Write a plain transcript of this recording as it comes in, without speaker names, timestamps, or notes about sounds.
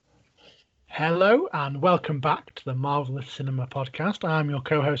Hello and welcome back to the Marvelous Cinema Podcast. I'm your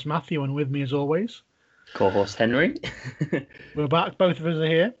co-host Matthew, and with me, as always, Co-host Henry. we're back. Both of us are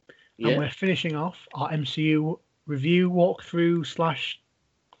here, and Yeah. we're finishing off our MCU review walkthrough slash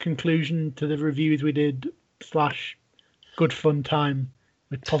conclusion to the reviews we did slash good fun time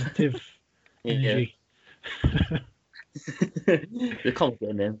with positive Yeah. energy. The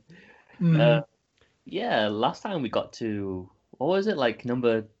complicated name. Uh, Mm, yeah, last time we got to, what was it, like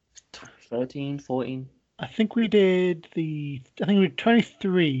number 13, 14? I think we did I think we were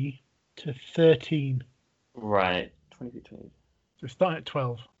 23 to 13. Right. 20, 20. So we're starting at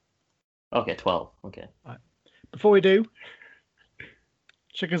 12. Okay, 12. Okay. Right. Before we do,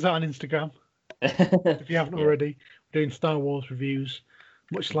 check us out on Instagram if you haven't Yeah, already. We're doing Star Wars reviews,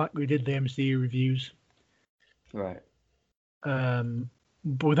 much like we did the MCU reviews. right.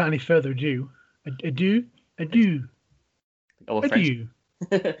 But without any further ado, adieu, adieu, Our French. adieu.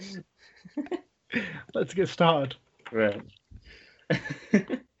 Let's get started. Right. Do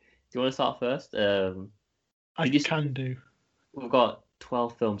you want to start first? I Did you can say do. we've got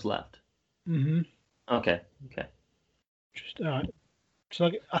 12 films left? Mm-hmm. Okay, okay. Just all right. So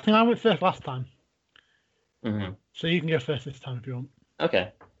I think I went first last time, hmm so you can go first this time if you want.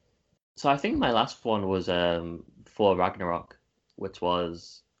 Okay. So I think my last one was for Ragnarok, which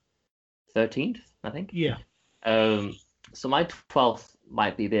was 13th, I think. Yeah. Um, so my 12th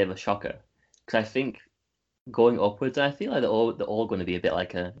might be a bit of a shocker because I think going upwards, I feel like they're all going to be a bit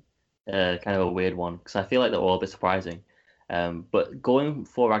like a kind of a weird one because I feel like they're all a bit surprising. But going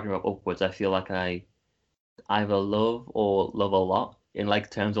for Ragnarok upwards, I feel like I either love or love a lot in like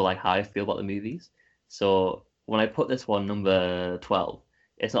terms of like how I feel about the movies. So when I put this one number 12,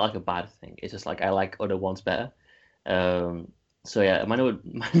 it's not like a bad thing. It's just like I like other ones better. Um, so yeah, my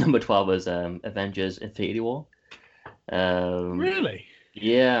number 12 was Avengers Infinity War. Um, Really?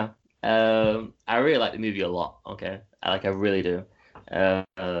 yeah, I really like the movie a lot. Okay, I really do.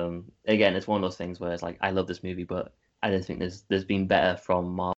 Again, it's one of those things where it's like I love this movie, but I just think there's been better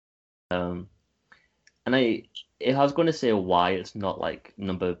from Marvel. Um, and if I was going to say why it's not like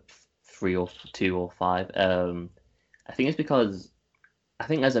number three or two or five, I think it's because I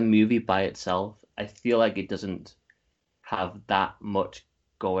think as a movie by itself, I feel like it doesn't have that much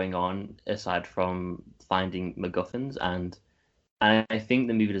going on aside from finding MacGuffins, and I think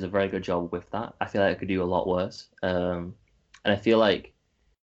the movie does a very good job with that. I feel like it could do a lot worse, and I feel like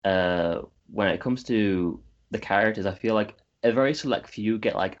when it comes to the characters, I feel like a very select few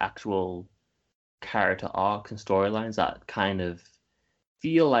get like actual character arcs and storylines that kind of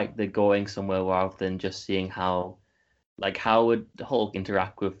feel like they're going somewhere rather than just seeing how would Hulk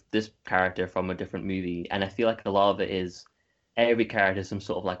interact with this character from a different movie. And I feel like a lot of it is every character is some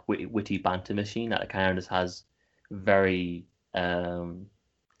sort of like witty banter machine that kind of just has very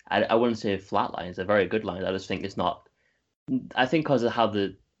I wouldn't say flat lines, they're very good lines. I just think it's not I think because of how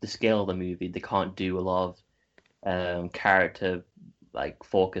the scale of the movie, they can't do a lot of character like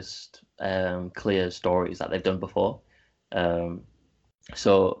focused clear stories that they've done before. Um,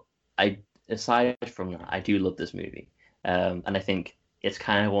 so I aside from that, I do love this movie, and I think it's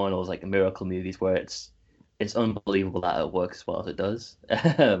kind of one of those like miracle movies where it's unbelievable that it works as well as it does.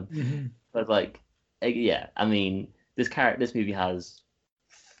 Mm-hmm. But like, yeah, I mean, this movie has,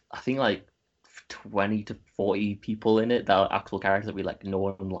 I think like 20 to 40 people in it that are actual characters that we like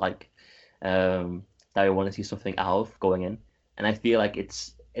know and like, that we want to see something out of going in, and I feel like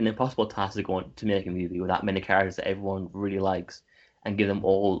it's an impossible task to go on to make a movie with that many characters that everyone really likes and give them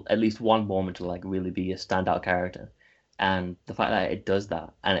all at least one moment to like really be a standout character. And the fact that it does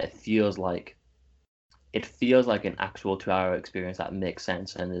that and it feels like an actual 2 hour experience that makes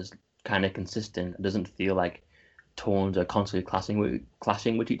sense and is kind of consistent. It doesn't feel like tones are constantly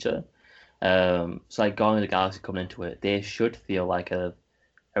clashing with each other. So like Guardians of the Galaxy coming into it, they should feel like a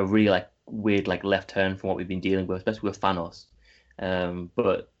really like weird like left turn from what we've been dealing with, especially with Thanos.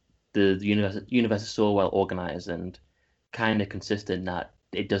 But the universe is so well organized and kind of consistent that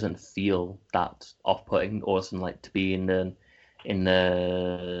it doesn't feel that off-putting or something like to be in the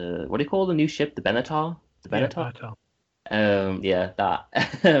what do you call the new ship, the Benatar, the Yeah, Benatar. Bartel. Yeah,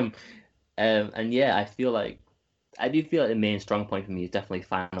 that. And yeah, I do feel like the main strong point for me is definitely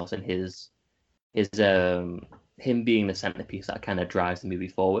Thanos and his him being the centerpiece that kind of drives the movie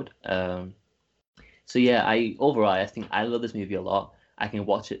forward. So yeah, I think I love this movie a lot. I can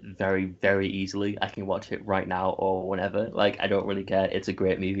watch it very, very easily. I can watch it right now or whenever. Like I don't really care. It's a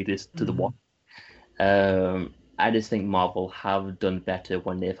great movie just to the Mm-hmm. watch. I just think Marvel have done better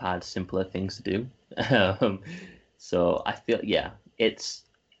when they've had simpler things to do. Um, so I feel yeah, it's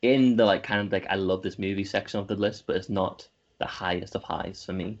in the like kind of like I love this movie section of the list, but it's not the highest of highs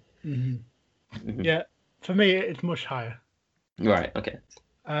for me. Mm-hmm. Mhm. Yeah, for me, it's much higher. Right. Okay.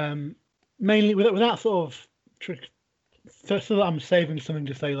 Mainly without sort of trick, so that I'm saving something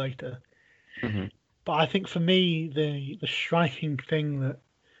to say later. Hmm. But I think for me, the striking thing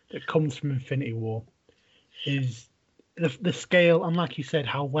that comes from Infinity War is the scale, and like you said,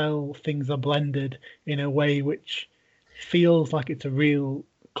 how well things are blended in a way which feels like it's a real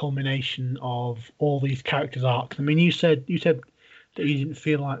culmination of all these characters' arcs. I mean, you said that you didn't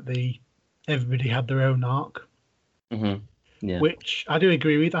feel like everybody had their own arc, Hmm. Yeah. which I do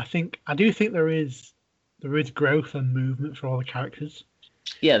agree with. I do think there is growth and movement for all the characters,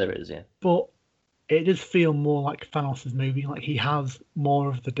 Yeah, there is. Yeah. but it does feel more like Thanos' movie. Like he has more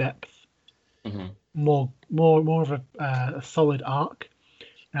of the depth, Hmm. more of a solid arc,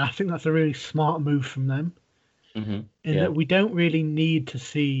 and I think that's a really smart move from them. Hmm. In Yeah. that we don't really need to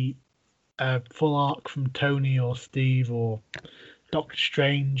see a full arc from Tony or Steve or Doctor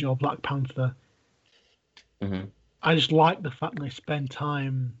Strange or Black Panther. Hmm. I just like the fact they spend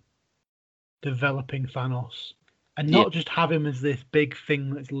time developing Thanos and Yeah. not just have him as this big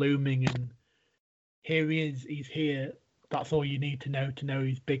thing that's looming and here he is, he's here. That's all you need to know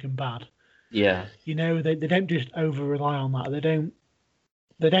he's big and bad. Yeah. You know, they don't just over rely on that.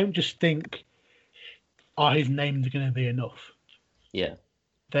 They don't just think, oh, his name's going to be enough. Yeah.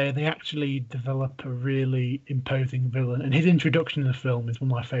 They actually develop a really imposing villain, and his introduction in the film is one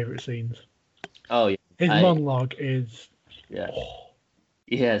of my favorite scenes. Oh yeah. His I monologue is, yeah. oh,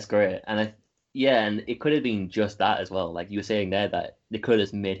 Yeah, it's great. And it could have been just that as well. Like you were saying there, that they could have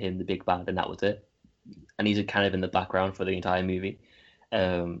just made him the big bad and that was it. And he's kind of in the background for the entire movie.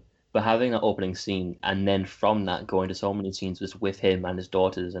 Um, but having that opening scene and then from that going to so many scenes just with him and his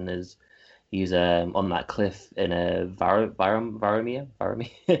daughters and he's on that cliff in a Varomir.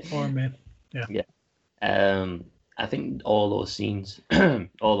 or me, yeah. Yeah. I think all those scenes,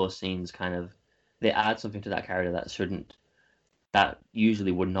 all those scenes kind of they add something to that character that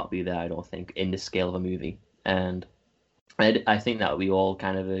usually would not be there, I don't think, in the scale of a movie. And I think that we all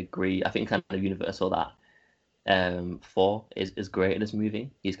kind of agree. I think kind of universal that Thor is great in this movie.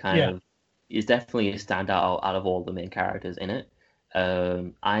 Yeah. He's definitely a standout out of all the main characters in it.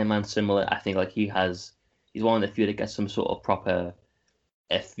 Iron Man similar. I think like he's one of the few that gets some sort of proper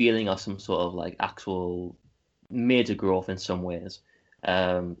a feeling of some sort of like actual major growth in some ways.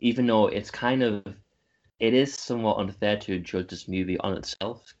 Even though it is somewhat unfair to judge this movie on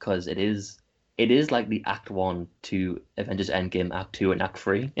itself because it is like the Act One to Avengers Endgame, Act Two, and Act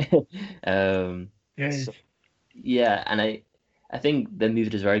Three. um, Yeah, it so is. yeah, and I think the movie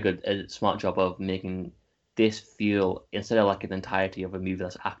does a very good, a smart job of making this feel instead of like an entirety of a movie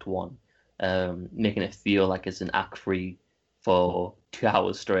that's Act One, making it feel like it's an Act Three for 2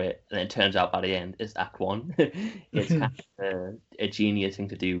 hours straight, and then it turns out by the end it's Act One. It's kind of a genius thing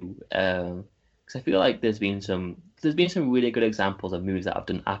to do. Because I feel like there's been some really good examples of movies that have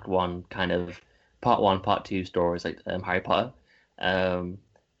done Act One kind of part one, part two stories like Harry Potter.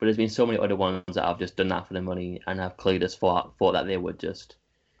 But there's been so many other ones that have just done that for the money and have clearly just thought that they would just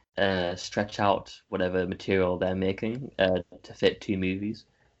stretch out whatever material they're making to fit 2 movies,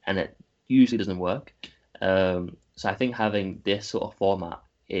 and it usually doesn't work. So I think having this sort of format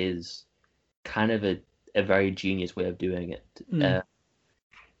is kind of a very genius way of doing it. Mm.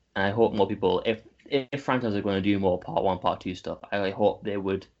 And I hope more people, if franchises are going to do more part one, part two stuff, I hope they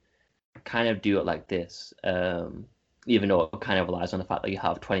would kind of do it like this. Even though it kind of relies on the fact that you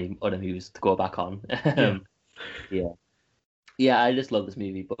have 20 other movies to go back on. Yeah. Yeah. Yeah, I just love this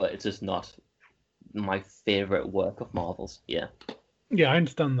movie, but it's just not my favorite work of Marvel's. Yeah. Yeah, I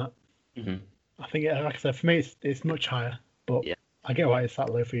understand that. Hmm. I think, like I said, for me, it's much higher, but Yeah. I get why it's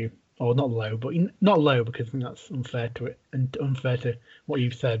that low for you. Or not low, but not low because I think that's unfair to it and unfair to what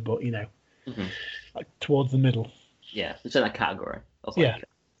you've said, but Hmm. like towards the middle. Yeah. It's in that category. I was Yeah. like,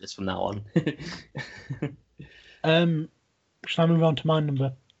 just from now on. Um, shall I move on to my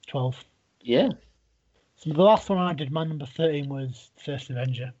number 12? Yeah. So the last one I did, my number 13 was First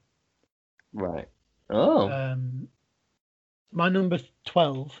Avenger. Right. Oh. My number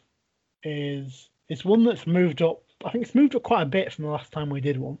 12 is it's one that's moved up. I think it's moved up quite a bit from the last time we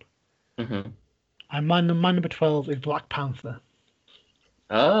did one. Hmm. And my number 12 is Black Panther.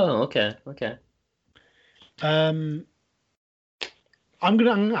 Oh, okay. Okay. Um, I'm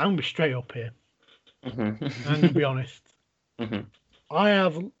gonna be straight up here. Hmm. I'm gonna be honest. Hmm. I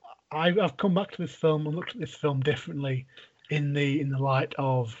have I've come back to this film and looked at this film differently in the light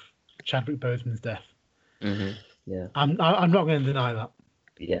of Chadwick Boseman's death. Hmm. Yeah. I'm not going to deny that.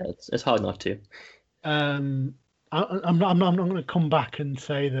 Yeah. It's hard not to. I'm not going to come back and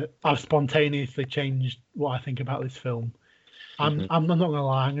say that I've spontaneously changed what I think about this film. I'm not gonna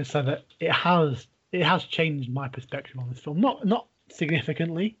lie. I'm gonna say that it has changed my perspective on this film. Not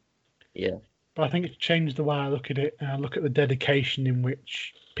significantly, Yeah. but I think it's changed the way I look at it, and I look at the dedication in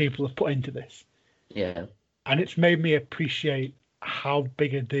which people have put into this, Yeah. and it's made me appreciate how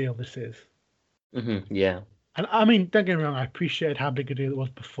big a deal this is. Yeah. And I mean, don't get me wrong, I appreciated how big a deal it was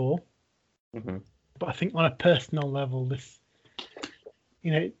before, but I think on a personal level, this,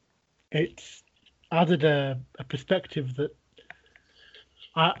 it's added a perspective that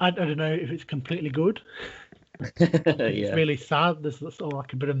I don't know if it's completely good. It's really sad. There's sort of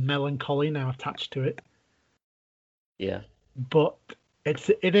like a bit of melancholy now attached to it. Yeah. But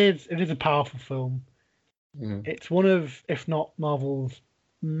it is a powerful film. It's one of, if not Marvel's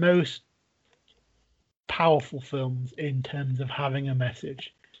most powerful films in terms of having a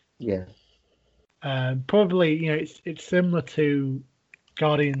message. Yeah. Probably, it's similar to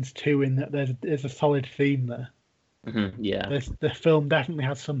Guardians 2 in that there's a solid theme there. Yeah. The film definitely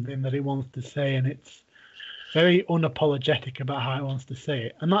has something that it wants to say, and it's very unapologetic about how it wants to say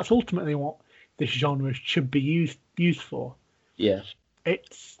it, and that's ultimately what this genre should be used for. Yeah.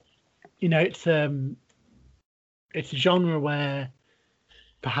 It's it's a genre where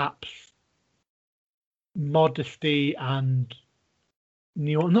perhaps modesty and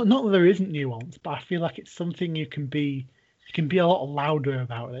nuance, not that there isn't nuance, but I feel like it's something you can be a lot louder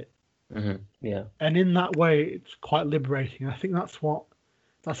about it. Yeah. And in that way, it's quite liberating. I think that's what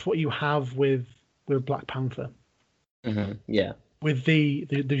you have with Black Panther. Yeah. With the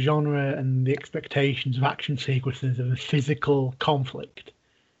genre and the expectations of action sequences and physical conflict,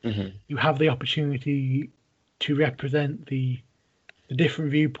 you have the opportunity to represent the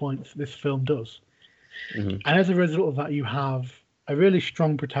different viewpoints this film does. And as a result of that, you have a really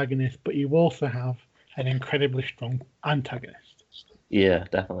strong protagonist, but you also have an incredibly strong antagonist. Yeah,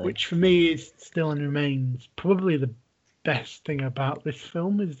 definitely. Which for me is still and remains probably the best thing about this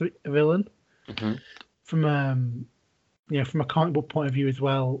film is the villain. From from a comic book point of view as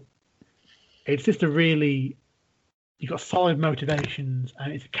well, it's just you've got solid motivations,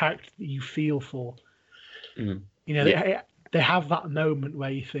 and it's a character that you feel for. They have that moment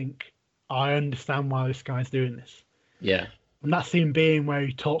where you think, I understand why this guy's doing this. Yeah. And that scene being where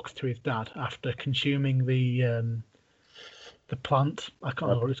he talks to his dad after consuming the plant. I can't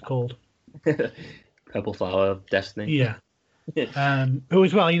remember what it's called. Purple Flower of Destiny. Yeah. Who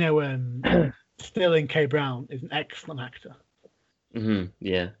as well, Sterling K. Brown is an excellent actor.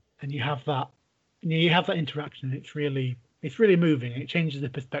 Yeah. And you have that interaction. It's really moving. It changes the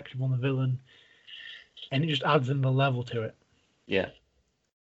perspective on the villain, and it just adds another level to it. Yeah.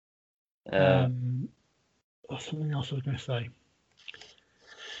 Something else I was going to say.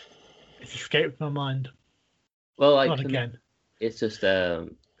 It's escaped my mind. Well, not again. It's just the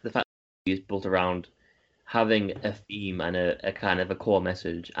fact that it's built around having a theme and a kind of a core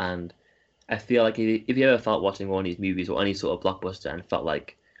message. And I feel like if you ever felt watching one of these movies or any sort of blockbuster and felt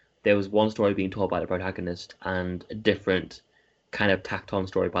like there was one story being told by the protagonist and a different kind of tacked on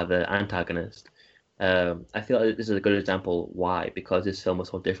story by the antagonist, I feel like this is a good example why, because this film was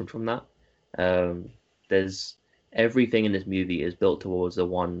so different from that. There's everything in this movie is built towards the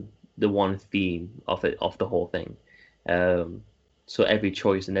one theme of the whole thing. So every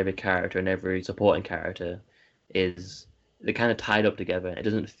choice and every character and every supporting character they're kind of tied up together. It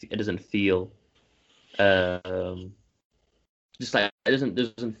doesn't feel just like it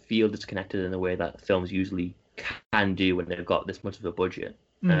doesn't feel disconnected in the way that films usually can do when they've got this much of a budget.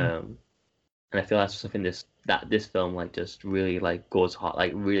 And I feel that's something that this film like just really like goes hot,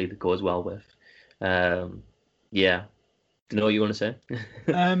 like really goes well with. Yeah. Do you know what you want to say?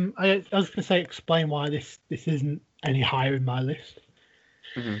 I was going to say, explain why this isn't any higher in my list.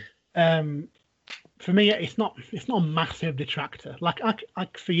 For me, it's not a massive detractor. Like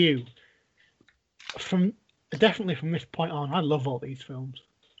for you, definitely from this point on, I love all these films.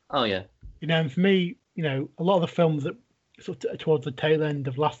 Oh yeah. And for me, a lot of the films that sort of towards the tail end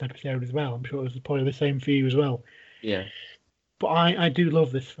of last episode as well. I'm sure it was probably the same for you as well. Yeah. But I do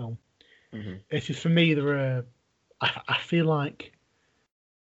love this film. It's just for me I feel like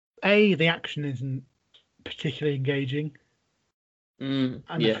the action isn't particularly engaging, and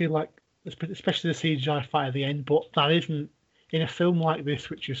I feel like especially the CGI fight at the end. But that isn't in a film like this,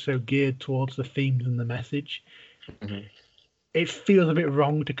 which is so geared towards the themes and the message. It feels a bit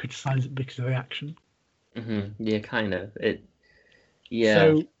wrong to criticize it because of the action. Yeah, kind of. Yeah.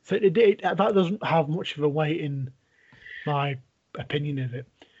 So that doesn't have much of a weight in my opinion of it.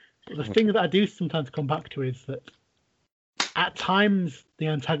 But the thing that I do sometimes come back to is that at times the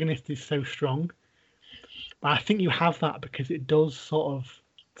antagonist is so strong, but I think you have that because it does sort of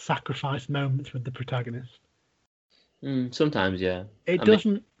sacrifice moments with the protagonist. Sometimes, yeah. It I mean,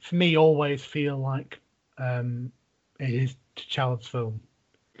 doesn't, for me, always feel like it is T'Challa's film.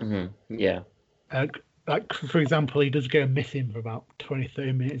 yeah, Uh, like, for example, he does go missing for about 20,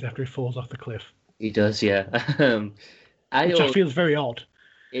 30 minutes after he falls off the cliff, he does, yeah. I which I don't. feel is very odd.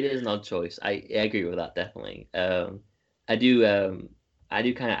 It is an odd choice. I agree with that definitely. I do. I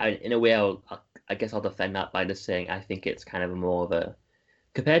do kind of. In a way, I guess I'll defend that by just saying I think it's kind of more of a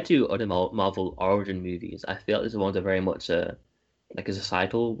compared to other Marvel origin movies. I feel like this one's a very much a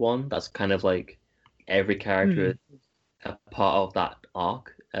societal one. That's kind of like every character Hmm. is a part of that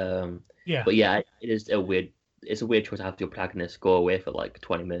arc. Yeah, But yeah, it is a weird. It's a weird choice to have your protagonist go away for like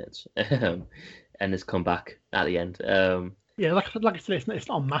 20 minutes, and just come back at the end. yeah. Like I said, it's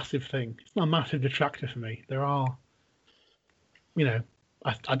not a massive thing. It's not a massive detractor for me. There are, you know,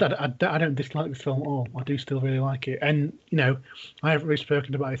 I don't dislike this film at all. I do still really like it, and I haven't really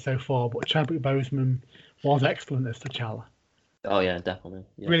spoken about it so far, but Chadwick Boseman was excellent as T'Challa. Oh yeah, definitely.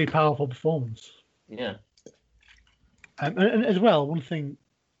 Yeah, Really powerful performance. yeah. And as well, one thing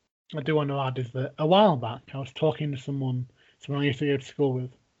I do want to add is that a while back I was talking to someone I used to go to school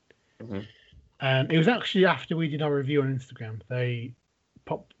with, hmm and it was actually after we did our review on Instagram. They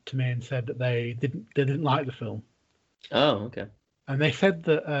popped to me and said that they didn't like the film, Oh, okay. and they said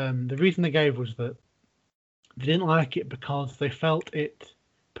that the reason they gave was that they didn't like it because they felt it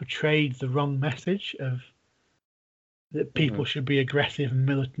portrayed the wrong message of that hmm people should be aggressive and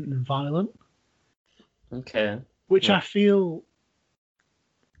militant and violent, Okay. which Yeah. I feel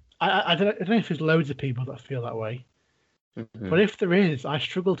I don't know if there's loads of people that feel that way, but hmm if there is, I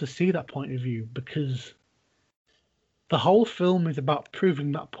struggle to see that point of view because the whole film is about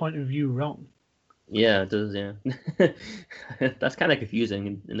proving that point of view wrong. Yeah, it does, yeah. That's kind of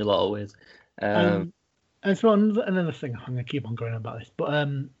confusing in a lot of ways. Um, And and so another thing, I'm gonna keep on going on about this, but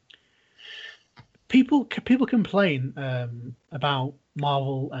people complain about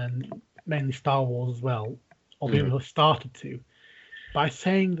Marvel and mainly Star Wars as well, or mhm, people have started to, by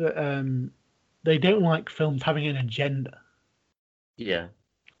saying that they don't like films having an agenda, yeah,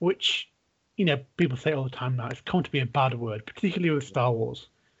 which people say all the time now. It's come to be a bad word, particularly with Star Wars,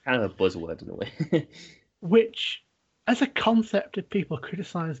 kind of a buzzword in a way. which, as a concept of people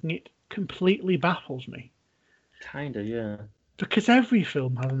criticizing it, completely baffles me Kind of, yeah. because every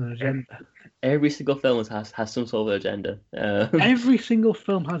film has an Every, agenda. every single film has some sort of agenda. Every single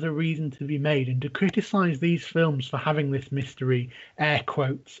film has a reason to be made, and to criticize these films for having this mystery, air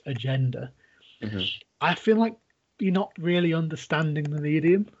quotes, agenda, mhm, I feel like you're not really understanding the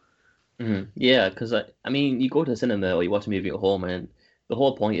medium. Yeah, because I mean, you go to the cinema or you watch a movie at home, and the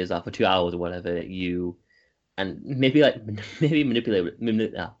whole point is that for 2 hours or whatever, you and maybe like maybe manipulate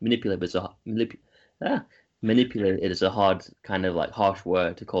is ah, manipulate is a hard kind of like harsh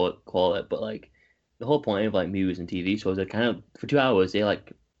word to call it, but like the whole point of like movies and TV shows are kind of for 2 hours they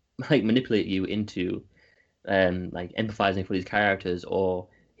like manipulate you into like empathizing for these characters or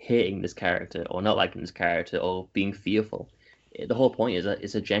hating this character or not liking this character or being fearful. The whole point is that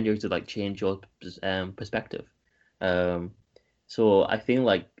it's a gender to like change your perspective. Um, so I feel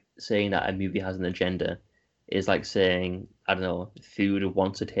like saying that a movie has an agenda is like saying, I don't know, food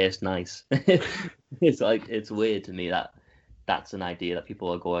wants to taste nice. It's like it's weird to me that that's an idea that people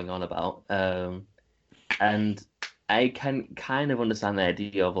are going on about. And I can kind of understand the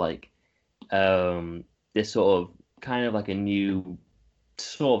idea of like um this sort of kind of like a new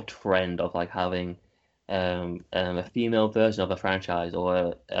sort of trend of like having a female version of a franchise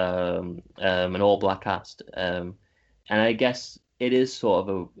or an all black cast. And I guess it is sort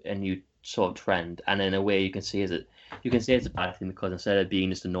of a new sort of trend. And in a way, you can say it's a bad thing because instead of being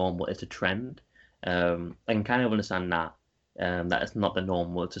just a normal, it's a trend. I can kind of understand that that it's not the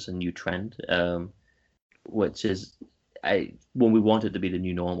normal, it's just a new trend. Which is when we want it to be the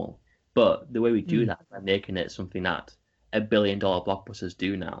new normal. But the way we do Mm. that by making it something that $1 billion blockbusters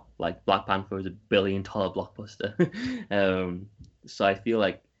do now. Like Black Panther is $1 billion blockbuster. So I feel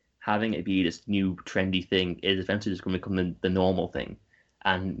like having it be this new trendy thing is eventually just going to become the normal thing.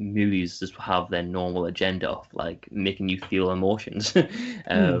 And movies just have their normal agenda of like making you feel emotions, uh,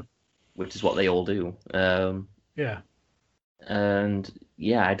 Mm. which is what they all do. Yeah. And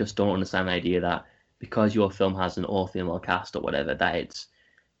yeah, I just don't understand the idea that because your film has an all-female cast or whatever, that it's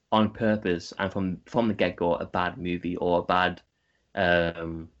on purpose and from the get-go a bad movie or a bad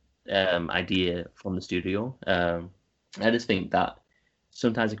um, idea from the studio. I just think that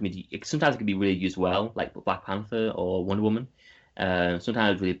sometimes it can be really used well, like Black Panther or Wonder Woman.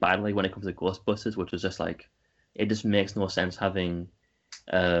 Sometimes really badly when it comes to Ghostbusters, which was just like it just makes no sense having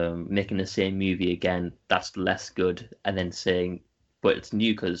making the same movie again that's less good and then saying but it's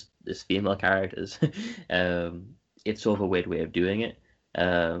new because there's female characters. um it's sort of a weird way of doing it.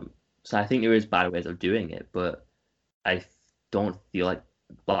 So I think there is bad ways of doing it, but I don't feel like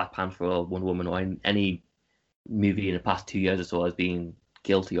Black Panther or Wonder Woman or any movie in the past 2 years or so has been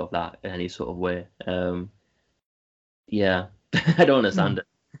guilty of that in any sort of way. Yeah, I don't Hmm. understand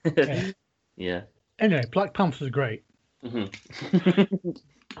Yeah. it. Yeah. Anyway, Black Panther's great. hmm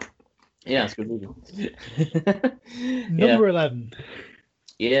Yeah, it's a good movie. Yeah, Number 11.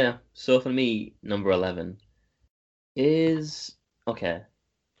 yeah. So for me, number 11 is okay.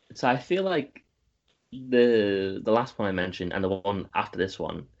 So I feel like the last one I mentioned and the one after this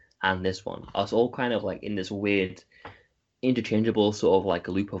one and this one are all kind of like in this weird interchangeable sort of like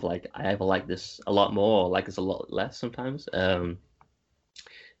a loop of like I either like this a lot more or like this a lot less sometimes.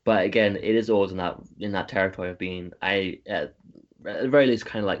 But again, it is always in that territory of being at the very least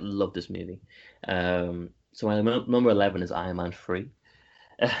kind of like love this movie. So my number 11 is Iron Man 3,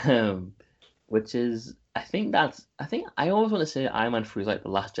 um, which is I think I always want to say Iron Man 3 is like the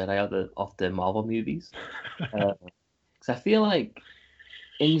Last Jedi of the Marvel movies. Because I feel like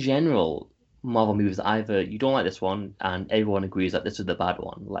in general, Marvel movies either you don't like this one and everyone agrees that this is the bad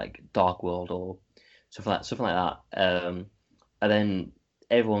one, like Dark World or something like that. And then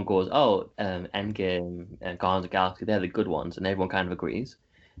everyone goes, "Oh, Endgame and Guardians of the Galaxy, they're the good ones," and everyone kind of agrees.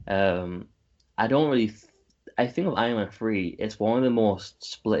 Um, I don't really. I think of Iron Man 3, it's one of the most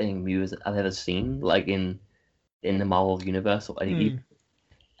splitting movies I've ever seen, like in the Marvel universe. Hmm.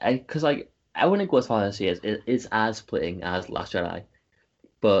 Because like I wouldn't go as far as to say it's as splitting as Last Jedi.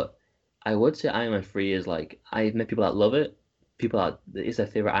 But I would say Iron Man 3 is like I've met people that love it, people that it's their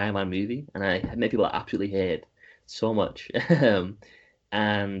favorite Iron Man movie, and I have met people that absolutely hate it so much.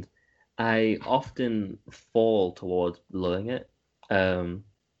 And I often fall towards loving it. Um,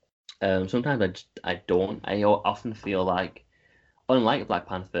 Sometimes I don't. Often feel like, unlike Black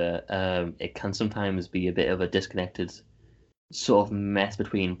Panther, it can sometimes be a bit of a disconnected sort of mess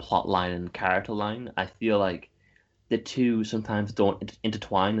between plot line and character line. I feel like the two sometimes don't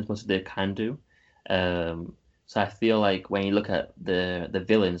intertwine as much as they can do. So I feel like when you look at the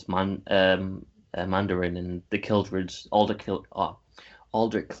villains, Mandarin and the Kildridge, Aldrich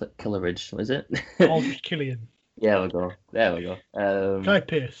Killeridge, was it? Aldrich Killian. Yeah, we go. There we go. Guy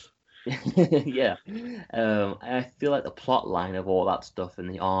Pearce. Yeah. I feel like the plot line of all that stuff and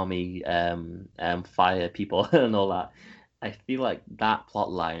the army, fire people and all that, I feel like that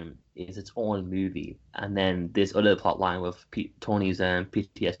plot line is its own movie, and then this other plot line with Tony's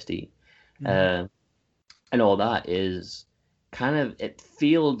PTSD, Hmm. um, and all that is kind of it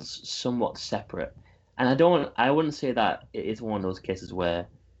feels somewhat separate. And I wouldn't say that it is one of those cases where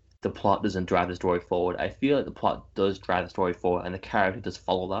the plot doesn't drive the story forward. I feel like the plot does drive the story forward, and the character does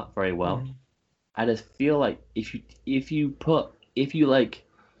follow that very well. Hmm. I just feel like if you like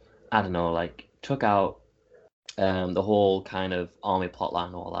I don't know like took out the whole kind of army plotline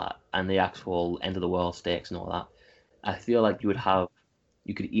and all that, and the actual end of the world stakes and all that, I feel like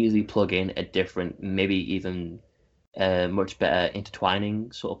you could easily plug in a different, maybe even much better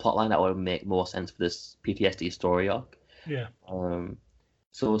intertwining sort of plotline that would make more sense for this PTSD story arc. Yeah. Um,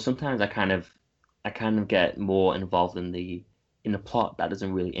 so sometimes I kind of get more involved in the plot that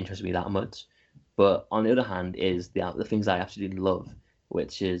doesn't really interest me that much. But on the other hand, is the things I absolutely love,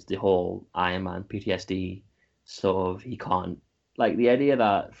 which is the whole Iron Man PTSD sort of he can't like the idea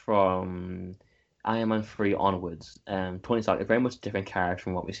that from Iron Man 3 onwards, Tony Stark is very much a different character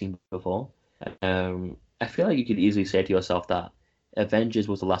from what we've seen before. I feel like you could easily say to yourself that Avengers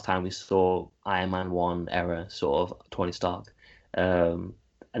was the last time we saw Iron Man 1 era sort of Tony Stark. Um,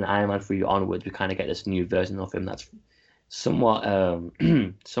 and Iron Man 3 onwards, we kind of get this new version of him that's somewhat,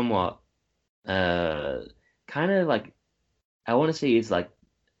 somewhat, uh, kind of like I want to say he's like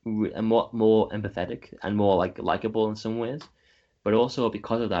more empathetic and more like likable in some ways, but also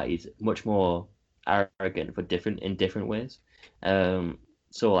because of that, he's much more arrogant for different ways. Um,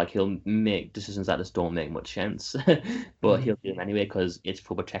 so like he'll make decisions that just don't make much sense, but Hmm. he'll do them anyway because it's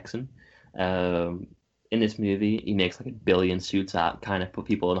for protection. Um, in this movie, he makes like a billion suits that kind of put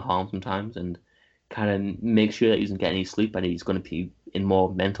people in harm sometimes, and kind of make sure that he doesn't get any sleep and he's going to be in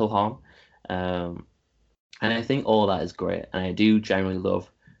more mental harm. Um, and I think all that is great, and I do generally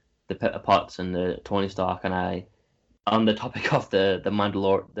love the Peter Potts and the Tony Stark, and I on the topic of the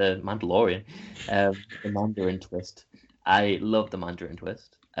Mandalorian, the Mandarin twist. I love the Mandarin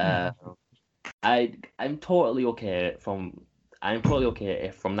twist. Hmm. I'm totally okay I'm totally okay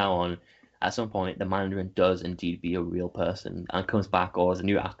if from now on, at some point, the Mandarin does indeed be a real person and comes back or as a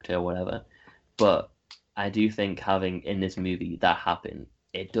new actor or whatever. But I do think having in this movie that happen,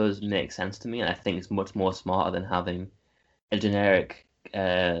 it does make sense to me, and I think it's much more smarter than having a generic.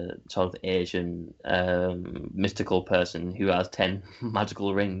 sort of Asian mystical person who has 10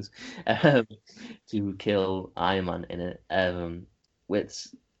 magical rings um, to kill Iron Man in it. Which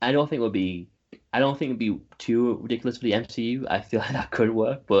I don't think would be I don't think it'd be too ridiculous for the MCU. I feel like that could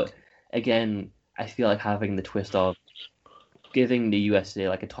work, but again, I feel like having the twist of giving the USA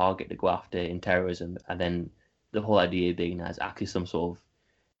like a target to go after in terrorism, and then the whole idea being that it's some sort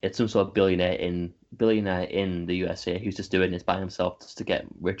of billionaire in the USA who's just doing this by himself just to get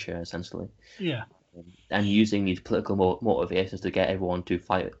richer, essentially. Yeah. And using these political motivations to get everyone to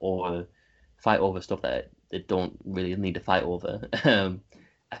fight over stuff that they don't really need to fight over.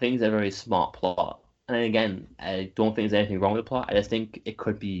 I think it's a very smart plot. And then again, I don't think there's anything wrong with the plot. I just think it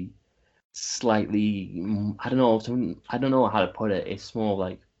could be slightly, I don't know, I don't know how to put it. It's more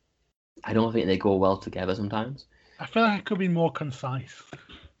like I don't think they go well together sometimes. I feel like it could be more concise.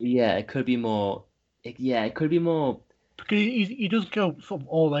 Yeah, it could be more. It could be more. Because he does go sort of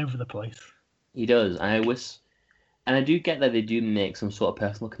all over the place. He does, and I do get that they do make some sort of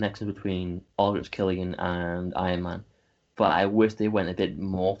personal connection between Aldrich Killian and Iron Man, but I wish they went a bit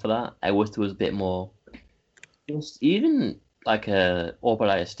more for that. I wish there was a bit more, even like a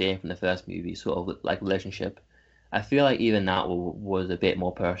Obadiah Stane from the first movie, sort of like relationship. I feel like even that was a bit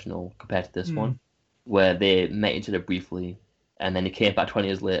more personal compared to this one, where they met each other briefly, and then he came back 20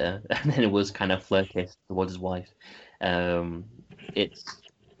 years later, and then it was kind of flirtatious towards his wife. It's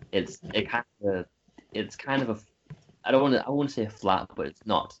kind of a I want to say flat, but it's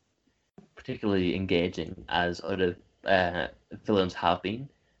not particularly engaging as other films have been.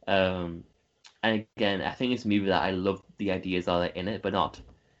 And again, I think it's a movie that I love the ideas that are in it, but not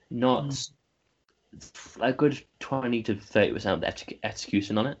a good 20 to 30% of the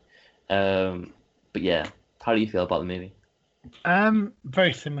execution on it. But yeah, how do you feel about the movie?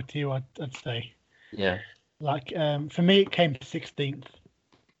 Very similar to you, I'd say. Yeah. Like, for me, it came 16th.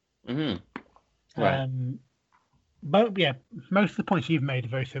 Right. But yeah, most of the points you've made are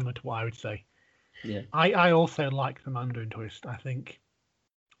very similar to what I would say. Yeah. I also like the Mandarin twist. I think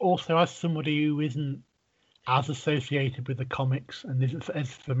also as somebody who isn't as associated with the comics and isn't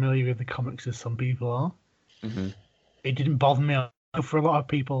as familiar with the comics as some people are, it didn't bother me. For a lot of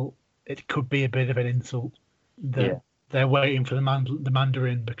people, it could be a bit of an insult that they're waiting for the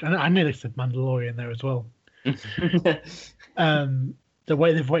Mandarin. And I know they said Mandalorian there as well. The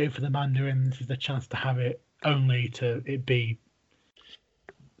way they've waited for the Mandarin, this is the chance to have it, only to it be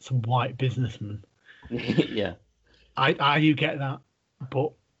some white businessman. Yeah. I do get that,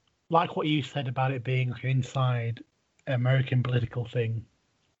 but like what you said about it being like an inside American political thing,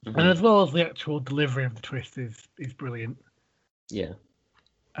 and as well as the actual delivery of the twist is brilliant. Yeah.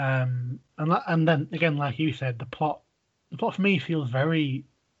 And then again, like you said, the plot for me feels very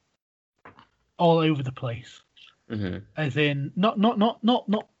all over the place. As in not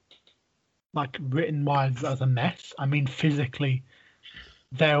like written wise as a mess. I mean physically,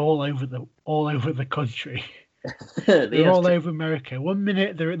 they're all over the country. They're all over America. 1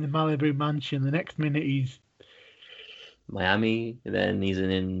 minute they're in the Malibu mansion, the next minute he's Miami, and then he's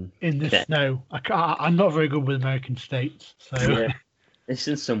in the snow. I'm not very good with American states, so yeah. It's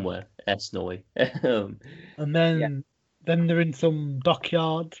in somewhere snowy. And then they're in some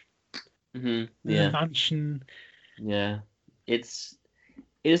dockyard. In a mansion. Yeah, it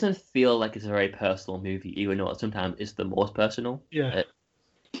doesn't feel like it's a very personal movie, even though sometimes it's the most personal. Yeah.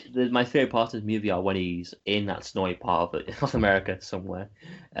 My favorite parts of the movie are when he's in that snowy part of North America somewhere,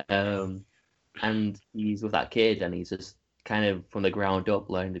 and he's with that kid, and he's just kind of from the ground up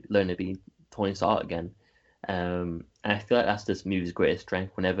learning to be Tony Stark again. And I feel like that's this movie's greatest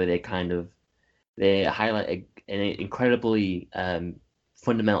strength. Whenever they highlight an incredibly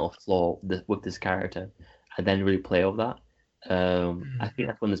fundamental flaw with this character, and then really play over that. I think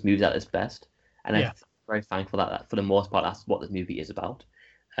that's when this movie's at its best, and I'm very thankful that for the most part that's what this movie is about.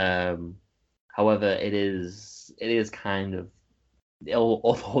 However, it is kind of all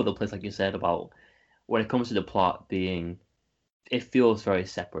over the place, like you said, about when it comes to the plot being, it feels very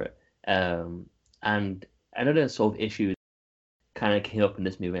separate. And another sort of issue kind of came up in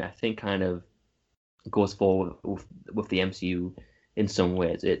this movie, and I think kind of goes forward with the MCU in some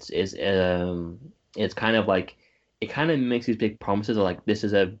ways. It's kind of like it kind of makes these big promises of like this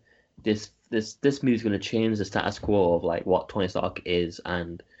movie's going to change the status quo of like what Tony Stark is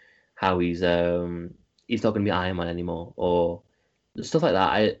and how he's not going to be Iron Man anymore or stuff like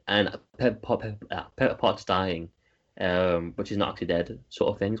that. And Pepper Potts dying, but she's not actually dead,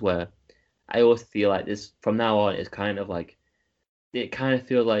 sort of things. Where I always feel like this from now on is kind of like it kind of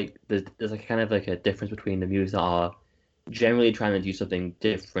feels like there's like kind of like a difference between the movies that are generally trying to do something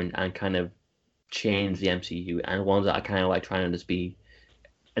different and kind of change the MCU, and ones that are kind of like trying to just be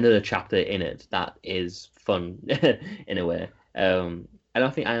another chapter in it that is fun in a way. I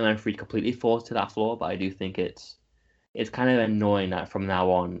don't think Iron Man 3 completely falls to that flaw, but I do think it's kind of annoying that from now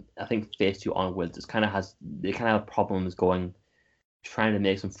on, I think Phase 2 onwards, it kind of have problems going trying to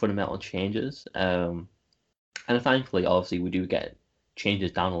make some fundamental changes. And thankfully, obviously, we do get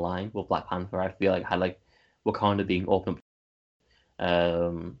changes down the line with Black Panther. I feel like had like Wakanda being open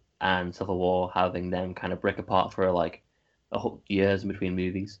up, and Civil War having them kind of break apart for like a whole years in between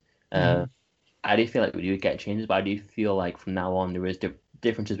movies. Mhm. I do feel like we do get changes, but I do feel like from now on there is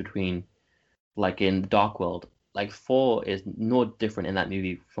differences between like in the Dark World. Like Thor is no different in that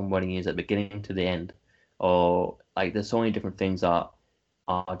movie from what he is at the beginning to the end, or like there's so many different things that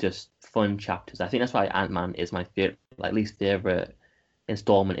are just fun chapters. I think that's why Ant-Man is my favorite, like least favorite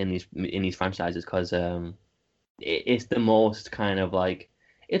installment in these franchises because it's the most kind of like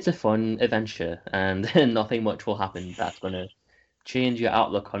it's a fun adventure and nothing much will happen that's gonna change your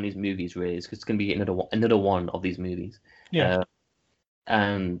outlook on these movies. Really, it's gonna be another one of these movies. Yeah. Uh,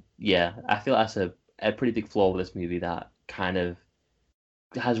 and yeah, I feel that's a pretty big flaw with this movie that kind of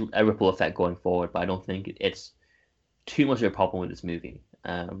has a ripple effect going forward. But I don't think it's too much of a problem with this movie.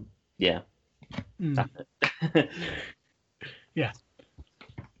 Yeah. Mm. Yeah.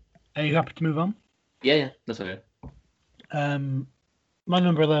 Are you happy to move on? Yeah, that's okay. My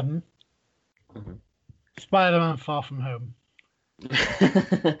number 11, Mhm. Spider-Man: Far From Home.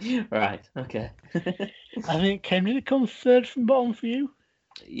 Right, okay. I think did it come third from bottom for you?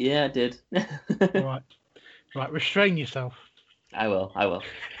 Yeah, I did. All right. Right. Restrain yourself. I will.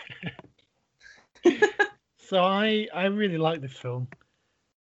 So I really like this film.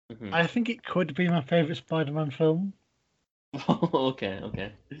 Mhm. I think it could be my favorite Spider-Man film.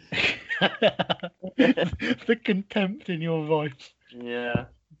 Okay. The contempt in your voice. Yeah,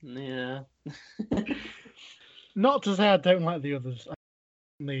 yeah. Not to say I don't like the others.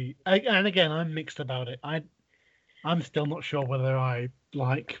 And again, I'm mixed about it. I'm still not sure whether I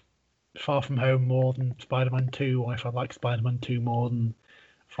like Far From Home more than Spider-Man 2, or if I like Spider-Man 2 more than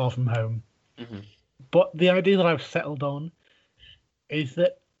Far From Home. Mhm. But the idea that I've settled on is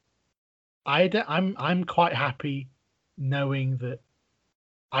that I'm quite happy knowing that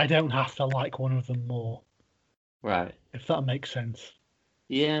I don't have to like one of them more, Right. if that makes sense,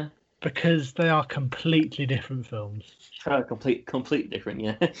 Yeah. because they are completely different films. Complete different,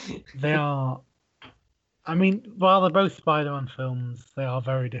 yeah. They are. I mean, while they're both Spider-Man films, they are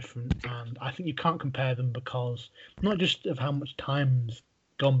very different, and I think you can't compare them because not just of how much time's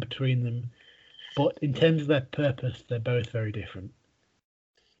gone between them, but in terms of their purpose, they're both very different.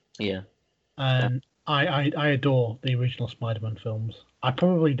 Yeah. And I adore the original Spider-Man films. I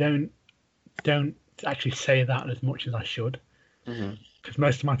probably don't actually say that as much as I should, Mhm. because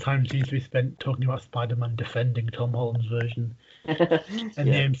most of my time seems to be spent talking about Spider-Man defending Tom Holland's version and the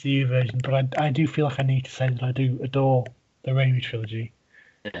Yeah. MCU version. But I do feel like I need to say that I do adore the Raimi trilogy.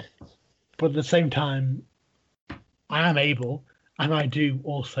 Yeah. But at the same time, I am able, and I do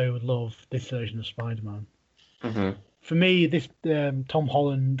also love this version of Spider-Man. Mhm. For me, this Tom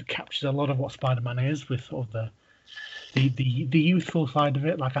Holland captures a lot of what Spider-Man is, with sort of the youthful side of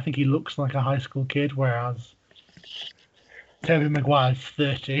it. Like I think he looks like a high school kid, whereas Tobey Maguire's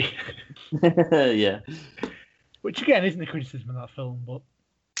 30, Yeah. which again isn't a criticism of that film, but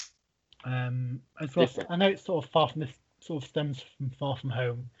as well, Different. I know it's sort of far from this sort of stems from Far From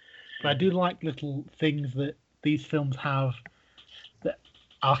Home, but I do like little things that these films have that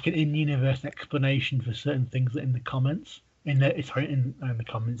are like an in-universe explanation for certain things that in the comments in the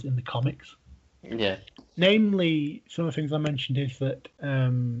comments in the comics. Yeah. Namely, some of the things I mentioned is that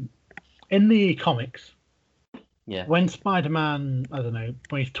in the comics, Yeah. when Spider-Man, I don't know,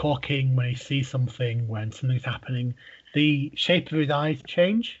 when he's talking, when he sees something, when something's happening, the shape of his eyes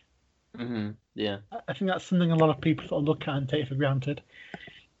change. Yeah. I think that's something a lot of people sort of look at and take for granted.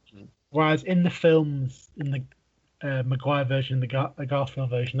 Mhm. Whereas in the films, in the Maguire version, the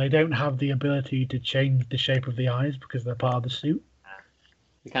Garfield version, they don't have the ability to change the shape of the eyes because they're part of the suit.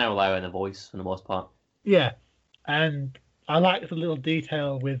 You kind of rely on the voice for the most part. Yeah, and I like the little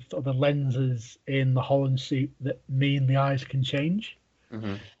detail with sort of the lenses in the Holland suit that mean the eyes can change.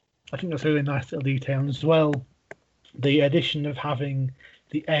 Mhm. I think that's a really nice little detail. And as well, the addition of having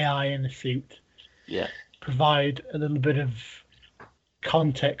the AI in the suit Yeah. provide a little bit of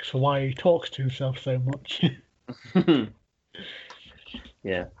context for why he talks to himself so much.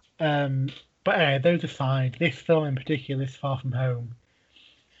 Yeah. um, but anyway, those aside, this film in particular, this Far From Home,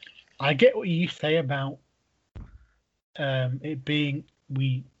 I get what you say about it being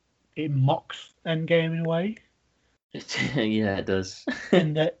it mocks Endgame in a way, Yeah, it does.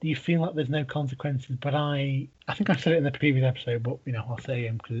 in that you feel like there's no consequences. But I think I said it in the previous episode, but I'll say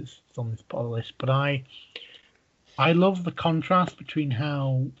it because it's on this part of the list. But I love the contrast between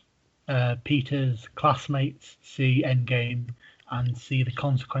how Peter's classmates see Endgame and see the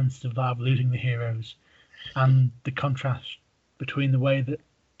consequences of that of losing the heroes, and the contrast between the way that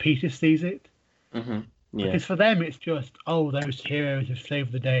Peter sees it. Hmm. Yeah, Because for them, it's just, oh, those heroes have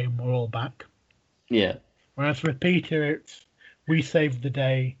saved the day and we're all back. yeah, Whereas for Peter, it's we saved the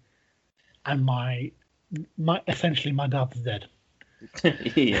day and my essentially my dad's dead.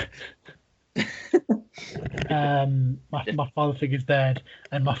 yeah. My father figure's dead,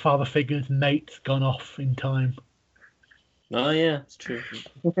 and my father figure's mate's gone off in time. Oh yeah, it's true.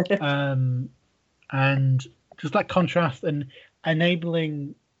 Um, and just that contrast and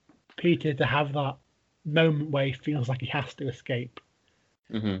enabling Peter to have that moment where he feels like he has to escape,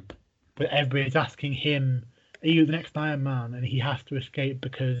 Hmm. but everybody's asking him, "Are you the next Iron Man?" And he has to escape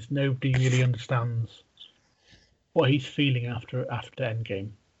because nobody really understands what he's feeling after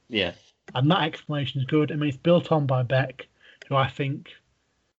Endgame. Yeah. And that explanation is good. I mean, it's built on by Beck, who I think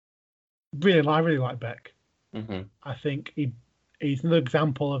I really like Beck. Hmm. I think he's another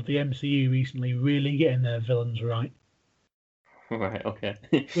example of the MCU recently really getting their villains right, Right. Okay.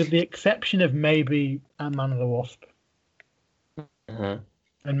 with the exception of maybe Ant-Man and the Wasp Uh-huh.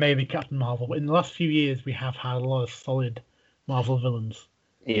 and maybe Captain Marvel. But in the last few years, we have had a lot of solid Marvel villains.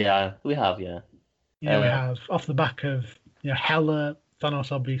 Yeah, we have. Yeah. We Uh, have off the back of Hela,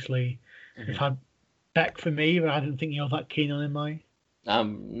 Thanos, obviously. We've mhm. had Beck for me, but I didn't think you're that keen on him, Mike.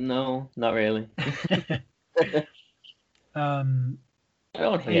 No, not really. um, I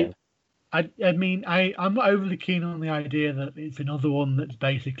don't hate I, him. I mean, I'm not overly keen on the idea that it's another one that's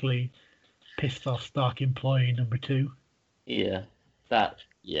basically pissed off Stark employee number two. Yeah. That.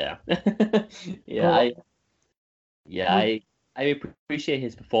 Yeah. Yeah. But Yeah. with I appreciate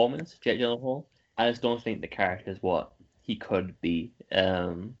his performance, Jake Gyllenhaal. I just don't think the character is what he could be,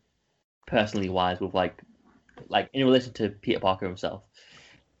 personally wise, with like in relation to Peter Parker himself.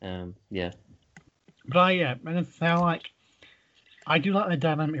 Yeah. but and it's how I do like the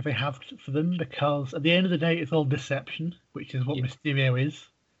dynamic they have for them because at the end of the day, it's all deception, which is what Yeah. Mysterio is,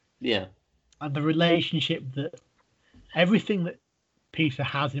 Yeah. and the relationship that everything that Peter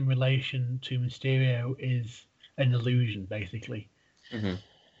has in relation to Mysterio is an illusion, basically. Hmm.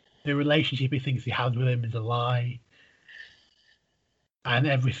 The relationship he thinks he has with him is a lie, and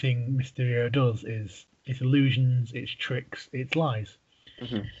everything Mysterio does is it's illusions, it's tricks, it's lies.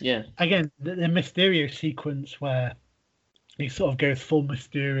 Hmm. Yeah. Again, the Mysterio sequence where he sort of goes full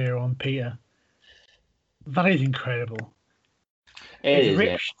Mysterio on Peter, that is incredible. It It's is.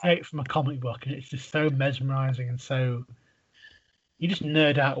 ripped Yeah. straight from a comic book, and it's just so mesmerizing and so you just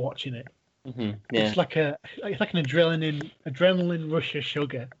nerd out watching it. Yeah. It's like an adrenaline rush of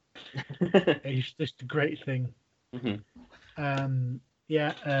sugar. It's just a great thing. Hmm. Um,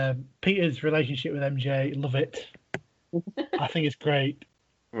 Peter's relationship with MJ, love it. I think it's great.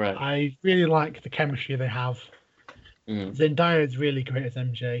 Right. I really like the chemistry they have. Hmm. Zendaya is really great as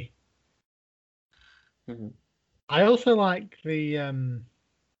MJ. Hmm. I also like the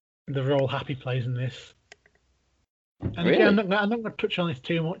role Happy plays in this. And again, Really? I'm not going to touch on this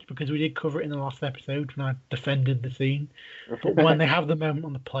too much because we did cover it in the last episode when I defended the scene. But when they have the moment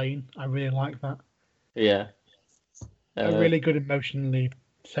on the plane, I really like that. Yeah. A Uh, really good emotionally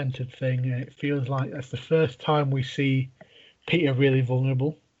centered thing. And it feels like that's the first time we see Peter really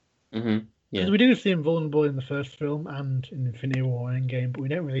vulnerable. hmm. Because Yeah. we do see him vulnerable in the first film and in Infinity War and Endgame, but we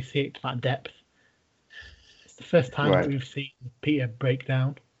don't really see it to that depth. It's the first time that Right. we've seen Peter break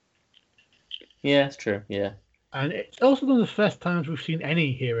down. Yeah, it's true. Yeah. And it's also one of the first times we've seen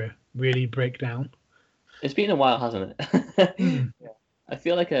any hero really break down. It's been a while, hasn't it? Mm, Yeah. I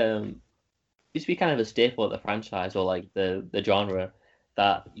feel like used to be kind of a staple of the franchise or like the genre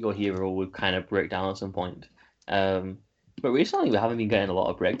that your hero would kind of break down at some point. Um, but recently we haven't been getting a lot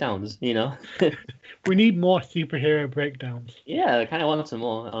of breakdowns, you know? we need more superhero breakdowns. Yeah, I kind of want some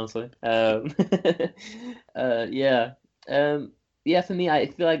more, honestly. Yeah. Um, yeah, for me, I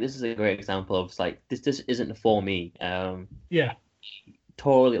feel like this is a great example of like this isn't for me. Yeah.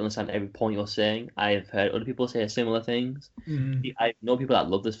 Totally understand every point you're saying. I've heard other people say similar things. Mm, I know people that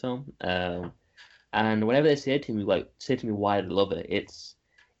love this film. And whenever they say to me why they love it,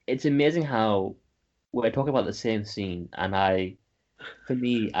 it's amazing how we're talking about the same scene, and for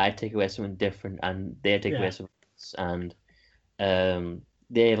me, I take away something different, and they take away yeah. something else, and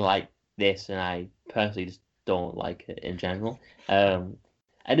they like this, and I personally just don't like it in general.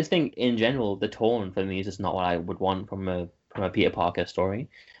 I just think in general the tone for me is just not what I would want from a Peter Parker story.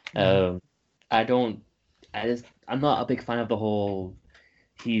 Mm, I don't. I'm not a big fan of the whole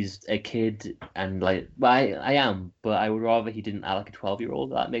he's a kid and like, well, I am, but I would rather he didn't act like a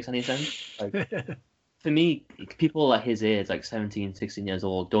 12-year-old. If that makes any sense. Like for me, people at his age, like 17, 16 years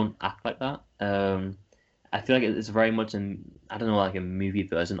old, don't act like that. I feel like it's very much I don't know, like a movie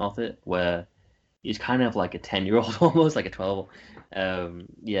version of it where he's kind of like a 10-year-old, almost like a 12.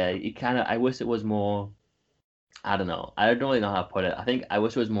 Yeah, he kind of. I wish it was more. I don't know. I don't really know how to put it. I think I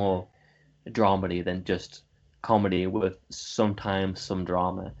wish it was more dramedy than just comedy with sometimes some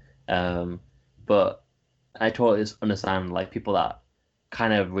drama. Um, but I totally understand like people that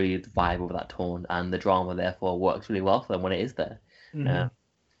kind of really vibe over that tone, and the drama therefore works really well for them when it is there. Mhm.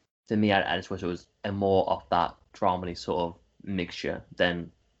 To me, I just wish it was a more of that dramedy sort of mixture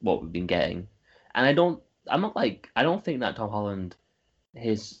than what we've been getting. And I don't think that Tom Holland,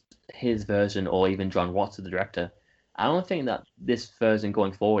 his his version, or even John Watts, the director, I don't think that this version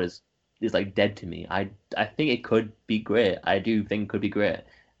going forward is like dead to me. I think it could be great. I do think it could be great.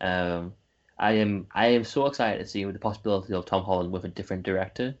 Um, I am so excited to see the possibility of Tom Holland with a different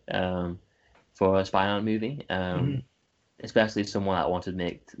director for a Spider-Man movie. Mhm. Especially someone that wanted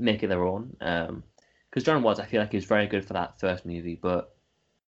to make it their own. Because John Watts, I feel like he was very good for that first movie, but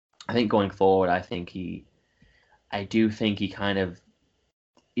I think going forward, I do think he's kind of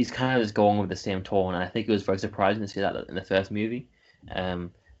just going with the same tone, and I think it was very surprising to see that in the first movie.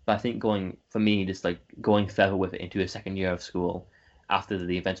 But I think for me, just like going further with it into a second year of school after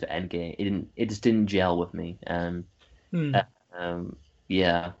the events of Endgame, it just didn't gel with me. Mm. Uh,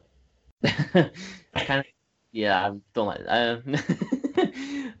 yeah, kind of, yeah, I don't like.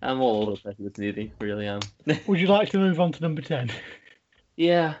 I'm all over the place with this movie, really am. Would you like to move on to number 10?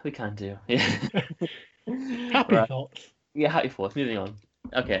 Yeah, we can do. Yeah. Happy Right. thoughts. Yeah, happy force. Moving on.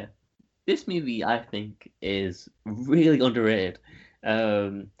 Okay. This movie, I think, is really underrated.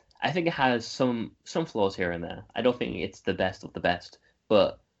 Um, I think it has some flaws here and there. I don't think it's the best of the best,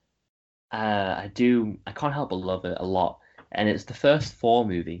 but I can't help but love it a lot. And it's the first Thor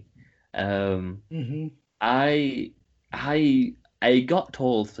movie. Um, Mhm. I I got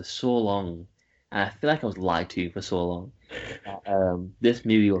told for so long, and I feel like I was lied to for so long. This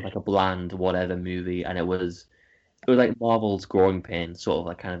movie was like a bland whatever movie, and it was like Marvel's growing pain, sort of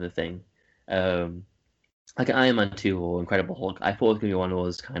like kind of a thing. Um, like an Iron Man 2 or Incredible Hulk. I thought it was gonna be one of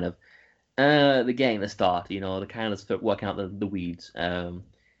those kind of the getting the start, the kind of stuff working out the weeds. And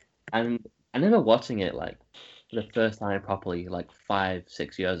I remember watching it like for the first time properly like 5,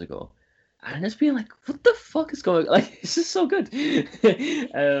 6 years ago, and just being like, "What the fuck is going?" Like, it's just so good.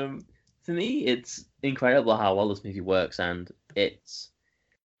 For me, it's incredible how well this movie works, and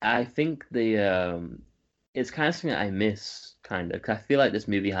I think it's kind of something that I miss, kind of, 'cause I feel like this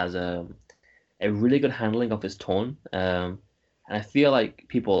movie has a really good handling of its tone, and I feel like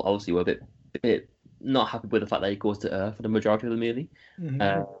people obviously were a bit not happy with the fact that he goes to Earth for the majority of the movie. Mhm.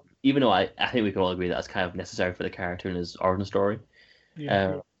 Uh, Even though I think we can all agree that that's kind of necessary for the character and his origin story. Yeah.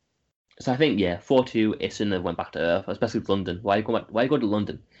 Uh, so I think yeah, 4-2, it shouldn't have went back to Earth, especially with London. Why go to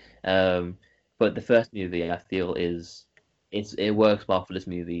London? Um, but the first movie I feel it works well for this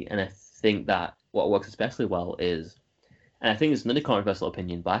movie, and I think that what works especially well is, and I think it's another controversial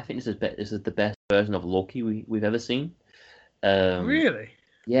opinion, but I think this is the best version of Loki we've ever seen. Um, Really?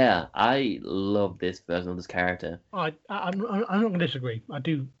 yeah, I love this version of this character. I'm not going to disagree. I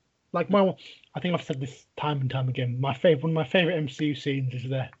do like my. I think I've said this time and time again. One of my favorite MCU scenes is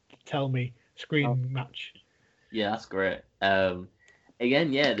the Tell Me screen match. Yeah, that's great.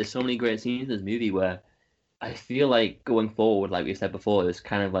 Again, yeah, there's so many great scenes in this movie where I feel like going forward, like we said before, it's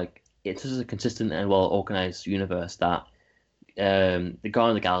kind of like it's just a consistent and well organized universe that the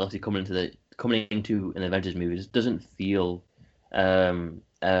Guardians of the Galaxy coming into an Avengers movie just doesn't feel kind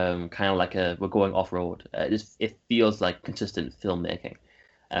of like we're going off road. It feels like consistent filmmaking.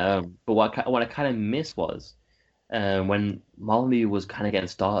 But what I kind of miss was when Marvel movie was kind of getting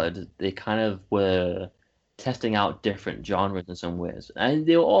started, they kind of were testing out different genres in some ways, and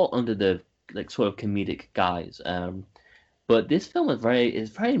they were all under the like sort of comedic guise. But this film is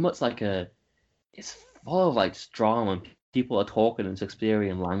very much like it's full of like drama and people are talking in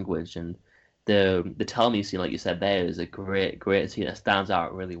Shakespearean language, and the tell me scene, like you said, there is a great scene that stands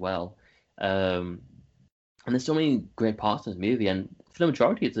out really well. Um, and there's so many great parts in this movie, and for the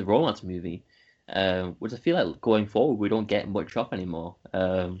majority, it's a romance movie, which I feel like going forward we don't get much of anymore.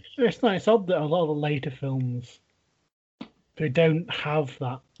 It's not. It's odd that a lot of the later films they don't have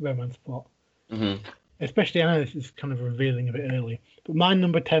that romance plot. Mhm. Especially, I know this is kind of revealing a bit early, but my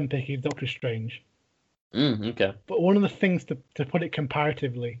number 10 pick is Doctor Strange. Okay. But one of the things to put it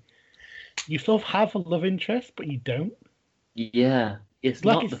comparatively, you sort of have a love interest, but you don't. Yeah. it's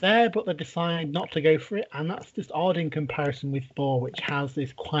like not it's the there, but they decide not to go for it, and that's just odd in comparison with Thor, which has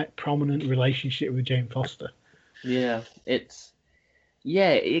this quite prominent relationship with Jane Foster. yeah. It's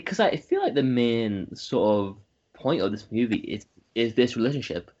yeah, because I feel like the main sort of point of this movie is this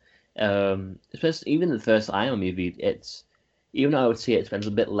relationship. Especially even the first Iron Man movie, it's even though I would say it spends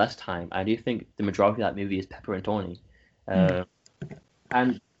a bit less time, I do think the majority of that movie is Pepper and Tony. Mm.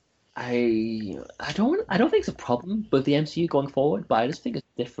 And I don't think it's a problem with the MCU going forward, but I just think it's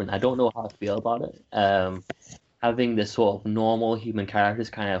different. I don't know how I feel about it. Having this sort of normal human characters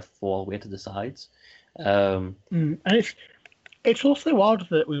kind of fall away to the sides. Um, And it's also odd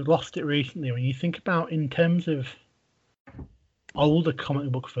that we've lost it recently. When you think about in terms of older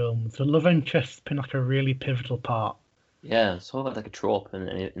comic book films, the love interest's been like a really pivotal part. yeah, sort of like a trope in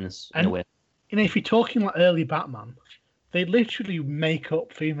a And way. if you're talking like early Batman, they literally make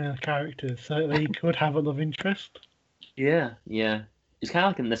up female characters so they could have a love interest. Yeah, yeah. It's kind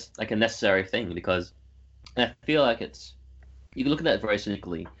of like a necessary thing because I feel like you can look at that very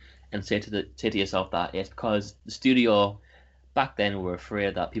cynically and say to yourself that it's because the studio back then were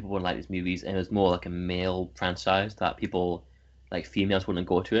afraid that people wouldn't like these movies and it was more like a male franchise that people like females wouldn't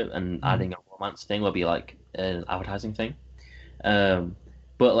go to it and Mm. adding a romance thing would be like an advertising thing. Um,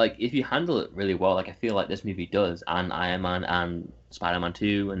 but like if you handle it really well, like I feel like this movie does, and Iron Man and Spider-Man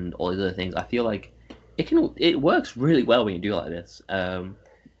 2 and all these other things, I feel like it works really well when you do it like this.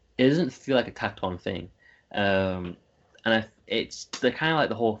 It doesn't feel like a tacked on thing. It's the kind of like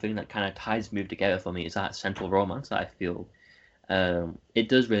the whole thing that kind of ties the movie together for me is that central romance that I feel it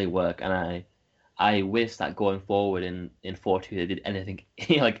does really work, and I wish that going forward in 4-2 they did anything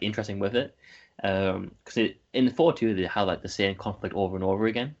like interesting with it. Because in 4-2 they have like the same conflict over and over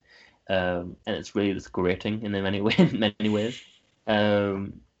again, and it's really just grating in many ways.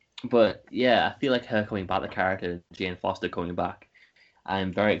 Um, but yeah, I feel like her coming back, the character Jane Foster coming back,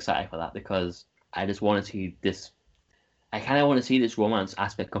 I'm very excited for that because I just want to see this. I kind of want to see this romance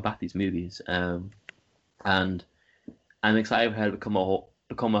aspect come back to these movies, and I'm excited for her to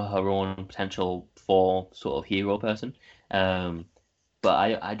her own potential for sort of hero person. Um, but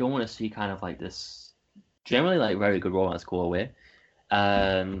I don't want to see kind of like this generally like very good romance go away.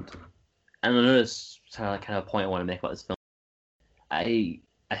 And another kind of point I want to make about this film, I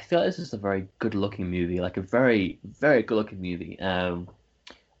I feel like this is a very good looking movie, like a very very good looking movie.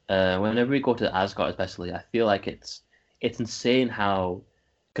 Whenever we go to Asgard, especially, I feel like it's insane how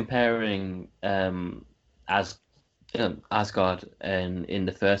comparing as Asgard and in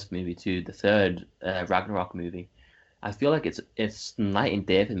the first movie to the third Ragnarok movie, I feel like it's night and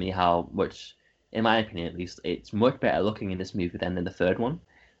day for me how much, in my opinion at least, it's much better looking in this movie than in the third one.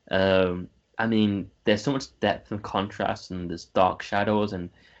 Um, I mean, there's so much depth and contrast, and there's dark shadows, and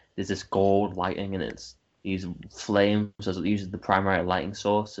there's this gold lighting, and it's these flames as it uses the primary lighting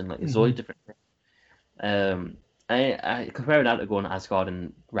source, and like it's always Hmm. different. Um, I compare that to going to Asgard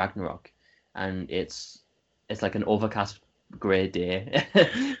and Ragnarok, and it's like an overcast grey day.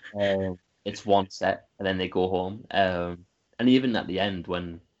 It's one set, and then they go home. And even at the end,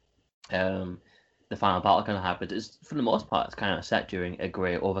 when um, the final battle kind of happens, it's for the most part it's kind of set during a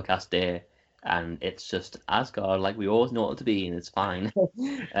grey overcast day, and it's just Asgard like we always know it to be, and it's fine.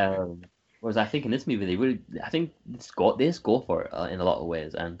 um, Whereas I think in this movie I think they just go for it in a lot of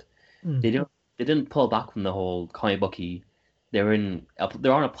ways, and Mm. they didn't pull back from the whole comic booky. They're on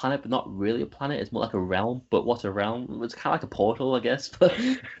a planet, but not really a planet. It's more like a realm. But what's a realm? It's kind of like a portal, I guess. But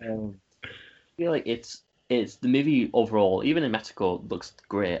I feel like it's the movie overall, even in Mexico, looks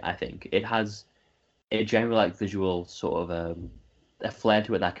great. I think it has a general like visual sort of a flair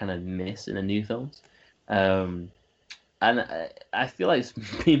to it that kind of miss in the new films. Um, and I feel like it's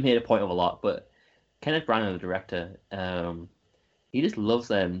been made a point of a lot, but Kenneth Branagh, the director, he just loves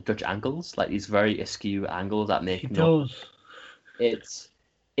Dutch angles, like these very askew angles that He make no. does. It's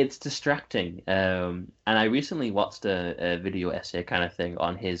it's distracting. And I recently watched a video essay kind of thing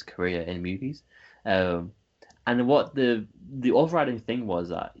on his career in movies. Um, and what the overriding thing was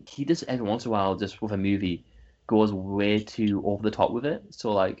that he just every once in a while, just with a movie, goes way too over the top with it.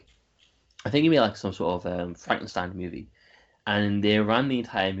 So like, I think he made like some sort of Frankenstein movie, and they ran the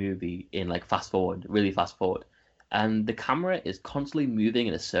entire movie in like fast forward, really fast forward, and the camera is constantly moving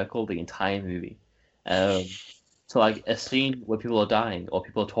in a circle the entire movie. Um, so like a scene where people are dying, or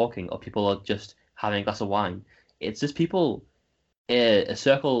people are talking, or people are just having a glass of wine, it's just people a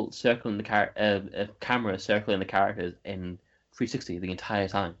circle circling a camera circling the characters in 360 the entire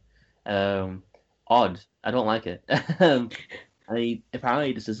time. Um, Odd. I don't like it. And he apparently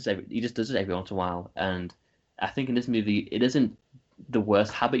he just does it every once in a while. And I think in this movie it isn't the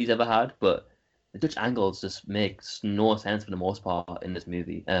worst habit he's ever had, but the Dutch angles just makes no sense for the most part in this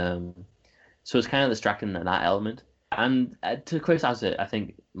movie. So it's kind of distracting in that element. And to criticize it, I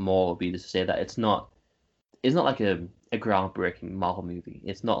think more would be to say that it's not like a groundbreaking Marvel movie.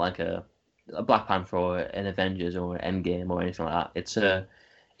 It's not like a Black Panther or an Avengers or an Endgame or anything like that.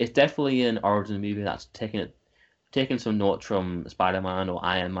 It's definitely an origin movie that's taking some notes from Spider-Man or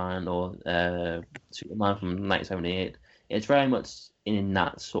Iron Man or Superman from 1978. It's very much in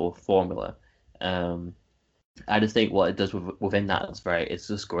that sort of formula. I just think what it does within that is it's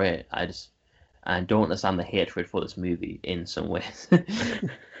just great. I don't understand the hatred for this movie in some ways.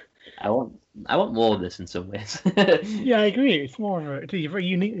 I want more of this in some ways. Yeah, I agree. It's it's a very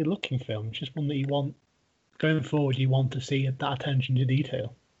uniquely looking film. It's just one that you want going forward. You want to see that attention to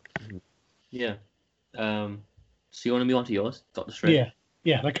detail. Yeah. So you want to move on to yours, Doctor Strange?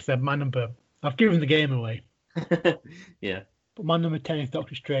 Yeah. Like I said, my number. I've given the game away. Yeah. But my number 10 is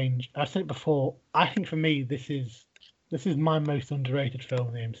Doctor Strange. I've said it before. I think for me, this is my most underrated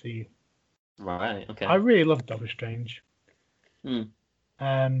film in the MCU. Right. Okay. I really love Doctor Strange. Hmm.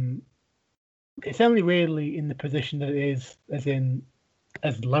 It's only really in the position that it is,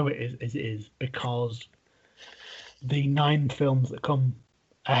 as low as it is, because the 9 films that come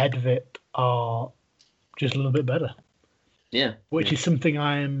ahead of it are just a little bit better. Yeah. Which is something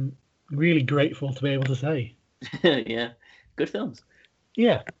I am really grateful to be able to say. Yeah. Good films.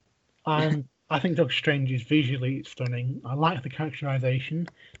 Yeah. I think Doctor Strange is visually stunning. I like the characterization.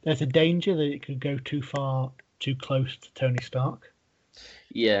 There's a danger that it could go too far, too close to Tony Stark.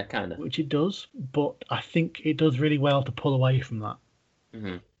 Yeah, kind of. Which it does, but I think it does really well to pull away from that.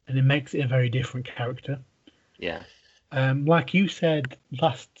 Mm-hmm. And it makes it a very different character. Yeah. Like you said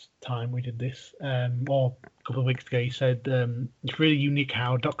last time we did this, or a couple of weeks ago, you said it's really unique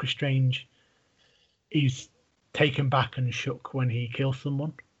how Doctor Strange is taken back and shook when he kills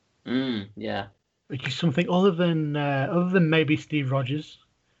someone. Yeah. Which is something other than maybe Steve Rogers.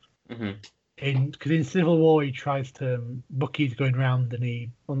 Mm-hmm. Because in Civil War he tries to Bucky's going around and he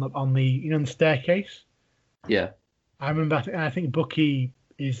on the staircase. Yeah. I remember. I think Bucky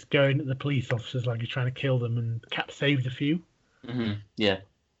is going at the police officers like he's trying to kill them, and Cap saves a few. Mm-hmm. Yeah.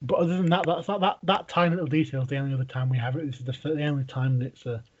 But other than that, that's like that tiny little detail is the only other time we have it. This is the only time that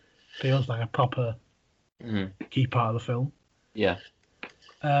it feels like a proper key part of the film. Yeah.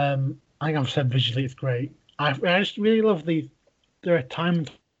 I think I've said visually it's great. I just really love there are times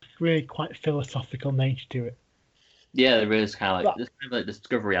really quite philosophical nature to it. Yeah, there is kind of like the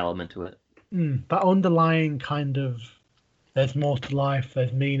discovery element to it. That underlying kind of there's more to life,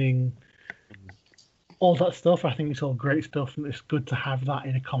 there's meaning, all that stuff. I think it's all great stuff, and it's good to have that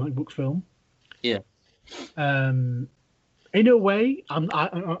in a comic book film. Yeah. In a way, I'm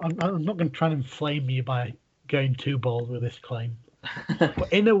not going to try and inflame you by going too bold with this claim,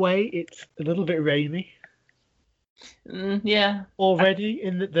 but in a way, it's a little bit Raimi. Yeah. Already,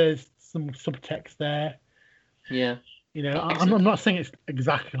 in that there's some subtext there. Yeah. You know, I'm not saying it's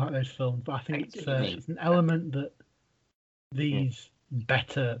exactly like those films, but I think it's an element that these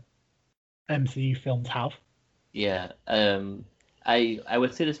better MCU films have. Yeah. I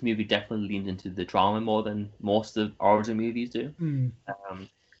would say this movie definitely leans into the drama more than most of origin movies do.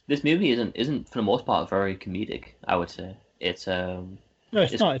 This movie isn't for the most part very comedic, I would say. It's no,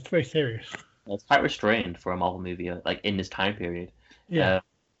 it's not. It's very serious. It's quite restrained for a Marvel movie, like in this time period. Yeah.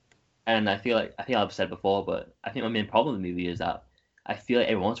 And I think I've said before, but I think my main problem with the movie is that I feel like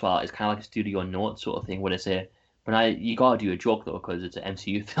every once in a while it's kind of like a studio note sort of thing where they say, "But you gotta do a joke though because it's an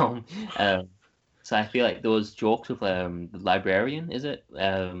MCU film." So I feel like those jokes with the librarian, is it?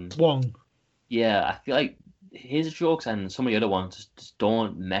 Wong. Yeah, I feel like his jokes and some of the other ones just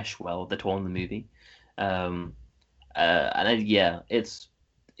don't mesh well with the tone of the movie.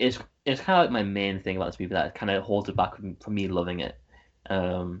 It's kind of like my main thing about this movie that kind of holds it back from me loving it.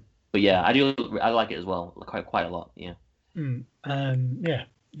 But yeah, I like it as well, quite a lot. Yeah. Yeah.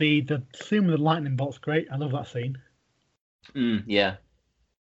 The scene with the lightning bolt's great. I love that scene. Yeah.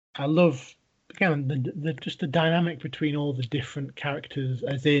 I love again the dynamic between all the different characters,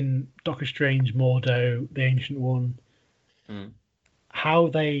 as in Doctor Strange, Mordo, the Ancient One. How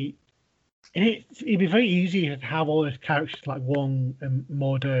they. It'd be very easy to have all those characters like Wong and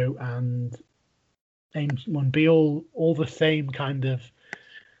Mordo and Ancient One be all the same kind of.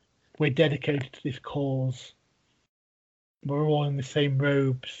 We're dedicated to this cause. We're all in the same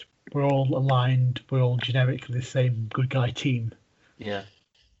robes. We're all aligned. We're all generically the same good guy team. Yeah.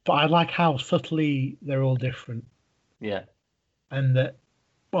 But I like how subtly they're all different. Yeah. And that,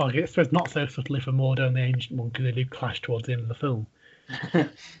 well, I suppose not so subtly for Mordo and the Ancient One because they do clash towards the end of the film.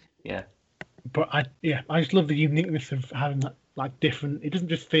 Yeah. But I just love the uniqueness of having that like different. It doesn't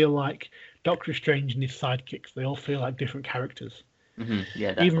just feel like Doctor Strange and his sidekicks. They all feel like different characters. Yeah,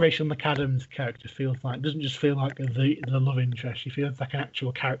 Even definitely. Rachel McAdams' character feels like doesn't just feel like the love interest. She feels like an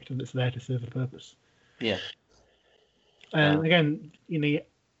actual character that's there to serve a purpose. Yeah. And again,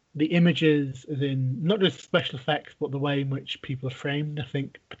 the images, as in not just special effects, but the way in which people are framed. I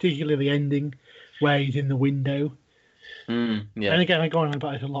think particularly the ending, where he's in the window. Yeah. And again, I go on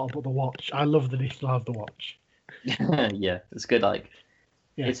about it a lot about the watch. I love that he still has the watch. Yeah. It's good. Like,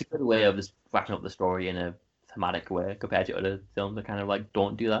 Yeah, it's a good way of just wrapping up the story in a thematic way compared to other films that kind of like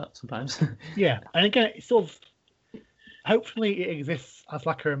don't do that sometimes. yeah. And again, it's sort of hopefully it exists as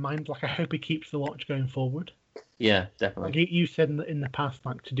like a reminder. Like I hope he keeps the watch going forward. Yeah, Like definitely. you said in the past,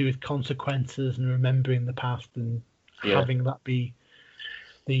 like to do with consequences and remembering the past and Yeah. having that be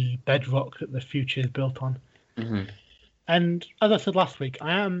the bedrock that the future is built on. hmm And as I said last week,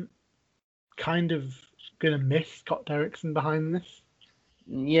 I am kind of gonna miss Scott Derrickson behind this.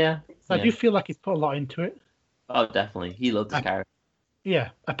 Yeah. So I Yeah. do feel like he's put a lot into it. Oh, definitely. He loved this Uh, character. yeah,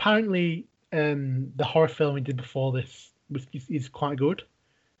 apparently, the horror film he did before this is quite good,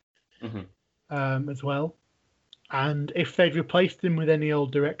 hmm as well. And if they'd replaced him with any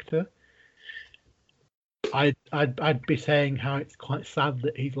old director, I'd be saying how it's quite sad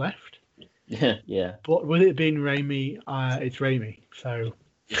that he's left. Yeah. Yeah. But with it being Raimi, it's Raimi. So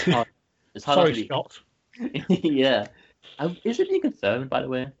It's hard. It's hard not to sorry, be. Scott. Yeah. Is it being confirmed, by the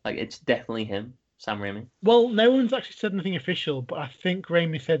way? Like, it's definitely him, Sam Raimi. Well, no one's actually said anything official, but I think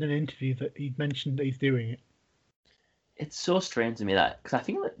Raimi said in an interview that he mentioned that he's doing it. It's so strange to me that because I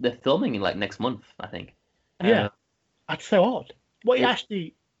think like, they're filming in like next month. I think. Yeah, Uh, that's so odd. Well, it it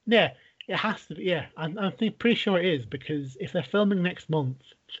actually, yeah, it has to be. Yeah, I'm pretty sure it is because if they're filming next month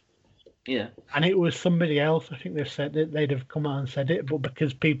yeah. and it was somebody else, I think they've said it. They'd have come out and said it, but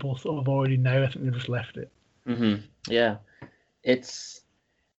because people sort of already know, I think they've just left it. Yeah. It's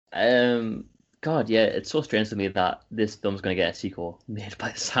God, yeah, it's so strange to me that this film's gonna get a sequel made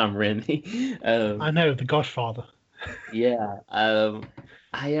by Sam Raimi. I know The Godfather. Yeah. I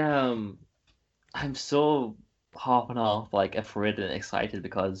I'm so half and half like afraid and excited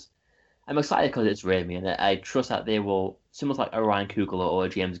because I'm excited because it's Raimi and I trust that they will, similar to like a Ryan Coogler or a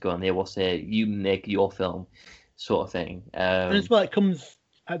James Gunn, they will say you make your film, sort of thing. And as well, it comes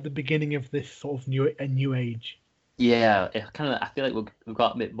at the beginning of this sort of new age. Yeah, it kind of. I feel like we've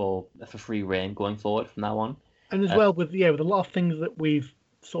got a bit more of a free reign going forward from now on. And as Uh, well with a lot of things that we've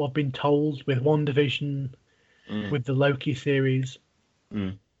sort of been told with WandaVision, mm, with the Loki series,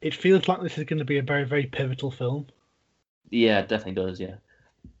 mm. it feels like this is going to be a very, very pivotal film. Yeah, it definitely does. Yeah.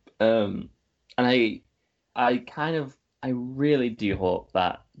 Um, and I kind of, I really do hope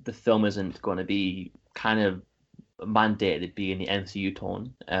that the film isn't going to be kind of mandated to be in the MCU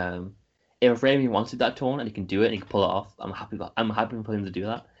tone. If Raimi wanted that tone and he can do it and he can pull it off, I'm happy. I'm happy for him to do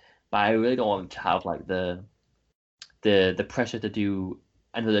that. But I really don't want him to have like the pressure to do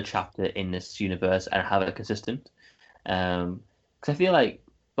another chapter in this universe and have it consistent. Because I feel like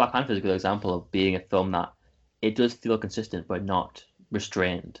Black Panther is a good example of being a film that it does feel consistent but not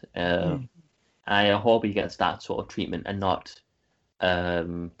restrained. Mm. I hope he gets that sort of treatment and not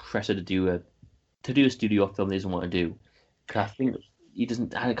pressure to do a studio film he doesn't want to do. Because I think he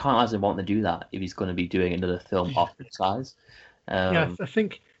doesn't. I can't imagine wanting to do that if he's going to be doing another film Yeah, of this size. yeah. Um, I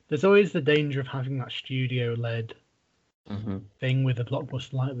think there's always the danger of having that studio-led mhm. thing with a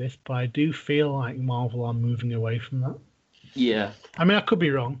blockbuster like this, but I do feel like Marvel are moving away from that. Yeah. I mean, I could be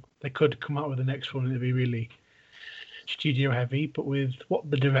wrong. They could come out with the next one and it'd be really studio heavy, but with what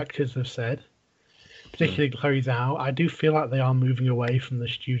the directors have said, Mm. particularly Chloe Zhao, I do feel like they are moving away from the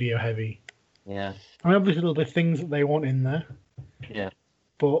studio heavy. Yeah. I mean, obviously there'll be things that they want in there, Yeah.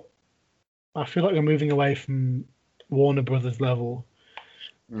 but I feel like they're moving away from Warner Brothers level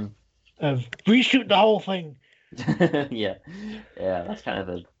Mm. of reshoot the whole thing. Yeah. Yeah. That's kind of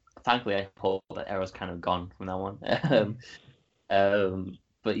a. Thankfully, I hope that era's kind of gone from now on.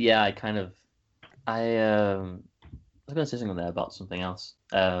 But yeah, I kind of. I was going to say something there about something else.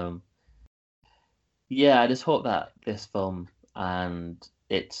 Yeah, I just hope that this film and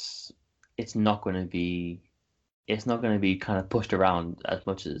it's not going to be kind of pushed around as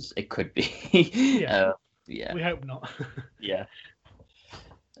much as it could be. Yeah, Yeah, we hope not. yeah.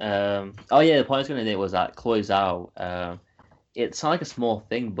 Oh yeah, the point I was going to make was that Chloe Zhao. It's not like a small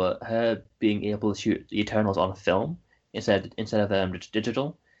thing, but her being able to shoot the Eternals on film instead of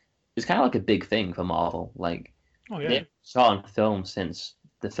digital is kind of like a big thing for Marvel. Like Oh they yeah, haven't shot on film since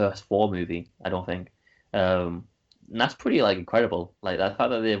the first Thor movie, I don't think. And that's pretty like incredible. Like the fact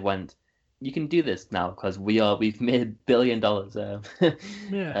that they went, you can do this now because we've made $1 billion.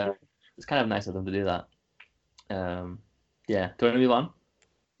 yeah. Uh, it's kind of nice of them to do that. Yeah, do you want to move on?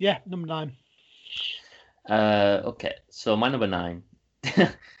 Yeah, number 9. Okay, so my number 9.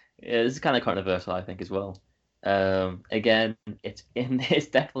 This is kind of controversial, I think, as well. Again, it's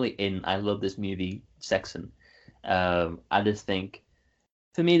definitely in I love this movie section. I just think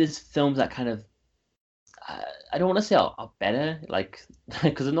for me, there's films that kind of I don't want to say are better, like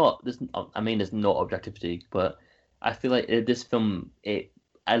because there's no objectivity, but I feel like this film,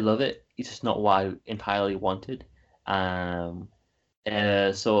 I love it. It's just not what I entirely wanted. Um,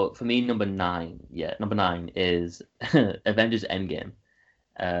 so for me, number nine is Avengers Endgame.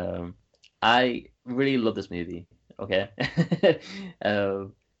 Um, I really love this movie. Okay,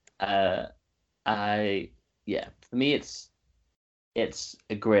 um, uh, I yeah, for me, it's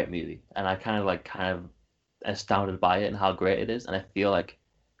a great movie, and I kind of astounded by it and how great it is. And I feel like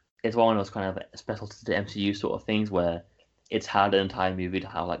it's one of those kind of special to the MCU sort of things where it's had an entire movie to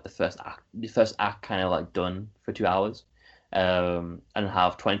have like the first act kind of like done for 2 hours, and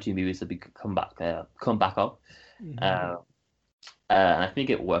have 22 movies to come back up. Mm-hmm. Uh, and I think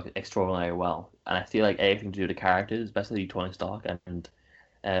it worked extraordinarily well. And I feel like everything to do with the characters, especially Tony Stark and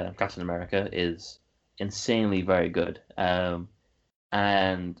Captain America, is insanely very good. And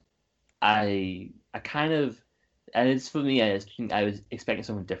I kind of, and it's for me. I just think I was expecting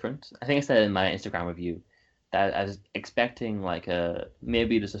something different. I think I said in my Instagram review that I was expecting like a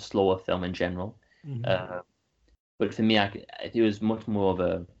maybe just a slower film in general. Mm-hmm. Uh, but for me, it was much more of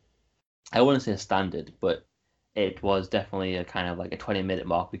a I wouldn't say a standard, but it was definitely a kind of like a 20-minute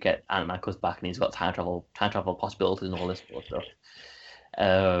mark. We get Ant-Man comes back and he's got time travel possibilities and all this sort of stuff.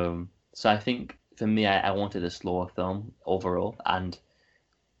 So I think for me, I wanted a slower film overall, and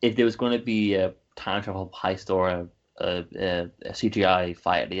if there was going to be a time travel heist or a CGI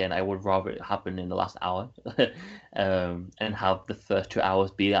fight at the end, I would rather it happen in the last hour, and have the first 2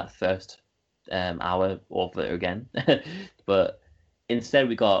 hours be that first hour over again. But instead,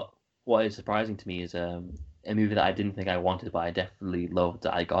 we got what is surprising to me is a movie that I didn't think I wanted, but I definitely loved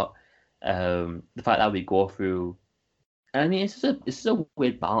that I got. The fact that we go through and I mean, it's just a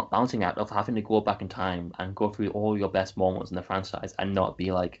weird balancing act of having to go back in time and go through all your best moments in the franchise and not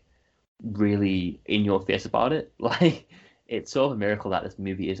be like really in your face about it. Like, it's sort of a miracle that this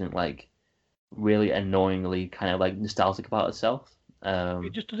movie isn't like really annoyingly kind of like nostalgic about itself.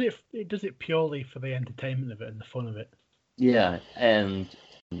 It just does it. It does it purely for the entertainment of it and the fun of it. Yeah, and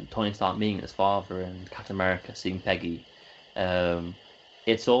Tony Stark meeting his father and Captain America seeing Peggy, um,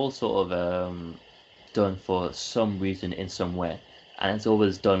 it's all sort of done for some reason in some way, and it's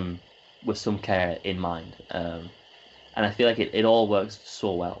always done with some care in mind. And I feel like it all works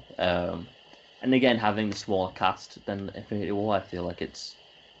so well. And again, having the smaller cast than Infinity War, I feel like it's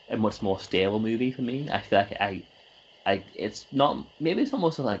a much more stable movie for me. I feel like it's not maybe it's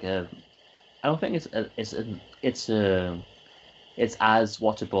almost like a I don't think it's as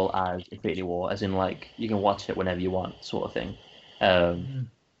watchable as Infinity War, as in like you can watch it whenever you want, sort of thing. Um, Mm-hmm.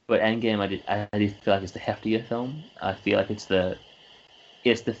 but Endgame, I did feel like it's the heftier film. I feel like it's the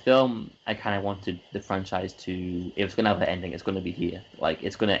film I kind of wanted the franchise to. If it's gonna have an ending, it's gonna be here. Like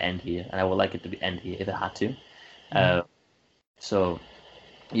it's gonna end here, and I would like it to end here if it had to. Mm-hmm. Uh, so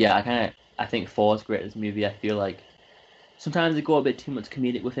yeah, I think Thor's great at this movie. I feel like sometimes they go a bit too much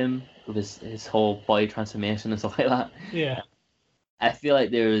comedic with him, with his whole body transformation and stuff like that. Yeah. I feel like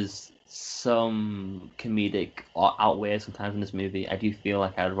there's some comedic outweigh sometimes in this movie. I do feel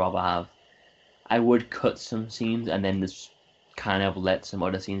like I would cut some scenes and then just kind of let some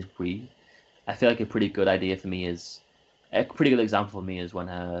other scenes breathe. I feel like a pretty good idea for me is a pretty good example for me is when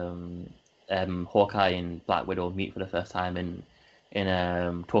Hawkeye and Black Widow meet for the first time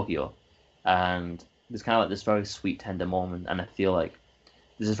in Tokyo, and there's kind of like this very sweet tender moment, and I feel like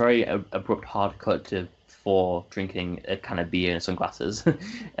there's a very abrupt hard cut to for drinking a kind of beer and sunglasses,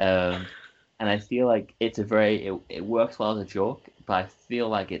 and I feel like it works well as a joke, but I feel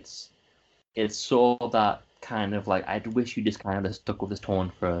like it's so that kind of like I wish you just kind of stuck with this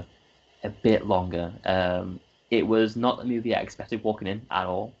tone for a bit longer. It was not the movie I expected walking in at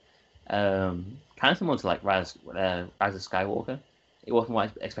all. Kind of similar to like Rise of Skywalker. It wasn't what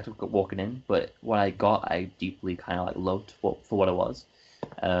I expected walking in, but what I got, I deeply kind of like loved for what it was.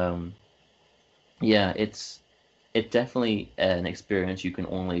 Um, yeah, it's definitely an experience you can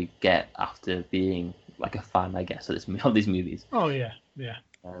only get after being like a fan, I guess, of these movies. Oh yeah. Yeah.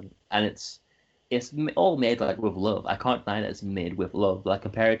 And it's all made like with love. I can't deny that it's made with love. Like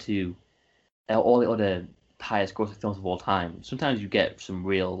compared to all the other highest grossing films of all time, sometimes you get some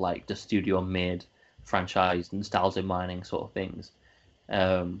real like the studio made franchise nostalgia mining sort of things.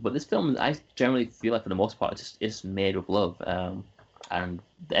 But this film, I generally feel like for the most part, it's made with love. and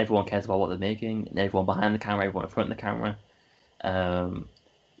everyone cares about what they're making, and everyone behind the camera, everyone in front of the camera.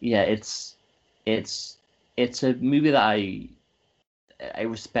 Yeah, it's it's a movie that I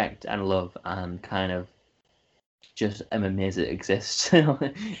respect and love, and kind of just am amazed it exists in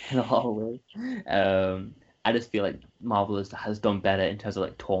a lot of ways. I just feel like Marvel has done better in terms of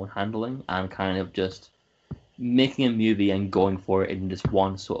like tone handling and kind of just making a movie and going for it in just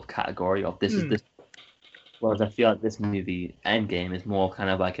one sort of category of this is this. Whereas I feel like this movie, Endgame, is more kind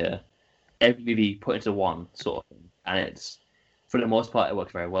of like a every movie put into one sort of thing, and it's for the most part it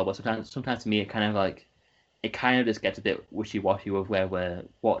works very well. But sometimes to me it kind of like it kind of just gets a bit wishy washy with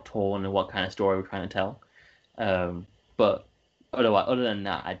what tone and what kind of story we're trying to tell. But other than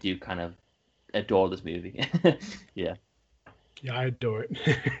that, I do kind of adore this movie. Yeah. Yeah, I adore it.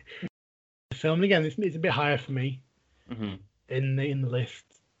 The film again, it's a bit higher for me Hmm. in the list,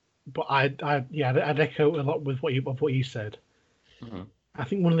 but I'd echo a lot with what you said. Hmm. I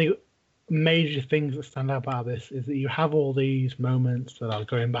think one of the major things that stand out about this is that you have all these moments that are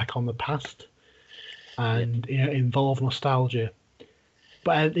going back on the past Yeah. and involve nostalgia.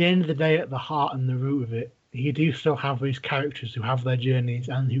 But at the end of the day, at the heart and the root of it, you do still have these characters who have their journeys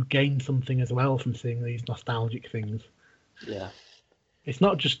and who gain something as well from seeing these nostalgic things. Yeah. It's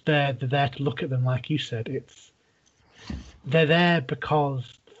not just they're there to look at them, like you said. They're there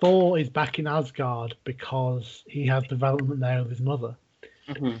because Thor is back in Asgard because he has development there with his mother.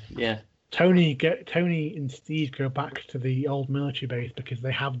 Hmm. Yeah. Tony and Steve go back to the old military base because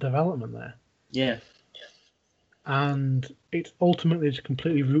they have development there, Yeah. and it's ultimately just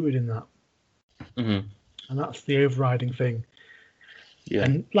completely rooted in that, Hmm. and that's the overriding thing. Yeah.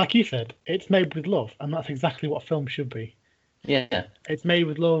 And like you said, it's made with love, and that's exactly what film should be. Yeah. It's made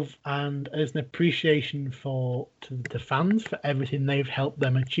with love, and there's an appreciation to the fans for everything they've helped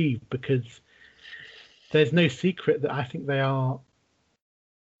them achieve. Because there's no secret that I think they are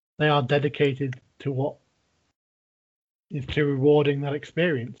dedicated to what is to rewarding that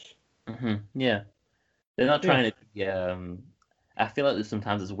experience. Hmm. Yeah. They're not Yes. trying to be. I feel like there's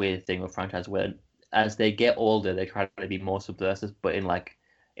sometimes this weird thing with franchise where, as they get older, they try to be more subversive, but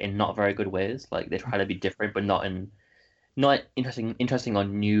in not very good ways. Like they try to be different, but not interesting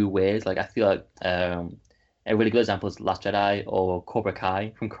on new ways. Like I feel like a really good example is Last Jedi or Cobra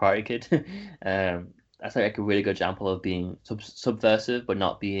Kai from Karate Kid. That's like a really good example of being subversive, but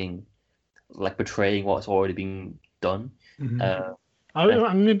not being like betraying what's already been done. Hmm. Uh, I'm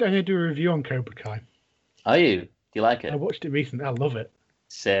and gonna do a review on Cobra Kai. are you? Do you like I it? watched it recently. I love it.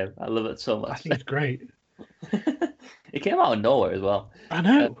 Same. I love it so I much. think it's great. It came out of nowhere as well. I Uh,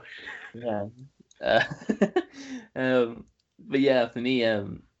 know. yeah. Uh, um, but yeah, for me,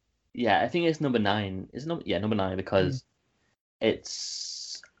 yeah, I think it's number nine. It's number nine Mm. because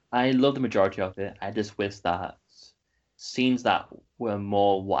it's. I love the majority of it. I just wish that scenes that were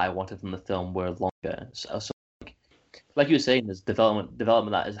more what I wanted from the film were longer. So like you were saying, there's development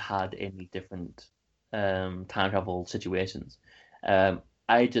that is had in these different time travel situations.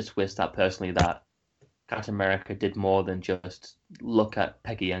 I just wish that personally that Captain America did more than just look at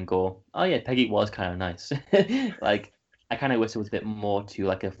Peggy and go, "Oh yeah, Peggy was kind of nice." Like I kind of wish it was a bit more to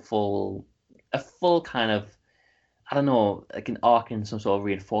like a full kind of I don't know, like an arc and some sort of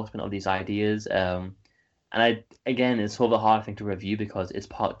reinforcement of these ideas. And again, it's sort of a hard thing to review because it's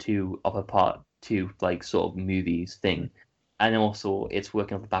part two of a part two like sort of movies thing, and also it's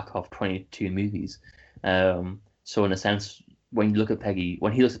working off the back of 22 movies. So in a sense, when he looks at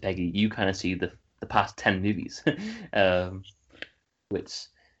Peggy, you kind of see the past 10 movies, um, which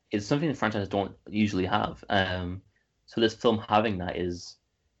is something the franchise don't usually have. So this film having that is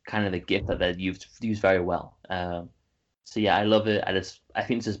kind of a gift that they've used very well. So yeah, I love it. I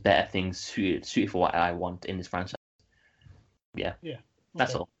think it's just better things suited for what I want in this franchise. Yeah, Yeah.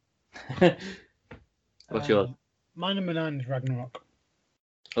 that's Okay. all. What's yours? Uh, my number nine is Ragnarok.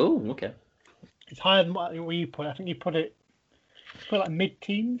 Oh, okay. It's higher than what you put. I think you put like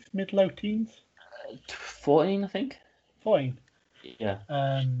mid-teens, mid-low teens, 14, I think. 14. Yeah.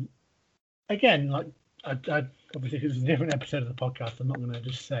 Again, like I obviously if it's a different episode of the podcast, I'm not going to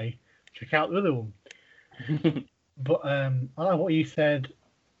just say check out the other one. But I like what you said.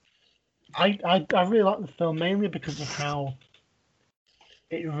 I really like the film mainly because of how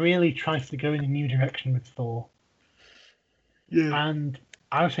it really tries to go in a new direction with Thor, Yeah. and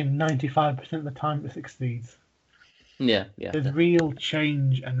I would say 95% of the time it succeeds. Yeah, yeah, There's real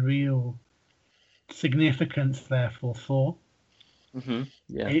change and real significance there for Thor.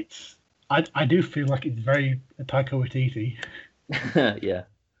 Yeah. It's I do feel like it's very Taika Waititi Yeah.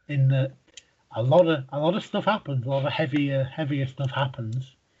 in that a lot of stuff happens, a lot of heavier stuff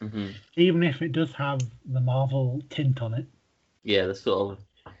happens, Hmm. even if it does have the Marvel tint on it. Yeah, the sort of,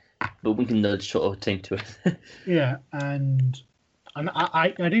 but we can nudge sort of thing to it. Yeah, and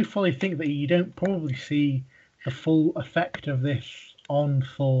I do fully think that you don't probably see the full effect of this on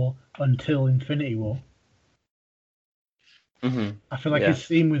Thor until Infinity War. I feel like Yeah, his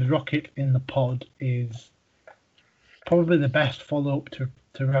scene with Rocket in the pod is probably the best follow up to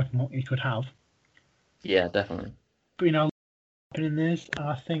Ragnarok you could have. yeah, definitely. But in this, and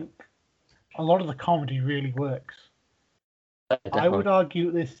I think a lot of the comedy really works. I Definitely. would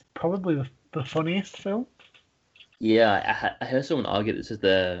argue this is probably the funniest film. Yeah, I heard someone argue this is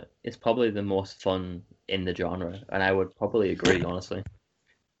it's probably the most fun in the genre, and I would probably agree, honestly.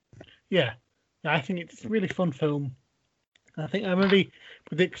 Yeah, I think it's a really fun film. I think maybe,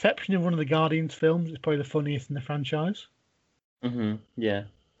 with the exception of one of the Guardians films, it's probably the funniest in the franchise. Yeah.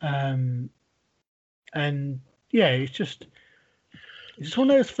 Um, and yeah, it's one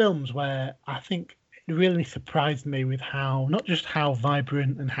of those films where I think it really surprised me with how not just how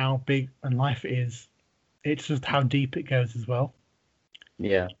vibrant and how big and life it is, it's just how deep it goes as well.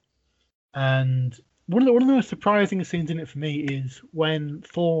 Yeah. And one of the most surprising scenes in it for me is when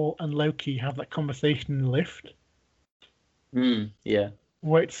Thor and Loki have that conversation in the lift, Yeah.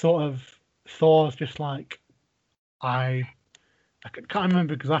 where it's sort of Thor's just like, I can't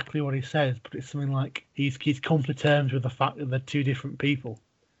remember exactly what he says, but it's something like he's come to terms with the fact that they're two different people.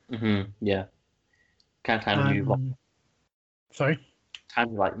 Yeah. Can't kind of move on. And sorry, Time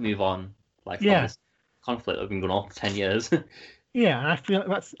to like move on, like from yeah, this conflict that's been going on for 10 years. yeah, and I feel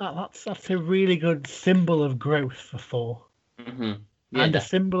like that's a really good symbol of growth for Thor, Yeah, and a definitely.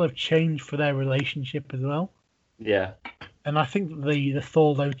 symbol of change for their relationship as well. Yeah. And I think that the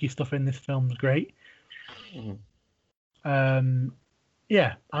Thor Loki stuff in this film is great. hmm Um,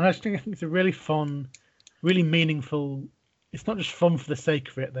 yeah, and I think it's a really fun, really meaningful. It's not just fun for the sake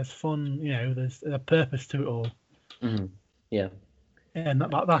of it. There's fun, there's a purpose to it all, hmm Yeah. and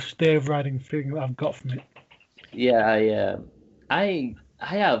that's the overriding feeling that I've got from it. Yeah, I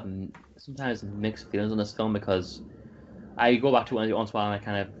have sometimes mixed feelings on this film because I go back to it once in a while and I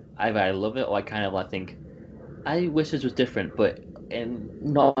kind of either I love it or I kind of like think I wish this was different, but in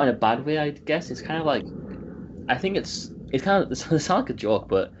not in a bad way. I guess it's kind of like I think it's kind of it sounds like a joke,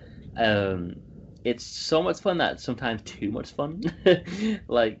 but um, it's so much fun that sometimes too much fun.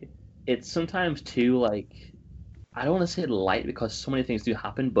 Like it's sometimes too like I don't want to say light because so many things do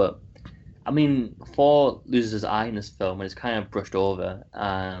happen, but I mean, Thor loses his eye in this film and it's kind of brushed over,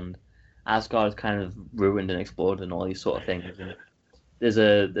 and Asgard is kind of ruined and exploded and all these sort of things. And there's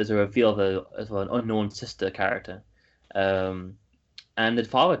a reveal of an unknown sister character, um, and the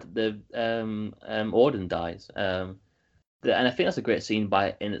father, the Odin dies. And I think that's a great scene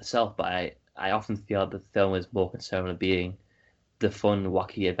by in itself. But I often feel the film is more concerned with being the fun,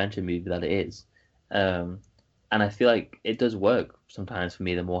 wacky adventure movie that it is. Um, and I feel like it does work sometimes for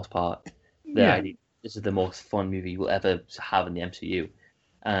me, the most part. The Yeah, idea this is the most fun movie we'll ever have in the MCU,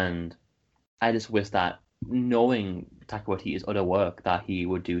 and I just wish that knowing Taika Waititi's other work, that he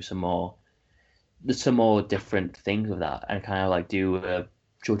would do some more different things with that, and kind of like do a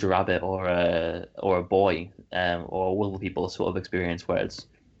Jojo Rabbit or a Boy, or Will People sort of experience where it's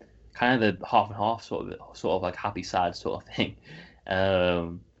kind of a half and half sort of like happy sad sort of thing.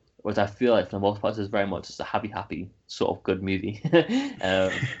 Um, Whereas I feel like for the most part, it's very much just a happy sort of good movie.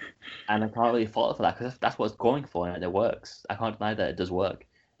 And I can't really fault it for that because that's what it's going for and it works. I can't deny that it does work.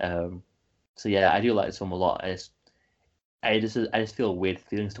 Um, so yeah, I do like this film a lot. I just feel weird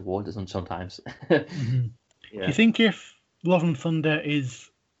feelings towards it sometimes. hmm Do you Yeah. think if Love and Thunder is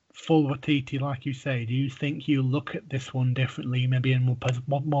full Watiti, like you say, do you think you look at this one differently, maybe in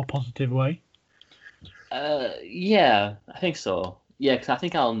a more positive way? Yeah, I think so. Yeah, because I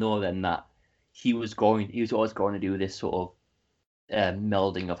think I'll know then that he was always going to do this sort of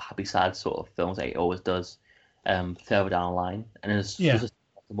melding of happy sad sort of films that he always does, further down the line, and it's Yeah, just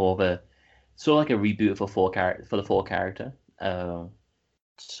more of a sort of like a reboot for the full character.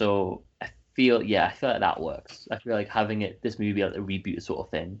 So I feel like that works. I feel like having this movie like a reboot sort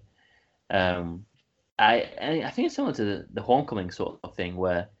of thing. Um, I think it's similar to the Homecoming sort of thing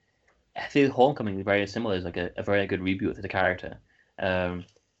where I feel Homecoming is very similar. It's like a very good reboot to the character. Um,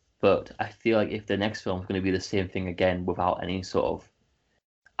 but I feel like if the next film is going to be the same thing again without any sort of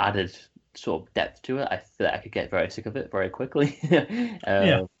added sort of depth to it, I feel like I could get very sick of it very quickly.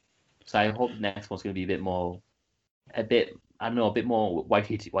 yeah. um, so I hope the next one's going to be a bit, I don't know, a bit more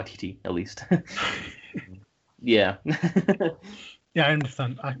YTT at least. Yeah. Yeah, I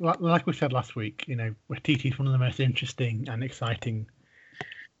understand. Like we said last week, Watiti is one of the most interesting and exciting.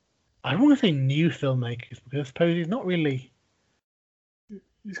 I don't want to say new filmmakers because I suppose he's not really.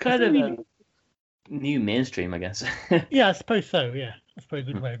 It's He's kind not of really. new mainstream, I guess. Yeah, I suppose so. Yeah, that's probably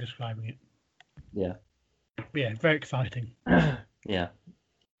a good way of describing it. Yeah. But yeah, very exciting. Yeah.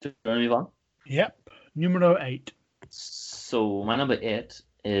 Do you want to move on? Yep. Numero 8. So my number 8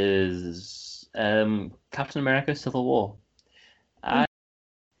 is Captain America: Civil War. I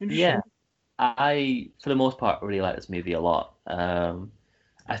Interesting. Yeah, I for the most part really like this movie a lot.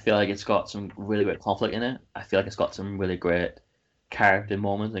 I feel like it's got some really great conflict in it. I feel like it's got some really great character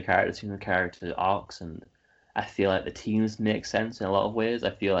moments, and character scenes, and character arcs, and I feel like the teams make sense in a lot of ways.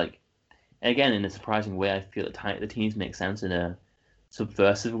 I feel like, and again, in a surprising way, I feel that the teams make sense in a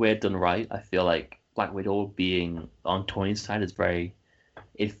subversive way done right. I feel like Black Widow being on Tony's side is very.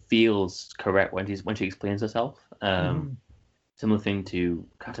 It feels correct when she explains herself. Mhm. Similar thing to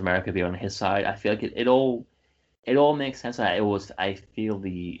Captain America being on his side. I feel like it all makes sense. I feel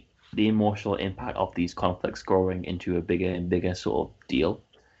the emotional impact of these conflicts growing into a bigger and bigger sort of deal.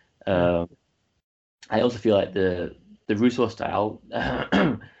 Yeah. Um, I also feel like the Russo style,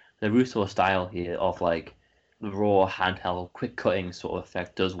 the Russo style here of like the raw handheld, quick cutting sort of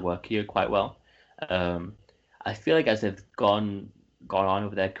effect does work here quite well. Um, I feel like as they've gone on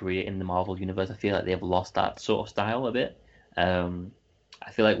with their career in the Marvel universe, I feel like they've lost that sort of style a bit. Um,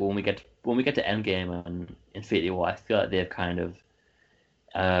 I feel like when we get to Endgame and Infinity War, I feel like they've kind of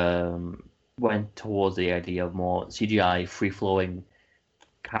went towards the idea of more CGI, free flowing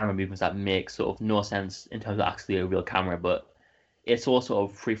camera movements that make sort of no sense in terms of actually a real camera, but it's all sort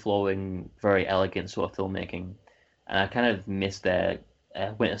of free flowing, very elegant sort of filmmaking. And I kind of miss their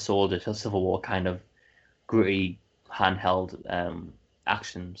Winter Soldier to Civil War kind of gritty, handheld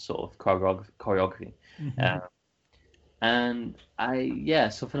action sort of choreography. Mhm. Uh, and yeah,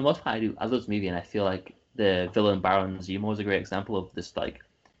 so for the most part, I love this movie, and I feel like the villain Baron Zemo is a great example of this, like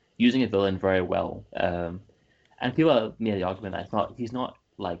using a villain very well. And people have made the argument that he's not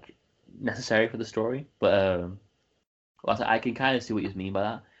like necessary for the story, but well, I can kind of see what you mean by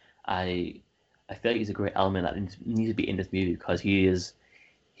that. I I feel like he's a great element that needs to be in this movie because he is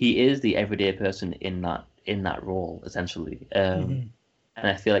the everyday person in that role essentially. Mhm. And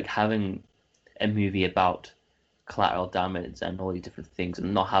I feel like having a movie about collateral damage and all these different things,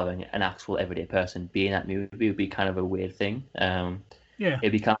 and not having an actual everyday person be in that movie would be kind of a weird thing. Yeah.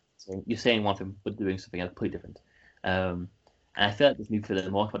 It'd be kind of you're saying one thing but doing something completely different. And I feel like this movie for the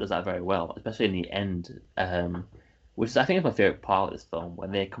most part does that very well, especially in the end, which is I think is my favorite part of this film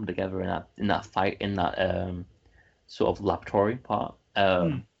when they come together in that fight in that sort of laboratory part.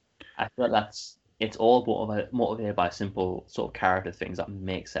 Mm. I feel like it's all motivated by simple sort of character things that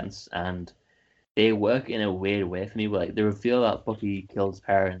make sense, and they work in a weird way for me. Where, like the reveal that Bucky kills his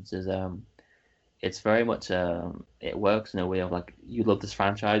parents is it's very much it works in a way of like you love this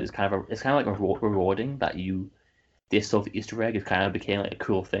franchise. It's kind of like rewarding that this sort of Easter egg has kind of became like a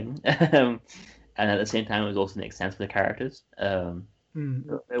cool thing, and at the same time it also makes sense for the characters. Mm.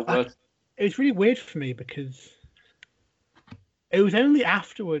 It I, works. it was really weird for me because it was only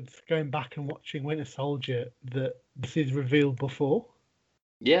afterwards going back and watching Winter Soldier that this is revealed before.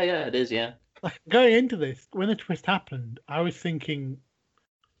 Yeah, yeah, it is. Yeah, Like going into this, when the twist happened, I was thinking,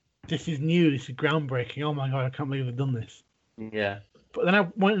 this is new, this is groundbreaking. Oh my god, I can't believe they've done this. yeah. But then I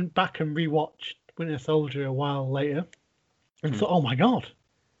went back and rewatched Winter Soldier a while later and Mhm. thought, oh my god,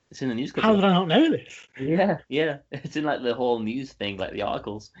 It's in the news how clipping. did I not know this? Yeah, yeah. It's in like the whole news thing, like the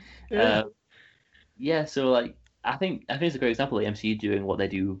articles. Yeah. Uh, yeah, so like I think it's a great example of the MCU doing what they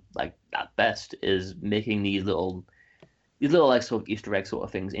do like at best is making these little like sort of Easter egg sort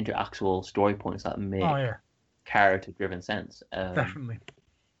of things into actual story points that Oh make yeah, character driven sense. definitely.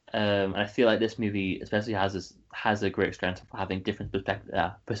 And I feel like this movie especially has a great strength of having different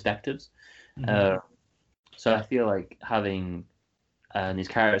perspectives. Hmm. Uh, so I feel like having these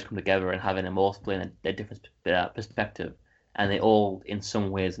characters come together and having them all explain a different perspective, and they all in some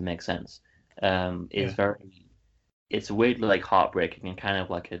ways make sense. Is Yeah. very It's weirdly like heartbreaking and kind of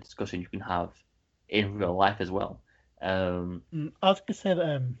like a discussion you can have in real life as well. Um, I was gonna say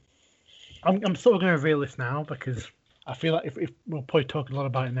that I'm sort of gonna reveal this now because I feel like if we'll probably talk a lot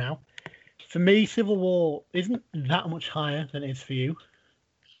about it now. For me, Civil War isn't that much higher than it is for you.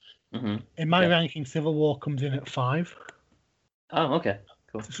 In my okay. ranking, Civil War comes in at 5. Oh, okay.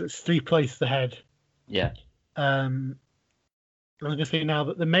 Cool. So it's 3 places ahead. Yeah. Um, I'm gonna say now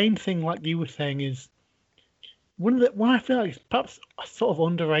that the main thing, like you were saying, is one I feel like is perhaps sort of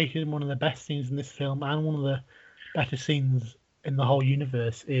underrated and one of the best scenes in this film and one of the better scenes in the whole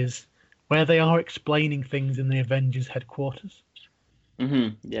universe is where they are explaining things in the Avengers headquarters.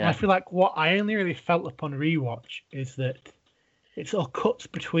 And I Yeah. feel like what I only really felt upon rewatch is that it sort of cuts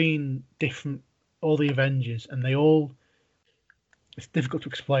between all the Avengers, and they all. It's difficult to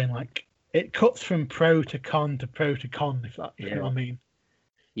explain. Like it cuts from pro to con to pro to con, if you know Yeah, what I mean.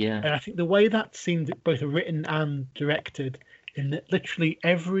 yeah. And I think the way that scene's both written and directed, in that literally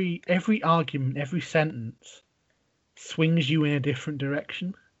every argument, every sentence swings you in a different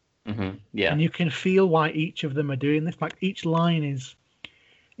direction, Yeah, and you can feel why each of them are doing this. Like each line is,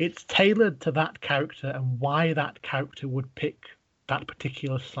 it's tailored to that character and why that character would pick that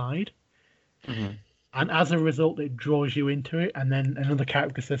particular side. hmm And as a result, it draws you into it, and then another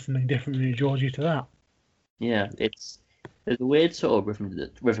character says something different, and it draws you to that. yeah. There's a weird sort of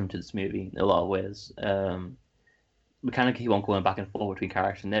rhythm to this movie in a lot of ways. We kind of keep on going back and forth between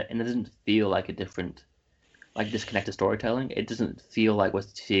characters, and it doesn't feel like a different, like disconnected storytelling. It doesn't feel like we're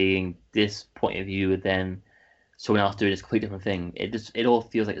seeing this point of view and then someone else doing this complete different thing. It all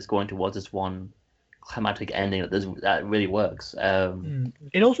feels like it's going towards this one climatic ending that really works.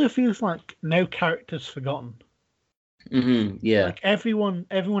 It also feels like no character's forgotten. Yeah, Like everyone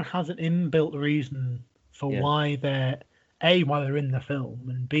has an inbuilt reason for yeah, why they're why they're in the film,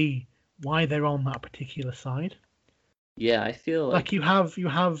 and B, why they're on that particular side. yeah. I feel Like like you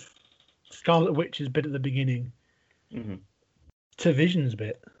have Scarlet Witch's bit at the beginning mhm. to Vision's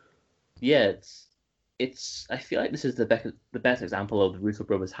bit. Yeah, it's. I feel like this is the best example of the Russo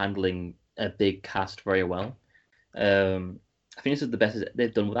brothers handling a big cast very well. I think this is the best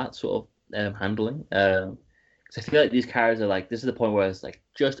they've done with that sort of handling. Because I feel like these characters are like this is the point where it's like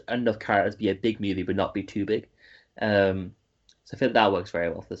just enough characters to be a big movie but not be too big. So I feel like that works very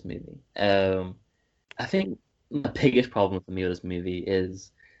well for this movie. I think the biggest problem for me with this movie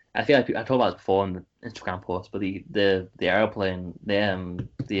is I feel like I talked about this before in the Instagram post, but the airplane the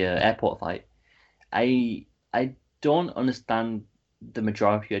airport fight. I don't understand the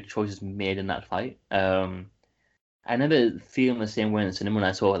majority of choices made in that fight. I never feel the same way in the cinema when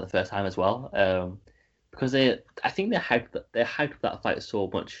I saw it the first time as well. Because I think they hyped that fight so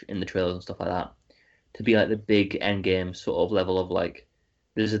much in the trailers and stuff like that to be like the big end game sort of level of like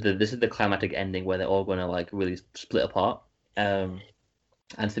this is the climatic ending where they're all going to like really split apart. Um,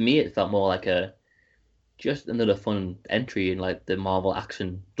 and for me, it felt more like a just another fun entry in like the Marvel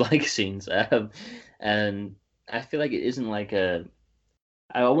action like scenes. And I feel like it isn't like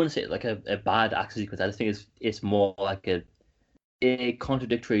I wouldn't say like a bad action sequence. I just think it's more like a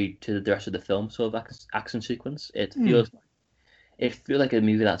contradictory to the rest of the film sort of action sequence. Hmm. It feels like a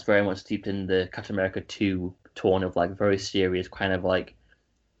movie that's very much steeped in the Captain America 2 tone of like very serious kind of like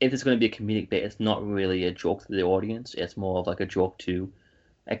if it's going to be a comedic bit, it's not really a joke to the audience. It's more of like a joke to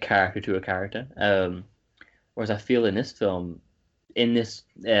a character. Whereas I feel in this film, in this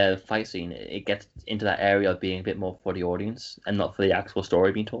fight scene, it gets into that area of being a bit more for the audience and not for the actual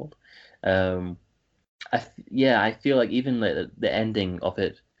story being told. Um, yeah, I feel like even like the ending of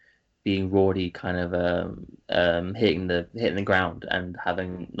it being Roddy kind of hitting the ground and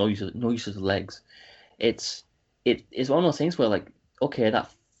having no use of legs. It's it's one of those things where like okay,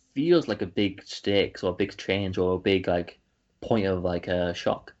 that feels like a big stakes or a big change or a big like point of like a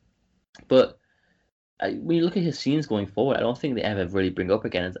shock, but when you look at his scenes going forward, I don't think they ever really bring up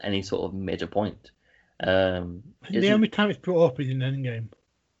again as any sort of major point. I think the Isn't only time it's brought up is in Endgame,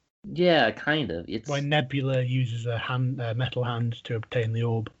 yeah, kind of. when It's Nebula uses a metal hand to obtain the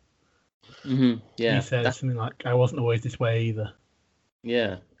orb. He yeah, says that's something like, "I wasn't always this way either."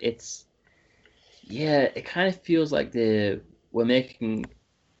 yeah. It's yeah. It kind of feels like we're making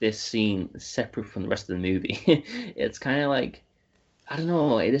this scene separate from the rest of the movie. It's kind of like I don't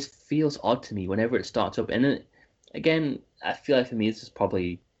know. It just feels odd to me whenever it starts up. And then, again, I feel like for me, this is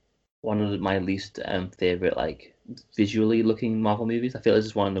probably one of my least favorite like visually looking Marvel movies. I feel this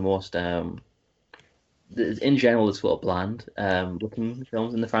is one of the most in general it's sort of bland looking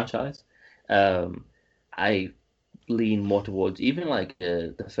films in the franchise. Um, I lean more towards even like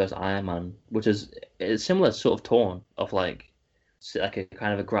the first Iron Man, which is a similar sort of tone of like a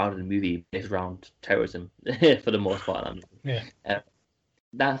kind of a grounded movie based around terrorism for the most part. Yeah. Uh,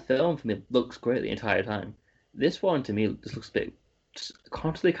 that film for me looks great the entire time. This one to me just looks a bit just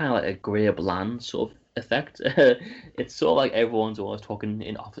constantly kind of like a grey bland sort of effect. It's sort of like everyone's always talking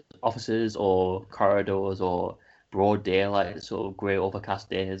in offices or corridors or broad daylight, sort of grey overcast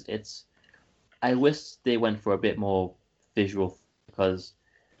days. I wish they went for a bit more visual because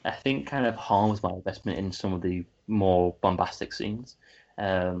I think kind of harms my investment in some of the more bombastic scenes.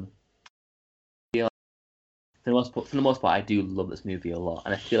 Um, for the most part, I do love this movie a lot,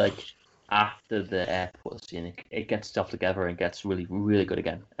 and I feel like after the airport scene, it gets stuff together and gets really, really good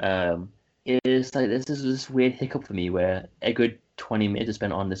again. It's like this weird hiccup for me where a good 20 minutes is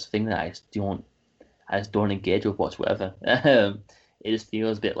spent on this thing that I just don't engage with whatsoever. It just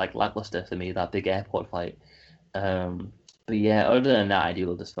feels a bit like lackluster for me that big airport fight. But yeah, other than that, I do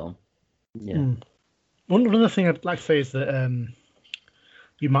love this film. Yeah. Hmm. One other thing I'd like to say is that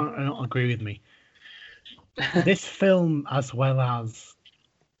you might not agree with me. This film, as well as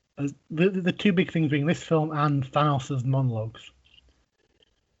the two big things being this film and Thanos' monologues,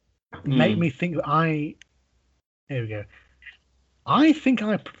 make Mm. me think that here we go. I think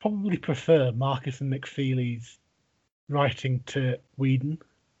I probably prefer Marcus and McFeely's writing to Whedon.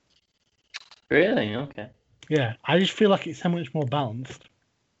 Really? Okay. Yeah, I just feel like it's so much more balanced.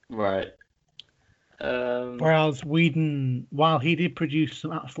 Right. Whereas Whedon, while he did produce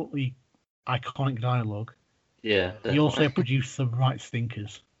some absolutely iconic dialogue, Yeah, he also definitely. produced some right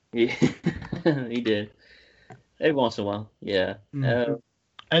stinkers. Yeah, he did. Every once in a while. Yeah. Mm.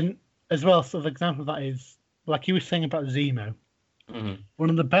 And as well, sort of example of that is like you were saying about Zemo. Mhm. One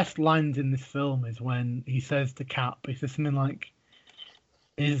of the best lines in this film is when he says to Cap, he says something like,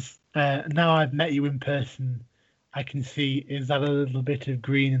 "Is now I've met you in person, I can see is that a little bit of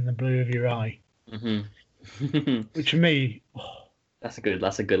green in the blue of your eye," Mhm. which for me, oh, That's a good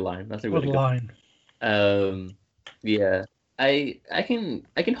line. That's a what really a good. line. Um, yeah. I can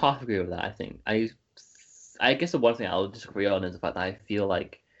half agree with that, I think. I guess the one thing I'll disagree on is the fact that I feel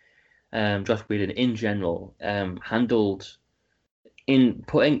like Josh Whedon in general handled in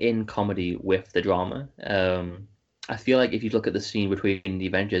putting in comedy with the drama. I feel like if you look at the scene between the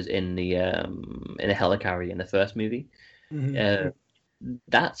Avengers in the helicarrier in the first movie, Hmm. uh,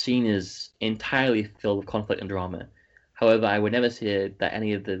 that scene is entirely filled with conflict and drama. However, I would never say that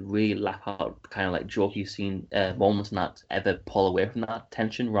any of the really laugh out kind of like jokey scene moments in that ever pull away from that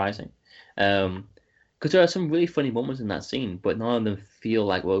tension rising. Because there are some really funny moments in that scene, but none of them feel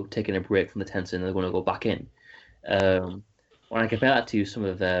like we're taking a break from the tension and they're going to go back in. Um, when I compare that to some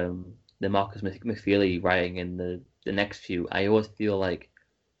of the Marcus McFeely writing in the next few, I always feel like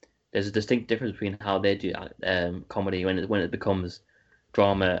there's a distinct difference between how they do comedy when it becomes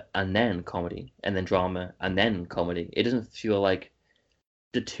drama and then comedy, and then drama and then comedy. It doesn't feel like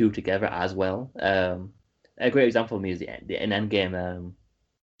the two together as well. A great example of me is in Endgame.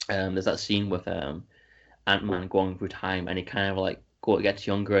 There's that scene with Ant-Man going through time, and he kind of like gets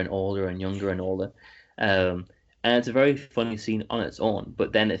younger and older and younger and older. Um, and it's a very funny scene on its own,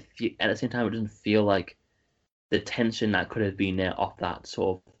 but then at the same time, it doesn't feel like the tension that could have been there off that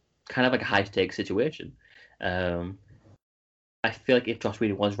sort of kind of like a high stakes situation. Um, I feel like if Joss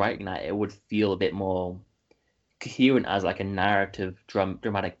Whedon was writing that, it would feel a bit more coherent as like a narrative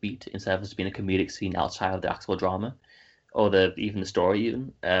dramatic beat instead of just being a comedic scene outside of the actual drama or the even the story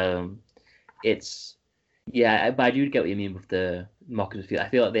even. It's but I do get what you mean with the Marcus Field. I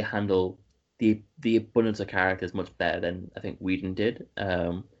feel like they handle the abundance of characters much better than I think Whedon did.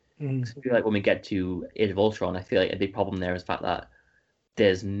 'Cause Mm. I feel like when we get to Age of Ultron, I feel like a big problem there is the fact that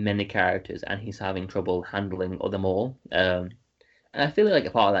there's many characters and he's having trouble handling them all. And I feel like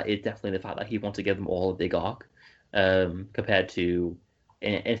a part of that is definitely the fact that he wants to give them all a big arc, compared to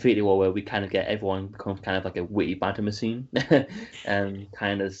in Infinity War where we kind of get everyone becomes kind of like a witty banter machine, and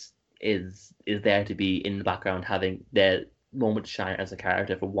kind of is there to be in the background having their moment to shine as a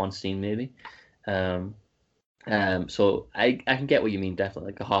character for one scene maybe. Um, so I can get what you mean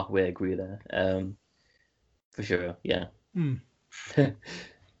definitely, like a halfway agree there. For sure, yeah. Mm.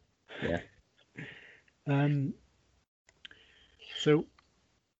 Yeah. Um, so,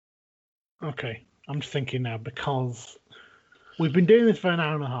 okay, I'm just thinking now because we've been doing this for an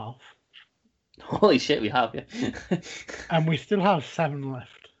hour and a half, Holy shit, we have, yeah. and we still have seven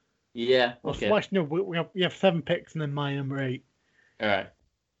left. Yeah, Well, okay. actually, no, we have seven picks, and then my number eight. All right.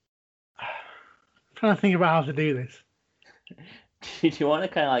 I'm trying to think about how to do this. Do you want to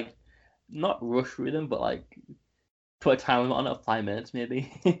kind of like not rush through them, but like put a time limit on it of 5 minutes,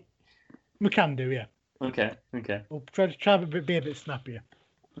 maybe? We can do, yeah. Okay, okay, We'll try to be a bit snappier.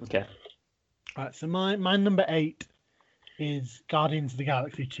 okay. All right, so my number eight is Guardians of the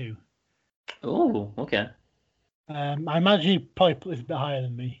Galaxy 2. Oh, okay. I imagine you probably put this a bit higher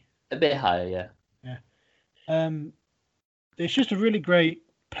than me. A bit higher, yeah. Yeah. Um, it's just a really great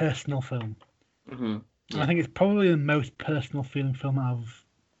personal film. Hmm. And I Yeah, think it's probably the most personal feeling film out of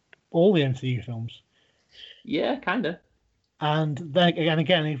all the MCU films. yeah, kind of. And then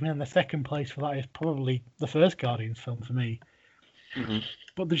again, even in the second place for that is probably the first Guardians film for me. Hmm.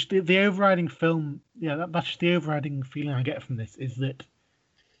 But the overriding film, yeah, that's just the overriding feeling I get from this is that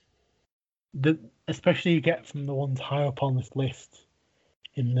especially you get from the ones higher up on this list,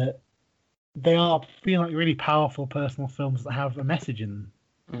 in that they are feeling like really powerful personal films that have a message in them.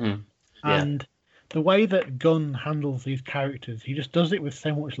 Hmm. Yeah. And the way that Gunn handles these characters, he just does it with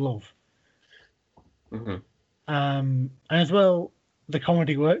so much love. Hmm. And as well, the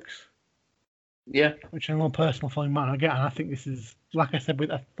comedy works. Yeah. which is a more personal feeling might not get. And I think this is, like I said,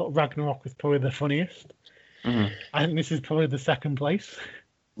 I thought Ragnarok was probably the funniest. Hmm. I think this is probably the second place.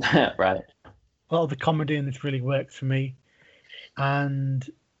 Right. A lot of the comedy in this really works for me. And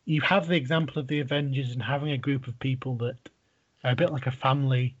you have the example of the Avengers and having a group of people that are a bit like a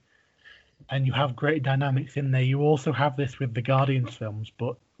family, and you have great dynamics in there. You also have this with the Guardians films,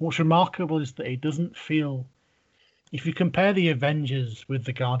 but what's remarkable is that it doesn't feel. If you compare the Avengers with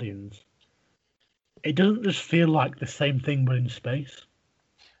the Guardians, it doesn't just feel like the same thing but in space.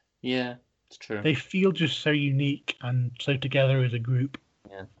 Yeah, it's true. They feel just so unique and so together as a group,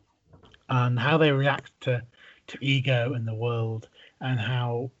 Yeah. and how they react to ego and the world, and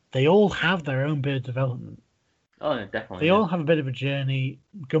how they all have their own bit of development. Oh, yeah, definitely. They Yeah. all have a bit of a journey.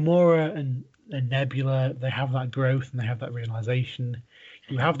 Gamora and Nebula, they have that growth and they have that realization.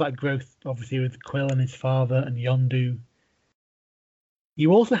 You have that growth, obviously, with Quill and his father and Yondu.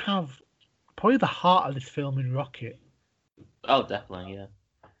 You also have probably the heart of this film in Rocket, Oh, definitely.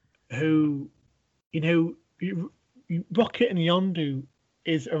 Yeah. who, Rocket and Yondu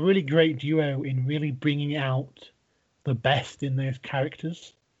is a really great duo in really bringing out the best in those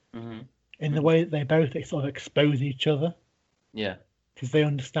characters Hmm. in the Hmm. way that they both sort of expose each other Yeah. because they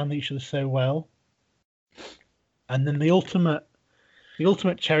understand each other so well. And then the ultimate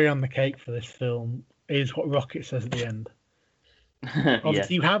cherry on the cake for this film is what Rocket says at the end. Yeah.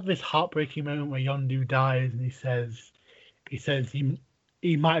 Obviously, you have this heartbreaking moment where Yondu dies, and he says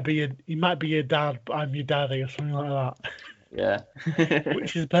he might be your dad, but I'm your daddy, or something like that. Yeah.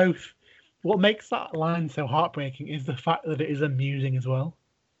 Which is both. What makes that line so heartbreaking is the fact that it is amusing as well.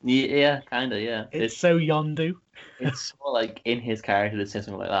 Yeah, kind of. Yeah. It's so Yondu. It's more like in his character to say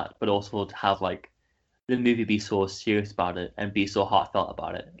something like that, but also to have like the movie be so serious about it and be so heartfelt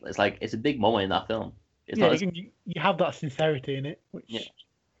about it. It's like it's a big moment in that film. It's Yeah, not as you have that sincerity in it, yeah. which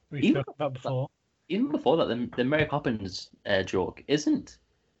we Even spoke about before. even before that, the Mary Poppins joke isn't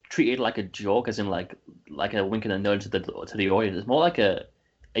treated like a joke, as in like a wink and a nod to the audience. It's more like a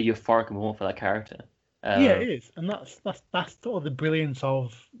euphoric moment for that character. Yeah, Uh, it is, and that's sort of the brilliance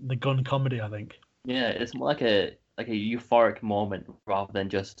of the gun comedy, I think. yeah, it's more like a euphoric moment rather than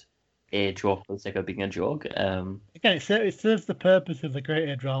just a joke for the sake of being a joke. Again, it serves the purpose of the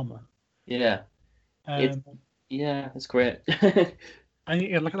greater drama. Yeah, it's Um, it's great. and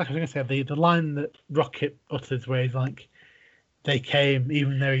yeah, like I was going to say, the line that Rocket utters, where he's like, "They came,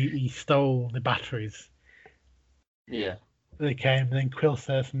 even though he stole the batteries. Yeah. They came." And then Quill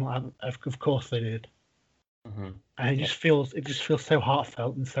says, something like, "Of course they did." Hmm. And Yeah, it just feels so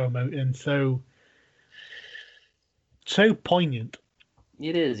heartfelt and so and so poignant.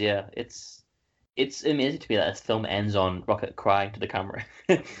 it is. Yeah, it's amazing to me that this film ends on Rocket crying to the camera.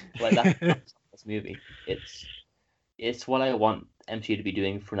 Like that's this movie. It's what I want MCU to be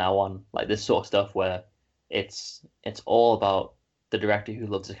doing from now on. Like this sort of stuff where it's all about the director who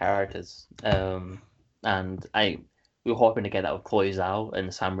loves the characters. And we were hoping to get that with Chloe Zhao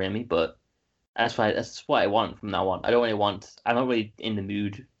and Sam Raimi, but that's what I want from now on. I'm not really in the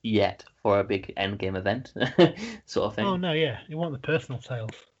mood yet for a big Endgame event sort of Oh thing. no, yeah, you want the personal tales.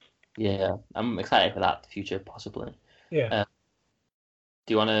 Yeah, I'm excited for that future possibly. Yeah, Uh,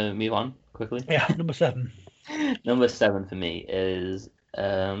 do you want to move on quickly? yeah. Number 7. Number 7 for me is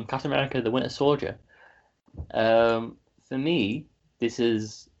Captain America: The Winter Soldier. For me, this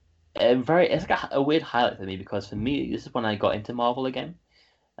is it's like a weird highlight for me because for me, this is when I got into Marvel again.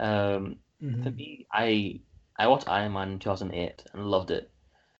 Um, for Hmm. me, I watched Iron Man in 2008 and loved it,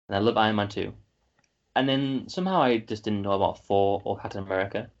 and I love Iron Man 2. And then somehow I just didn't know about Thor or Captain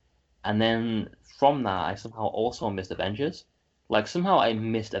America. And then from that, I somehow also missed Avengers. Like somehow I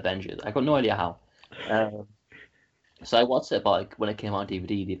missed Avengers. I got no idea how. Um, so I watched it, but like when it came out on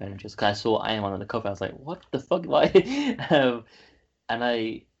DVD, the Avengers, because I saw Iron Man on the cover, I was like, "What the fuck?" Why? um, and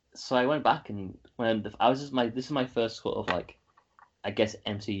I went back and I was just my this is my first sort of like I guess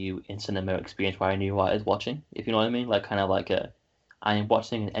MCU in cinema experience where I knew what I was watching, if you know what I mean, like kind of like I am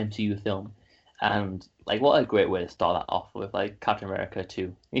watching an MCU film, and like what a great way to start that off with like Captain America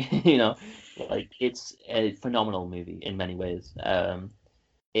 2, you know, like it's a phenomenal movie in many ways.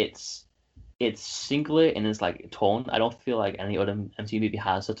 It's it's singular in its like tone. I don't feel like any other MCU movie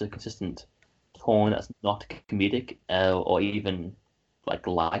has such a consistent tone that's not comedic or even like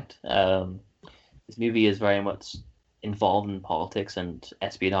light. This movie is very much involved in politics and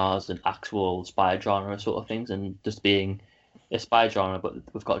espionage and actual spy genre sort of things, and just being a spy genre, but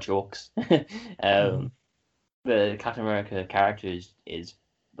we've got jokes. Hmm. um, the Captain America character is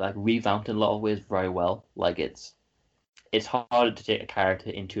like revamped in a lot of ways very well. Like it's harder to take a character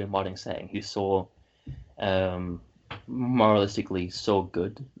into a modern setting who's so um, moralistically so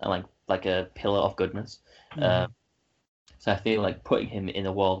good and like a pillar of goodness. Uh, so I feel like putting him in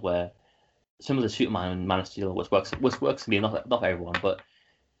a world where some of the Superman and Man of Steel, which works for me, not for everyone, but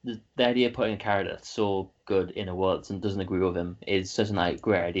the idea of putting a character that's so good in a world that doesn't agree with him is such a like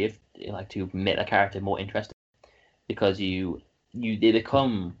great idea. Like to make a character more interesting because they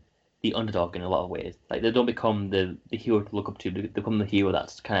become the underdog in a lot of ways. Like they don't become the hero to look up to. They become the hero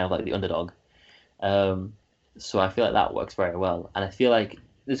that's kind of like the underdog. Um, so I feel like that works very well, and I feel like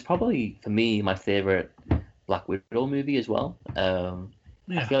it's probably for me my favorite Black Widow movie as well. I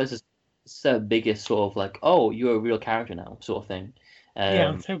Yeah. feel like it's the biggest sort of like, oh, you're a real character now, sort of thing. Yeah,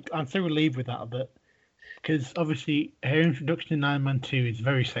 Um, I'm so relieved with that a bit because obviously her introduction in Iron Man 2 is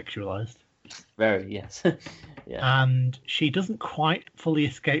very sexualized, very yes, yeah, and she doesn't quite fully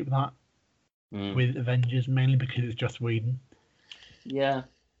escape that mm. with Avengers, mainly because it's Joss Whedon. Yeah.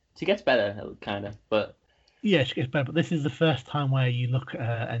 She gets better, kind of, but Yeah, she gets better, but this is the first time where you look at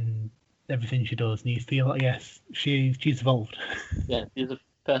her and everything she does, and you feel like yes, she's evolved. yeah, she's a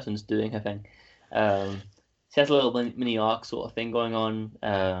person's doing her thing. Um, she has a little mini arc sort of thing going on.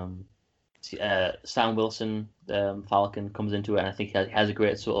 Sam Wilson, Falcon, comes into it, and I think he has a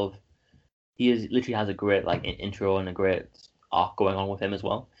great sort of. Literally has a great like intro and a great arc going on with him as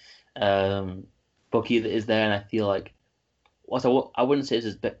well. Um, Bucky is there, and I feel like. I wouldn't say this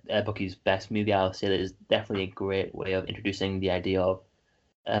is Bucky's best movie. I would say that it's definitely a great way of introducing the idea of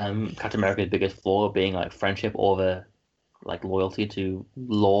Captain America's biggest flaw being like friendship over like loyalty to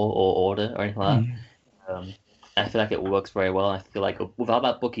law or order or anything like Mhm. that. I feel like it works very well. And I feel like without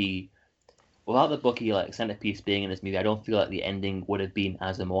the Bucky like centerpiece being in this movie, I don't feel like the ending would have been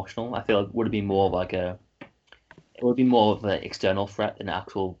as emotional. I feel like it would have been more of like it would be more of an external threat than an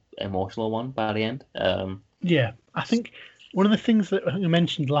actual emotional one by the end. Yeah, I think one of the things that I think I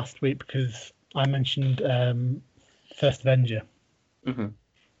mentioned last week because I mentioned First Avenger Mhm.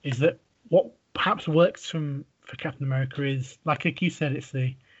 is that what perhaps works for Captain America is like you said, it's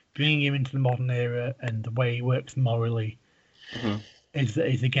the bringing him into the modern era and the way he works morally Mhm. is that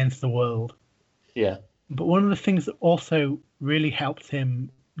he's against the world. Yeah. But one of the things that also really helps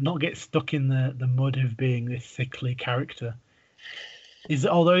him not get stuck in the mud of being this sickly character is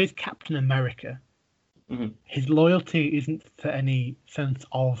that although he's Captain America, Mhm. his loyalty isn't to any sense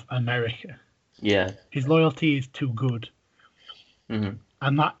of America. Yeah. His loyalty is too good, Mhm.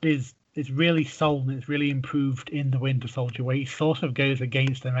 and that is really sold and it's really improved in the Winter Soldier, where he sort of goes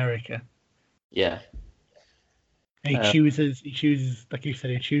against America. Yeah. And Uh, he chooses, like you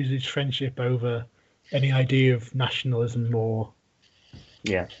said, he chooses friendship over any idea of nationalism or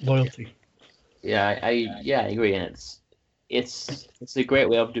yeah. loyalty. I agree, and it's a great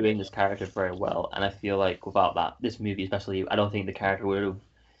way of doing this character very well. And I feel like without that, this movie especially, I don't think the character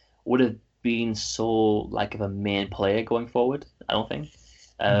would have been so like of a main player going forward. I don't think. Mm.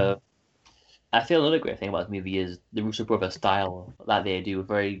 Uh, I feel another great thing about this movie is the Russo brothers style that they do,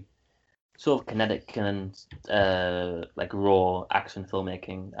 very sort of kinetic and like raw action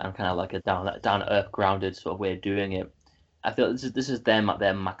filmmaking, and kind of like a down to earth, grounded sort of way of doing it. I feel this is them at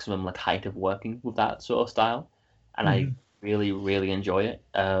their maximum like height of working with that sort of style, and I Mhm. really really enjoy it.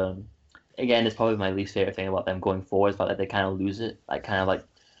 Again, it's probably my least favorite thing about them going forward is that they kind of lose it, like kind of like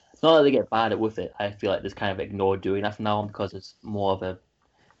not that they get bad at with it. I feel like this kind of ignore doing that from now on because it's more of a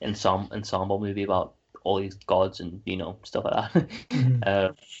ensemble movie about all these gods and stuff like that. Mhm.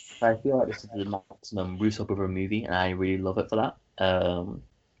 uh, I feel like this is the maximum Russo brother movie, and I really love it for that.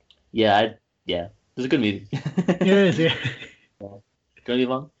 Yeah, yeah, it's a good movie. Yeah, it is, yeah. Yeah. Do you want to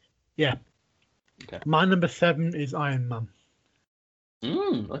move on? Yeah. Okay. My number 7 is Iron Man.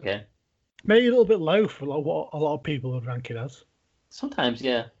 Okay. Maybe a little bit low for what a lot of people would rank it as. Sometimes,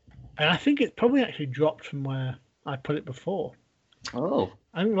 yeah. And I think it's probably actually dropped from where I put it before. Oh,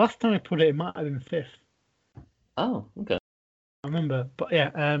 I think last time I put it, it might have been fifth. oh, okay. I remember, but yeah.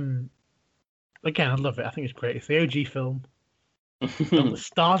 Again, I love it. I think it's great. It's the OG film that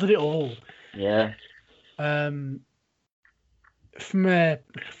started it all. Yeah. Um, from a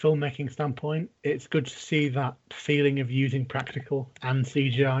filmmaking standpoint, it's good to see that feeling of using practical and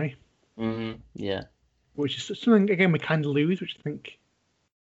CGI, Yeah. which is something again we kind of lose. Which I think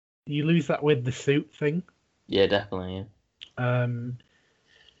you lose that with the suit thing. Yeah, definitely. Yeah. Um,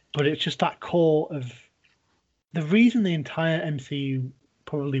 but it's just that core of the reason the entire MCU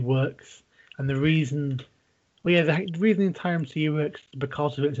probably works, and the reason, well, yeah, the reason the entire MCU works is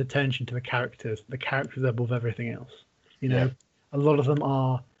because of its attention to the characters. The characters are above everything else. You Yeah. know, a lot of them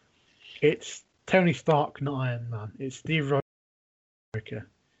are. It's Tony Stark, not Iron Man. It's Steve Rogers.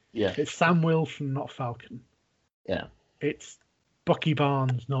 Yeah. It's Sam Wilson, not Falcon. Yeah. It's Bucky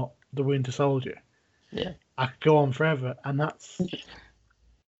Barnes, not the Winter Soldier. Yeah. I could go on forever, and that's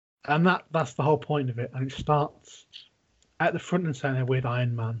the whole point of it. And it starts at the front and center with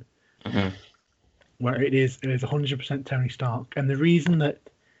Iron Man, Hmm. where it is 100% Tony Stark, and the reason that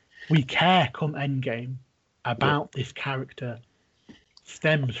we care come Endgame Yeah, about this character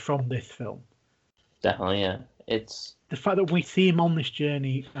stems from this film. definitely. Yeah, it's The fact that we see him on this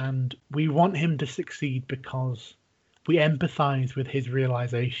journey and we want him to succeed because we empathize with his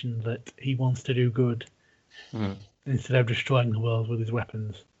realization that he wants to do good mhm. instead of destroying the world with his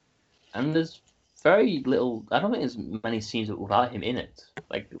weapons. And there's very little. I don't think there's many scenes without him in it,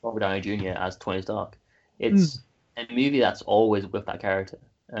 like Robert Downey Jr. as Tony Stark. Mm. It's a movie that's always with that character.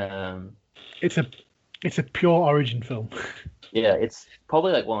 Um, It's a it's a pure origin film. yeah, it's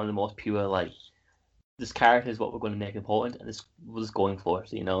probably like one of the most pure like this character is what we're going to make important, and this was going for it,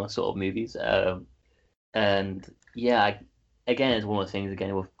 sort of movies. And yeah, again, it's one of the things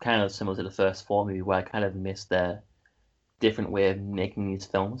again with kind of similar to the first four movie where I kind of miss their different way of making these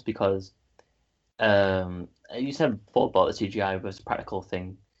films because you said before about the CGI versus practical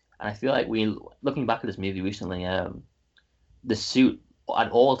thing, and I feel like we looking back at this movie recently, the suit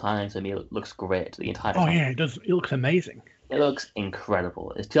at all times to me looks great the entire Oh time. yeah, it does. It looks amazing. It looks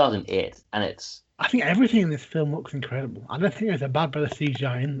incredible. It's 2008, and it's I think everything in this film looks incredible. I don't think there's a bad bit of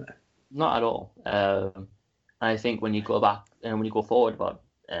CGI in there. not at all. I think when you go back and when you go forward about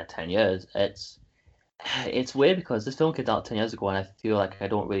 10 years, it's weird because this film came out 10 years ago, and I feel like I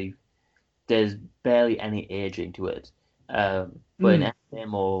don't really there's barely any aging to it. But in Mm.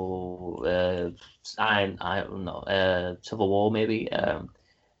 Endgame or I don't know, Civil War maybe,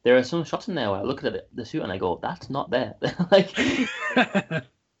 there are some shots in there where I look at the suit and I go, that's not there. Like,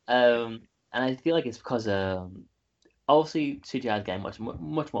 and I feel like it's because obviously CGI is getting much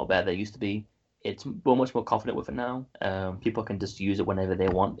more better than it used to be. We're much more confident with it now. People can just use it whenever they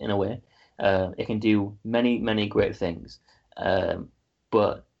want in a way. It can do many great things.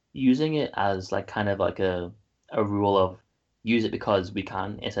 But using it as like kind of like a rule of use it because we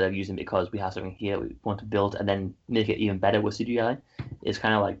can instead of using it because we have something here we want to build and then make it even better with CGI is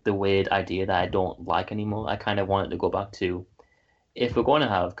kind of like the weird idea that I don't like anymore. I kind of want it to go back to if we're going to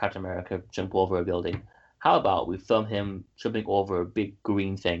have Captain America jump over a building, how about we film him jumping over a big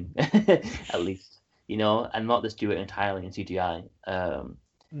green thing at least, and not just do it entirely in CGI. Mhm.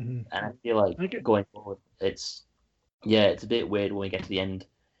 And I feel like Okay. going forward, it's a bit weird when we get to the end,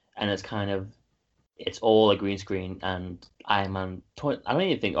 and it's all a green screen, and Iron Man. I don't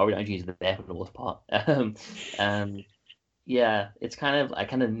even think Robert Downey Jr. is there for the most part. And yeah, it's kind of I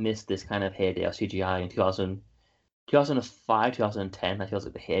kind of missed this kind of heyday of CGI in 2005, 2010. I feel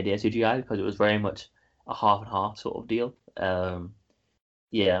like the heyday of CGI because it was very much a half and half sort of deal.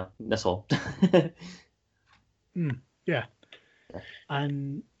 Yeah, that's all. Mm. Yeah,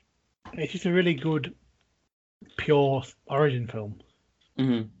 and it's just a really good pure origin film.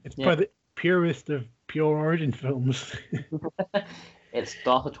 Hmm. It's Yeah. probably the purest of pure origin films. It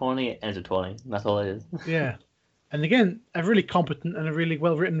starts at 20, it ends at 20. That's all it is. Yeah, and again, a really competent and a really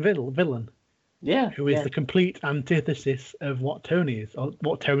well written villain Yeah, who is yeah, the complete antithesis of what Tony is, or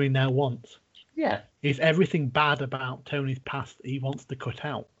what Tony now wants. yeah, He's everything bad about Tony's past that he wants to cut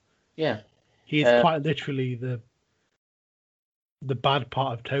out. yeah. He is Uh, quite literally the bad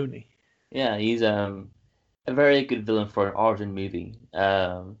part of Tony. yeah, he's a very good villain for an origin movie.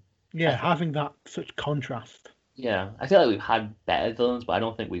 I Yeah, think, having that such contrast. yeah, I feel like we've had better villains, but I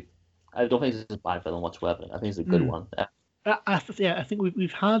don't think this is a bad villain whatsoever. I think it's a good Mm. one. Yeah, I think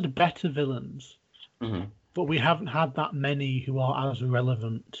we've had better villains, Mhm. but we haven't had that many who are as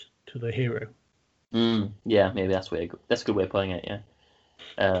relevant to the hero. Yeah, maybe that's a good way of putting it. Yeah.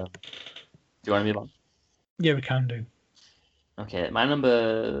 Do you want to move on? Yeah, we can do. Okay, my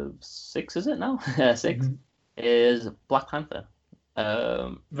number six is it now? Six Hmm. is Black Panther.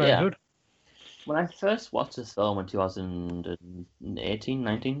 Very Yeah, good. when I first watched this film in 2018,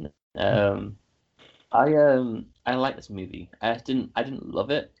 19, I liked this movie. I didn't love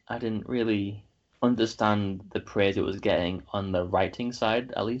it. I didn't really understand the praise it was getting on the writing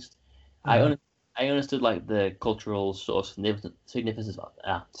side, at least. I Uh-huh. un I understood like the cultural sort of significance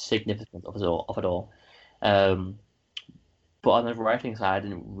of it all. Um, but on the writing side, I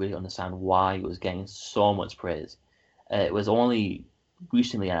didn't really understand why it was getting so much praise. It was only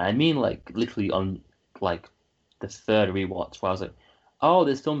recently, and I mean like literally on like the third rewatch, where I was like, "Oh,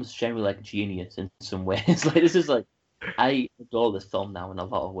 this film is generally like genius in some ways." Like this is like I adore this film now in a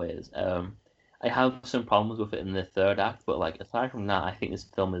lot of ways. I have some problems with it in the third act, but like aside from that, I think this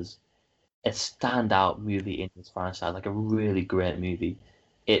film is a standout movie in this franchise, like a really great movie.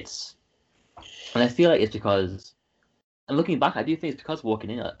 It's and I feel like it's because And looking back, I do think it's because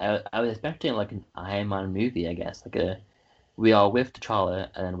walking in, I was expecting like an Iron Man movie, I guess, like a we are with T'Challa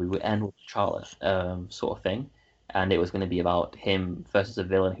and we would end with T'Challa, sort of thing. And it was going to be about him versus a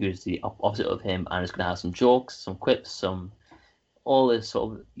villain who's the opposite of him, and it's going to have some jokes, some quips, some all this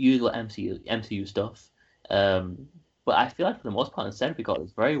sort of usual MCU stuff. Um, but I feel like for the most part, instead we got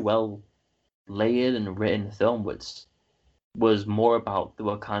this very well layered and written film, which was more about the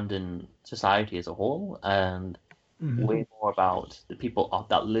Wakandan society as a whole, and way more about the people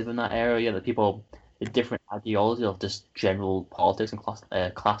that live in that area, the people, the different ideology of just general politics and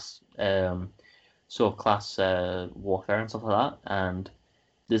class warfare and stuff like that. And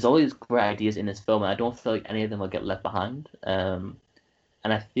there's all these great ideas in this film, and I don't feel like any of them will get left behind. And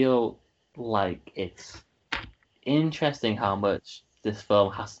I feel like it's interesting how much this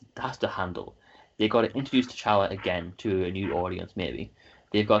film has to handle. They've got to introduce T'Challa again to a new audience, maybe.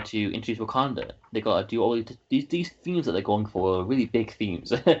 They've got to introduce Wakanda. They've got to do all these themes that they're going for, are really big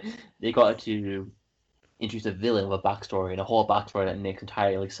themes. They got to introduce a villain with a backstory and a whole backstory that makes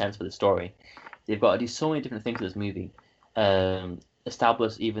entirely sense for the story. They've got to do so many different things in this movie.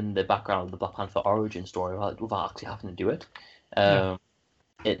 Establish even the background of the Black Panther origin story without actually having to do it.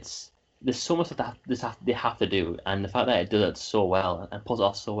 It's there's so much that they have to do, and the fact that it does it so well and pulls it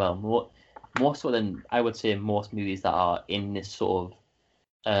off so well, more so than I would say most movies that are in this sort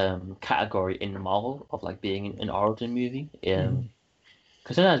of category in the Marvel of like being an origin movie.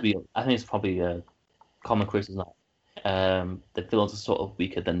 Because sometimes I think it's probably a common criticism that the villains are sort of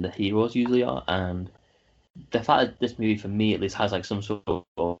weaker than the heroes usually are, and the fact that this movie, for me at least, has like some sort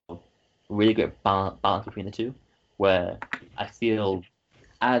of really great balance between the two, where I feel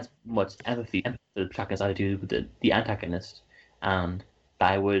as much empathy for the protagonist as I do with the antagonist, and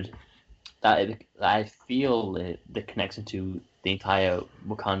that I feel the connection to the entire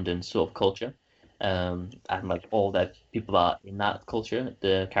Wakandan sort of culture, and like all the people that are in that culture,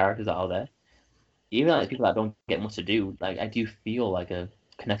 the characters that are there, even like people that don't get much to do, like I do feel like a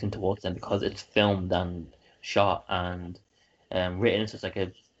connection towards them because it's filmed and shot and written in such like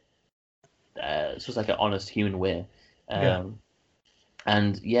an honest human way.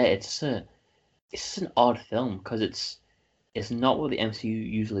 And yeah, it's an odd film because it's not what the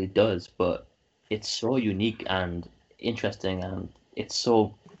MCU usually does, but it's so unique and interesting, and it's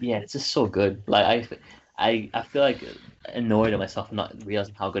just so good. Like I feel like annoyed at myself for not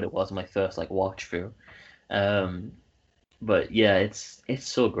realizing how good it was in my first like watch through. Um, but yeah, it's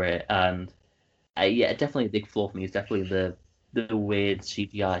so great, and yeah, definitely a big flaw for me is definitely the weird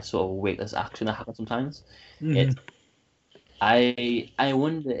CGI sort of weightless action that happens sometimes. It I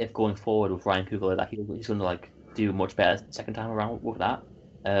wonder if going forward with Ryan Coogler that he's going to like do much better second time around with that,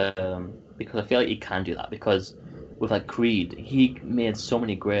 because I feel like he can do that because with like Creed he made so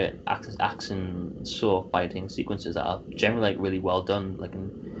many great action sort of fighting sequences that are generally like really well done, like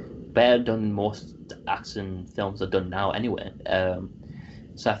better done than most action films are done now anyway.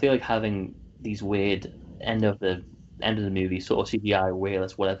 So I feel like having these weird end of the movie sort of CGI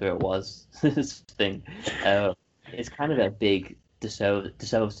weightless whatever it was this thing. It's kind of a big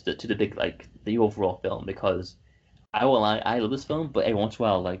disservice to the big like the overall film because I love this film, but every once in a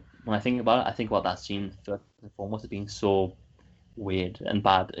while, like when I think about it, I think about that scene first and foremost as being so weird and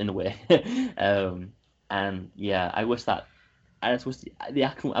bad in a way. And yeah, I just wish the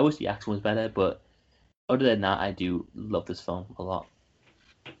action I wish the action was better, but other than that, I do love this film a lot.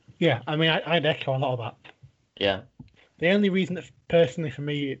 Yeah, I mean, I'd echo a lot of that. Yeah. The only reason that personally for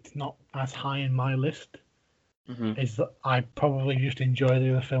me it's not as high in my list is that I probably just enjoy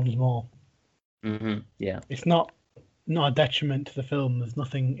the other films more. Yeah. It's not a detriment to the film. There's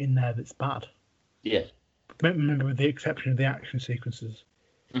nothing in there that's bad. Yeah. Remember, with the exception of the action sequences.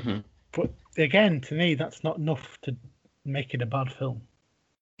 But again, to me, that's not enough to make it a bad film.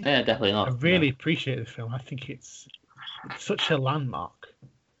 Yeah, definitely not. I really appreciate this film. I think it's such a landmark.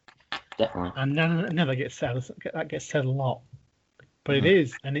 Definitely. And never gets said. That gets said a lot. But it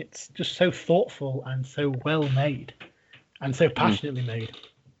is, and it's just so thoughtful and so well made, and so passionately made.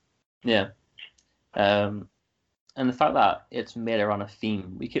 Yeah, and the fact that it's made around a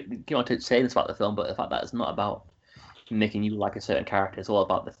theme, we keep on saying this about the film, but the fact that it's not about making you like a certain character, it's all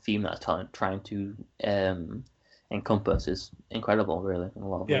about the theme that's trying to encompass is incredible, really, in a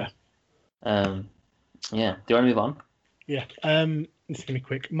lot of ways. Yeah. Do you want to move on? Yeah. This is gonna be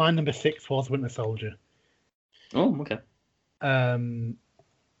quick. My number 6 was Winter Soldier. Oh, okay.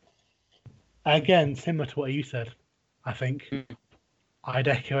 Again, similar to what you said, I think I'd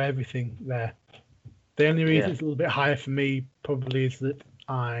echo everything there. The only reason it's a little bit higher for me probably is that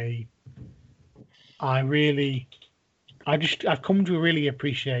I've come to really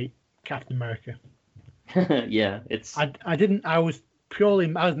appreciate Captain America. Yeah, it's I didn't. I was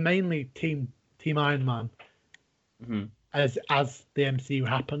mainly Team Iron Man mhm, as the MCU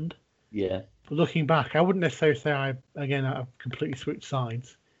happened. yeah, But looking back, I wouldn't necessarily say I've completely switched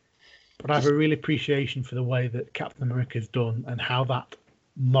sides. But I have a just real appreciation for the way that Captain America's done and how that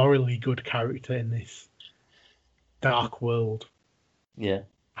morally good character in this dark world yeah.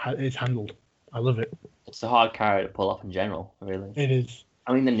 is handled. I love it. It's a hard character to pull off in general, really. It is.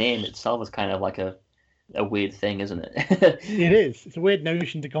 I mean, the name itself is kind of like a weird thing, isn't it? It is. It's a weird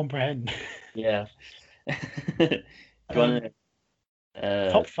notion to comprehend. Yeah. Do you want Um,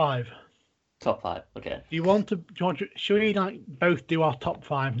 to top five. top five? Okay. Should we like both do our top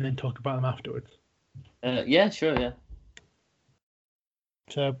five and then talk about them afterwards? Yeah, sure, yeah.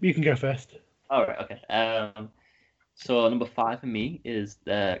 So you can go first. All right, okay. So number five for me is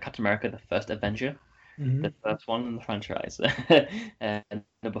Captain America: The First Avenger, the Hmm. first one in the franchise. And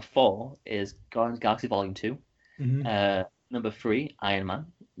number four is Guardians of the Galaxy Volume 2. Hmm. Number three, Iron Man.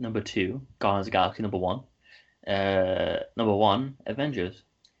 Number two, Guardians of the Galaxy number one. Number one, Avengers.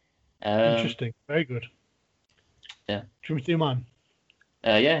 Um, Interesting. Very good. yeah. Should we do mine?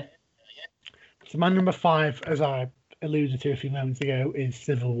 Yeah. So my number five, as I alluded to a few moments ago, is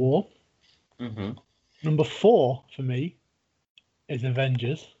Civil War. Mm-hmm. Number four for me is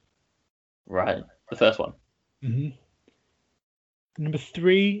Avengers. Right. The first one. Hmm. Number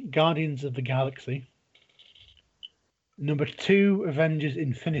three, Guardians of the Galaxy. Number two, Avengers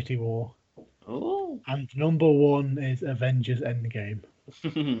Infinity War. Oh. And number one is Avengers Endgame.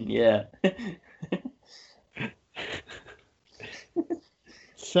 Yeah.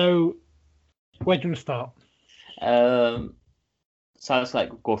 So, where do you want to start? Um, so let's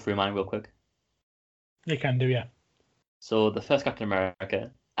like go through mine real quick. You can do, yeah. So the first Captain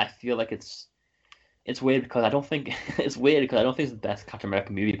America, I feel like it's weird because I don't think it's weird because I don't think it's the best Captain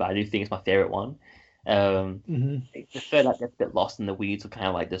America movie, but I do think it's my favorite one. Hmm. The third like gets a bit lost in the weeds of kind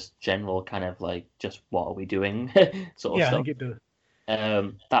of like this general kind of like just what are we doing sort of Yeah, I stuff. think it does.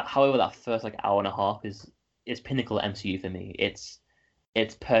 That however that first like hour and a half is pinnacle MCU for me. It's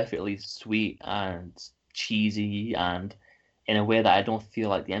perfectly sweet and cheesy and in a way that I don't feel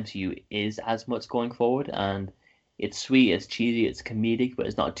like the MCU is as much going forward. And it's sweet, it's cheesy, it's comedic, but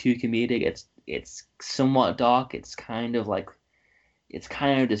it's not too comedic. It's somewhat dark. It's kind of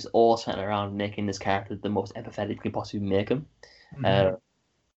just all centered around making this character the most empathetic you can possibly make him. Hmm. Uh,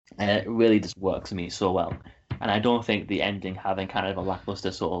 and it really just works for me so well. And I don't think the ending having kind of a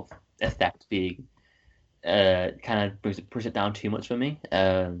lackluster sort of effect being kind of brings it down too much for me.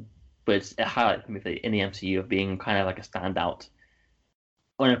 But it's a highlight for me in the MCU of being kind of like a standout,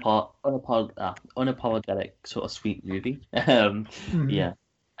 unapologetic sort of sweet movie. Hmm. Yeah.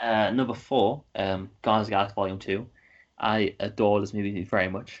 Number four, Guardians of the Galaxy Volume 2. I adore this movie very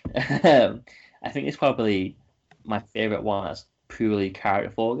much. I think it's probably my favorite one that's purely character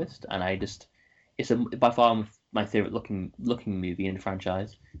focused, and it's by far my favorite looking movie in the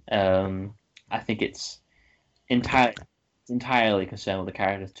franchise. I think entirely entirely concerned with the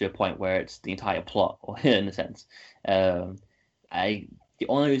characters to a point where it's the entire plot, in a sense. Um, I the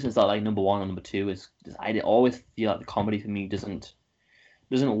only reasons that like number one and number two is I always feel like the comedy for me doesn't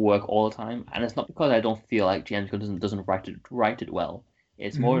work all the time, and it's not because I don't feel like James Gunn doesn't write it well.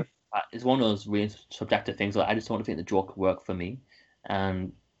 It's Hmm. more it's one of those really subjective things that I just don't think the joke work for me,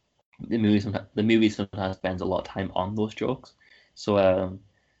 and the movie sometimes spends a lot of time on those jokes. So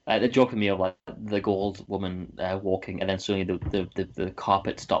like the joke for me of like the gold woman walking and then suddenly the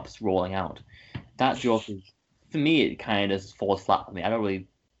carpet stops rolling out. That joke is for me it kind of falls flat for me. I don't really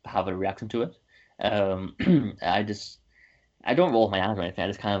have a reaction to it. Um, I don't roll my eyes or anything. I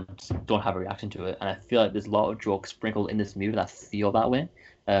just kind of just don't have a reaction to it, and I feel like there's a lot of jokes sprinkled in this movie that feel that way.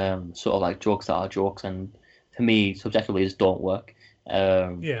 Sort of like jokes that are jokes, and to me, subjectively, just don't work.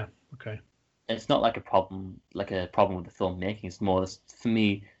 Um, Yeah. Okay. it's not like a problem with the filmmaking. It's more for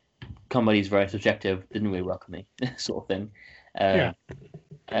me, comedy is very subjective. Didn't really work for me, sort of thing. Yeah.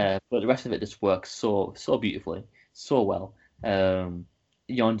 Um, but the rest of it just works so beautifully, so well.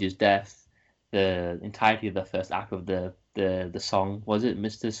 Yondu's death, the entirety of the first act of the song was it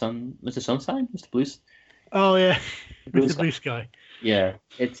Mr. Sunshine, Mr. Oh yeah, Blue Mr. Sky. Blue Sky. Yeah,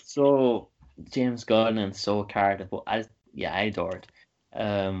 it's so James Gunn and so character, but I adore it.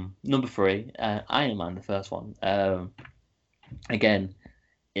 Number three, Iron Man, the first one. Again,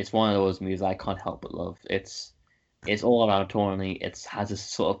 it's one of those movies I can't help but love. It's all around tonally. It has a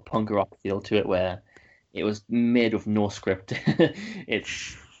sort of punk rock feel to it where it was made with no script.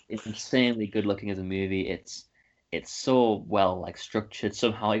 It's insanely good looking as a movie. It's so well like structured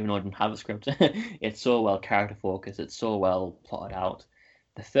somehow, even though it didn't have a script. It's so well character focused. It's so well plotted out.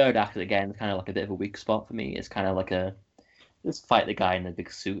 The third act again is kind of like a bit of a weak spot for me. It's kind of like a just fight the guy in the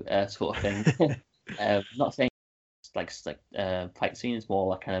big suit sort of thing. Not saying fight scene. It's more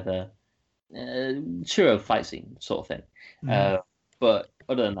like kind of a sure fight scene sort of thing. But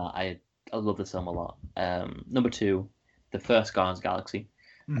other than that, I love this film a lot. Number two, the first Guardians of the Galaxy.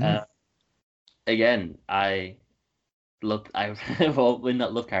 Again, I well, in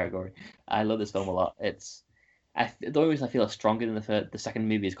that love category, I love this film a lot. The only reason I feel it's stronger than the second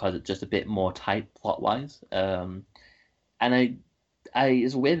movie is because it's just a bit more tight plot wise. And I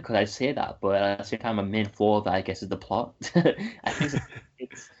it's weird because I say that, but at the same time, my main flaw of that, I guess, is the plot. I think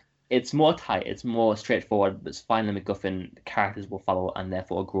it's more tight, it's more straightforward. But it's finding the MacGuffin, the characters will follow and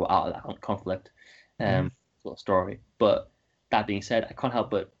therefore grow out of that conflict, sort of story. But that being said, I can't help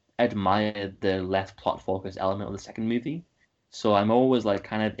but admire the less plot focused element of the second movie. So I'm always like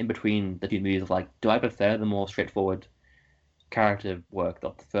kind of in between the two movies of like, do I prefer the more straightforward character work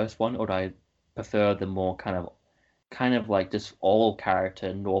of the first one, or do I prefer the more kind of like just all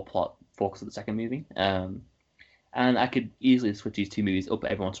character, no plot focus of the second movie? And I could easily switch these two movies up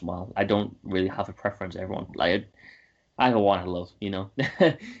every once in a while. I don't really have a preference. Everyone like either one I love, you know.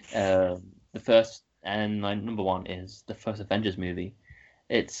 The first and my number one is the first Avengers movie.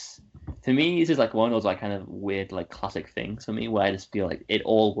 It's for me, this is like one of those like kind of weird like classic things for me where I just feel like it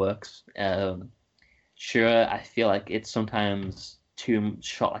all works. Sure, I feel like it's sometimes too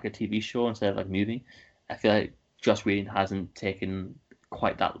shot like a TV show instead of like a movie. I feel like Joss Whedon hasn't taken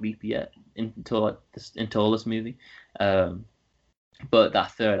quite that leap yet until this movie. But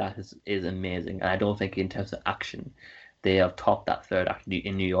that third act is amazing, and I don't think in terms of action they have topped that third act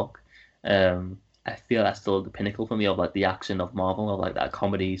in New York. I feel that's still the pinnacle for me of like the action of Marvel, of like that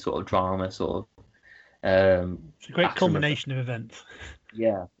comedy sort of drama sort of. It's a great culmination of events.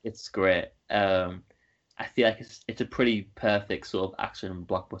 Yeah, it's great. I feel like it's a pretty perfect sort of action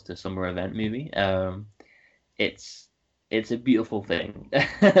blockbuster summer event movie. It's a beautiful thing.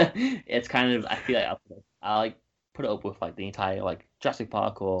 It's kind of I feel like I like put it up with like the entire like Jurassic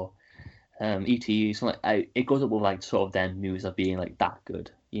Park or E.T. something it goes up with like sort of them movies of being like that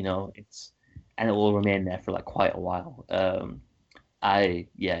good, you know. And it will remain there for like quite a while. I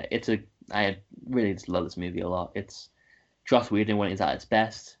really just love this movie a lot. It's Joss Whedon when it's at its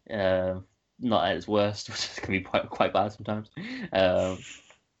best, not at its worst, which can be quite bad sometimes.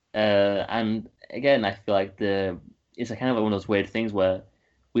 And again, I feel like it's a kind of one of those weird things where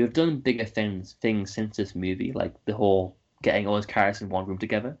we've done bigger things since this movie, like the whole getting all his characters in one room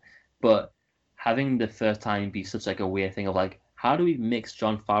together, but having the first time be such like a weird thing of like, how do we mix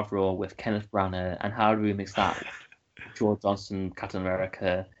Jon Favreau with Kenneth Branagh, and how do we mix that with Joe Johnston, Captain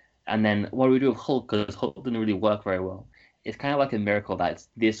America, and then what do we do with Hulk? Because Hulk didn't really work very well. It's kind of like a miracle that it's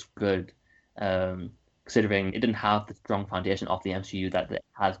this good, considering it didn't have the strong foundation of the MCU that it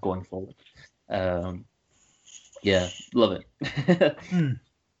has going forward. Yeah, love it.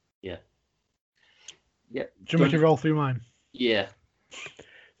 Yeah. Yeah. Do you want me to roll through mine? Yeah.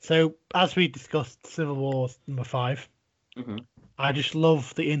 So, as we discussed, Civil War number 5. I just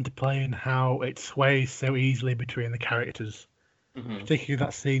love the interplay and how it sways so easily between the characters, particularly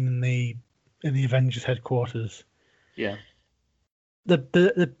that scene in the Avengers headquarters. Yeah.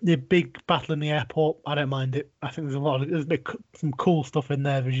 The big battle in the airport, I don't mind it. I think there's some cool stuff in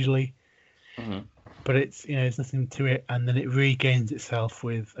there visually, but it's there's nothing to it, and then it regains itself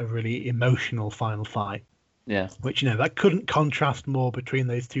with a really emotional final fight. Yeah. Which that couldn't contrast more between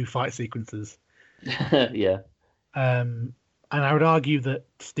those two fight sequences. Yeah. And I would argue that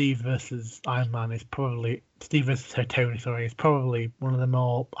Steve versus Tony, is probably one of the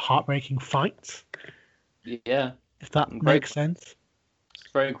more heartbreaking fights. Yeah. If that makes sense.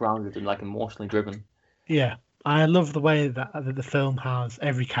 It's very grounded and like emotionally driven. Yeah. I love the way that the film has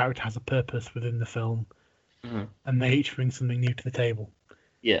every character has a purpose within the film, and they each bring something new to the table.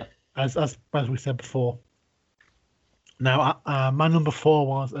 Yeah. As we said before. Now, my number 4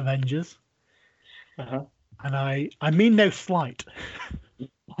 was Avengers. And I mean no slight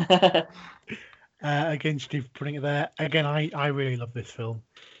against you putting it there. Again, I really love this film.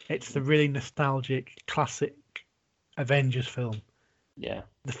 It's the really nostalgic, classic Avengers film. Yeah.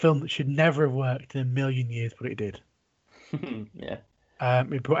 The film that should never have worked in a million years, but it did. Yeah.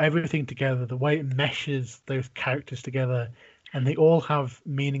 It brought everything together, the way it meshes those characters together, and they all have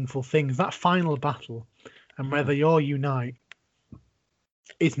meaningful things. That final battle, and whether they all unite,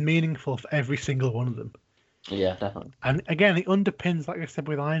 is meaningful for every single one of them. Yeah, definitely. And again, it underpins, like I said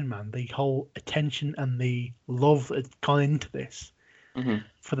with Iron Man, the whole attention and the love that's gone into this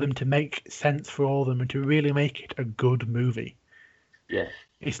for them to make sense for all of them and to really make it a good movie. Yeah.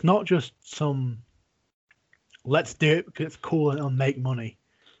 It's not just some, let's do it because it's cool and it'll make money.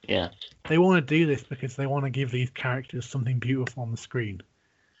 Yeah. They want to do this because they want to give these characters something beautiful on the screen.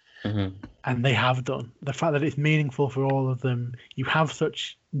 Mm-hmm. And they have done. The fact that it's meaningful for all of them, you have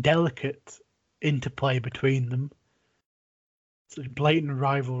such delicate interplay between them, such blatant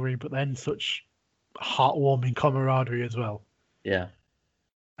rivalry, but then such heartwarming camaraderie as well. Yeah.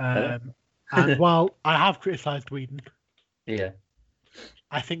 And while I have criticised Whedon, Yeah.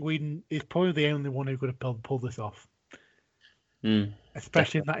 I think Whedon is probably the only one who could have pulled this off.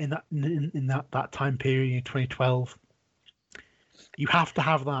 Especially in that time period in 2012. You have to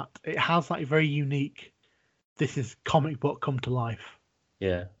have that. It has that very unique, this is comic book come to life.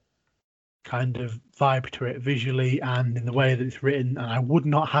 Yeah. Kind of vibe to it visually and in the way that it's written, and I would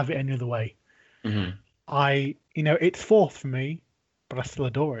not have it any other way. Mm-hmm. It's fourth for me, but I still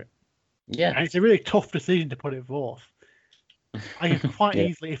adore it. Yeah. And it's a really tough decision to put it fourth. I could quite Yeah.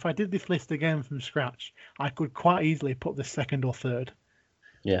 easily, if I did this list again from scratch, I could quite easily put this second or third.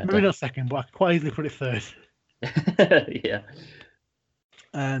 Yeah. Maybe not second, but I could quite easily put it third. Yeah.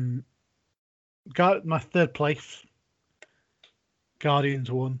 Got my third place.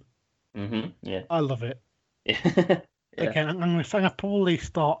 Guardians 1. Mm-hmm. Yeah. I love it. Yeah. Again, I'm going to probably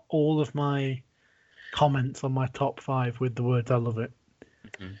start all of my comments on my top 5 with the words "I love it,"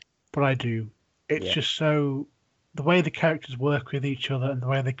 but I do. It's just so the way the characters work with each other and the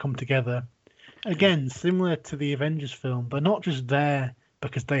way they come together. Again, similar to the Avengers film, they're not just there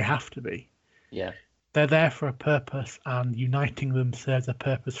because they have to be. Yeah. They're there for a purpose, and uniting them serves a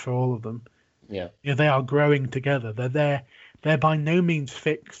purpose for all of them. Yeah. They are growing together. They're there. They're by no means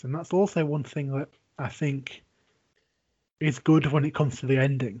fixed, and that's also one thing that I think is good when it comes to the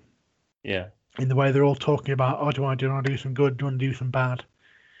ending. Yeah. In the way they're all talking about, oh, do I want to do some good? Do I want to do some bad?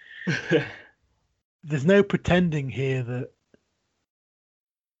 There's no pretending here that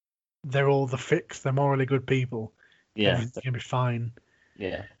they're all the fixed, they're morally good people. Yeah. Everything's going to be fine.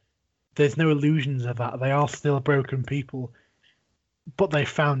 Yeah. There's no illusions of that. They are still broken people, but they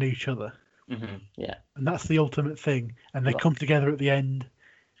found each other. Mm-hmm. Yeah. And that's the ultimate thing. And they come together at the end.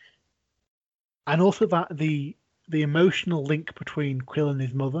 And also that the emotional link between Quill and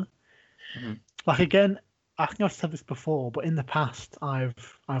his mother. Mm-hmm. Like, again, I think I've said this before, but in the past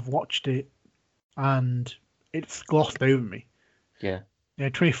I've watched it and it's glossed over me. Yeah.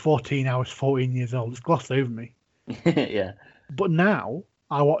 2014, I was 14 years old. It's glossed over me. Yeah. But now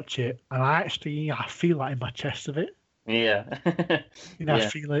I watch it and I feel that in my chest of it. Yeah. I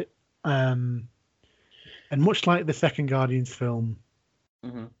feel it. And much like the second Guardians film,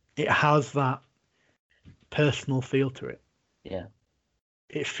 it has that personal feel to it. Yeah.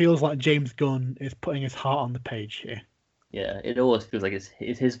 It feels like James Gunn is putting his heart on the page here. Yeah, it always feels like it's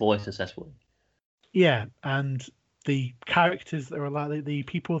his voice essentially. Yeah, and the characters that are allowed, the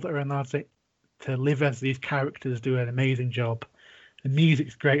people that are allowed to live as these characters do an amazing job. The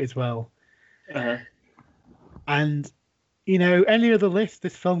music's great as well. And any other list,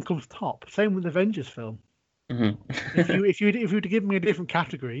 this film comes top. Same with the Avengers film. Mm-hmm. if you were to give me a different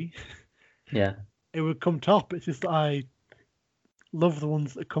category, yeah, it would come top. It's just that I love the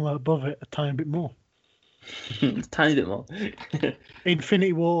ones that come above it a tiny bit more. Tiny bit more.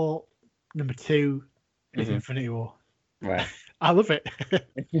 Infinity War number 2 is Infinity War. Right. I love it.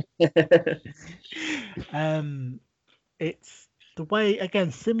 It's the way,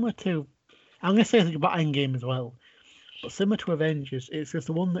 again, similar to, I'm going to say something about Endgame as well, but similar to Avengers, it's just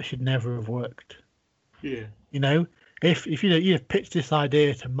the one that should never have worked. Yeah. If you'd have pitched this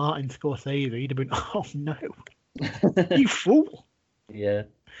idea to Martin Scorsese, he'd have been, oh no, you fool. Yeah.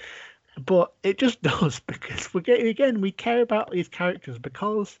 But it just does, because we care about these characters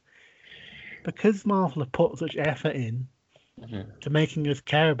because Marvel have put such effort in to making us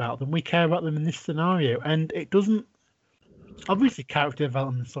care about them. We care about them in this scenario, and it doesn't. Obviously, character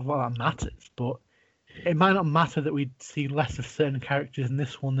development and stuff like that matters, but it might not matter that we see less of certain characters in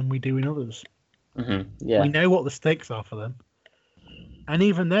this one than we do in others. Yeah. We know what the stakes are for them, and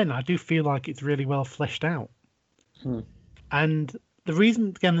even then, I do feel like it's really well fleshed out. And the reason,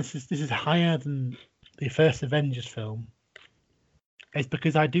 again, this is higher than the first Avengers film, is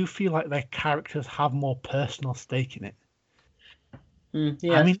because I do feel like their characters have more personal stake in it.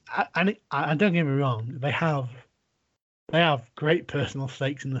 Yeah. I mean, I don't get me wrong, they have great personal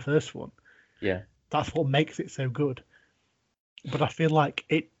stakes in the first one. Yeah. That's what makes it so good. But I feel like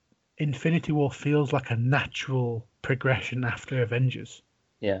Infinity War feels like a natural progression after Avengers.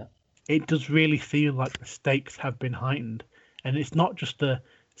 Yeah. It does really feel like the stakes have been heightened. And it's not just a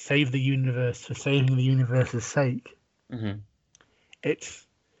save the universe for saving the universe's sake. It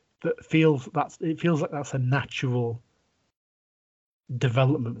feels like that's a natural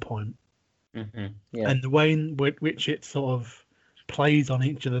development point. Yeah. And the way in which it's sort of plays on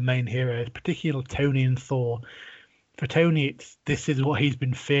each of the main heroes, particularly Tony and Thor. For Tony, this is what he's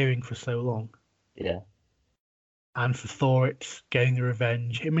been fearing for so long. Yeah. And for Thor, it's getting the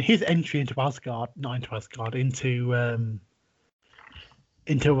revenge. I mean, his entry into Asgard, not into Asgard, into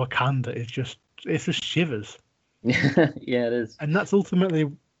Wakanda is just shivers. Yeah, it is. And that's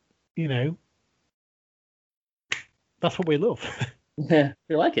ultimately, that's what we love. Yeah,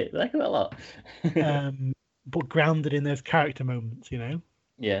 we like it. We like it a lot. But grounded in those character moments,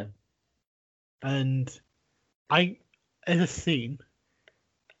 Yeah. And as a scene,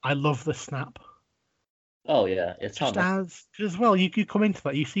 I love the snap. Oh yeah, it's just as well. You come into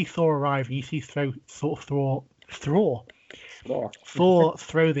that. You see Thor arrive, and you see Thor throw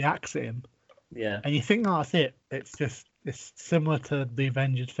the axe at him. Yeah. And you think, oh, that's it. It's similar to the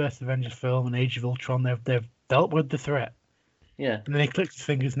first Avengers film and Age of Ultron. They've dealt with the threat. Yeah. And then he clicks his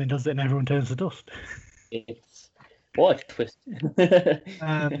fingers and he does it, and everyone turns to dust. What a twist.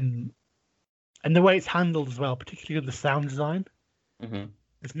 And the way it's handled as well, particularly with the sound design. Mm-hmm.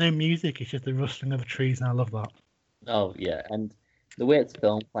 There's no music, it's just the rustling of the trees, and I love that. Oh, yeah. And the way it's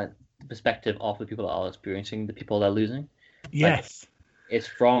filmed, like the perspective of the people that are experiencing the people they're losing. Yes. Like, it's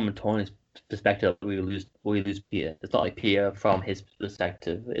from Tony's perspective we lose Peter. It's not like Peter from his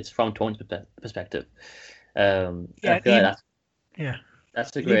perspective. It's from Tony's perspective. I feel like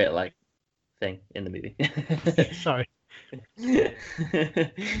that's a great thing in the movie. Sorry.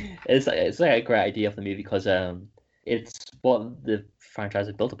 It's like a great idea for the movie because it's what the franchise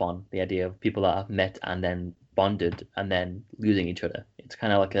is built upon, the idea of people that have met and then bonded and then losing each other. It's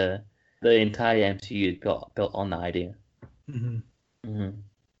kind of like the entire MCU is built on that idea. Mm-hmm. Mm-hmm.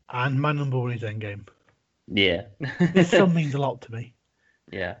 And my number one is Endgame. Yeah. This film means a lot to me.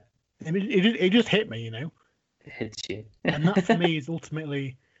 Yeah. It just hit me, It hits you. And that for me is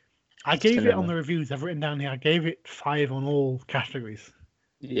ultimately, I gave it on the reviews I've written down here, I gave it 5 on all categories.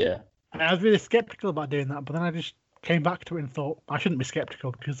 Yeah. And I was really skeptical about doing that, but then I just came back to it and thought, I shouldn't be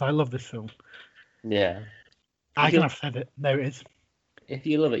skeptical because I love this film. Yeah. I can have said it. There it is. If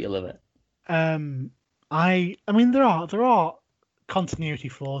you love it, you love it. I mean, there are continuity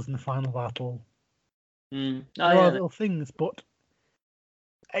flaws in the final battle. There are little things, but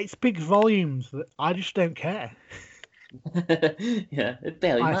it speaks volumes that I just don't care. Yeah, it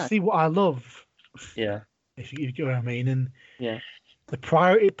barely matters. I see what I love. Yeah. If you get what I mean. And yeah. It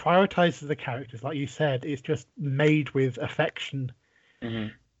prioritizes the characters, like you said. It's just made with affection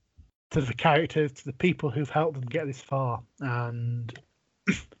to the characters, to the people who've helped them get this far, and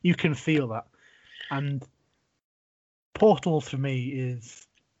you can feel that. And Portals for me is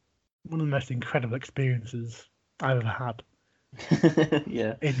one of the most incredible experiences I've ever had.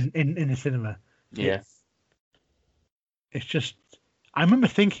 Yeah. In the cinema. Yeah. It's just, I remember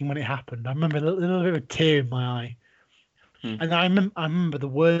thinking when it happened. I remember a little bit of a tear in my eye. And I remember the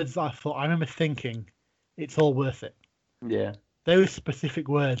words I thought. I remember thinking, "It's all worth it." Yeah. Those specific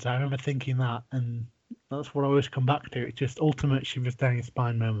words, I remember thinking that, and that's what I always come back to. It's just ultimate shivers down your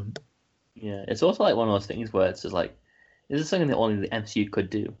spine moment. Yeah, it's also like one of those things where it's just like, this is something that only the MCU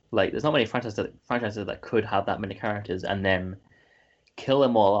could do. Like, there's not many franchises that could have that many characters and then kill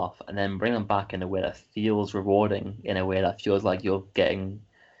them all off and then bring them back in a way that feels rewarding, in a way that feels like you're getting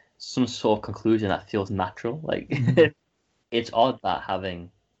some sort of conclusion that feels natural. Like. It's odd that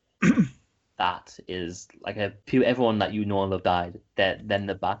having that is like everyone that you know and love died, then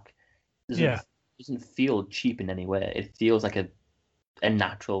they're back. Doesn't feel cheap in any way. It feels like a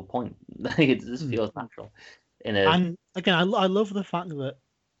natural point. Like it just feels natural. And again, I love the fact that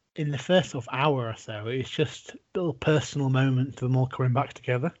in the first sort of hour or so, it's just little personal moments of them all coming back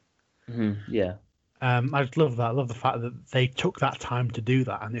together. Yeah. I just love that. I love the fact that they took that time to do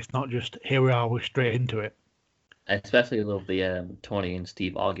that, and it's not just here we are, we're straight into it. I especially love the Tony and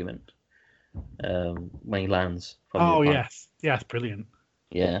Steve argument when he lands. From yes, brilliant.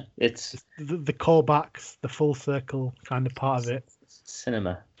 Yeah, it's the callbacks, the full circle kind of part of it.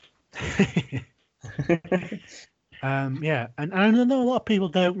 Cinema. Yeah, and I know a lot of people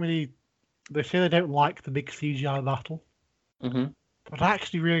don't really. They say they don't like the big CGI battle, but I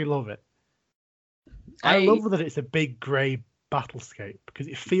actually really love it. I love that it's a big grey battlescape because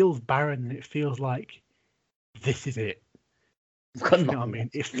it feels barren and it feels like this is it. You know what I mean?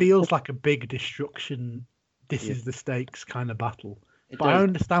 It feels like a big destruction. This is the stakes kind of battle. But I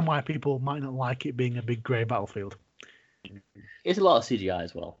understand why people might not like it being a big grey battlefield. It's a lot of CGI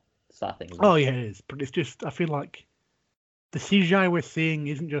as well. It's that thing. Oh yeah, it is. But it's just, I feel like the CGI we're seeing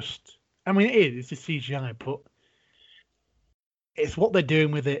isn't just. I mean, it is. It's just CGI, but it's what they're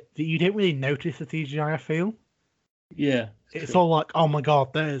doing with it that you don't really notice the CGI. I feel. Yeah. It's all like, oh my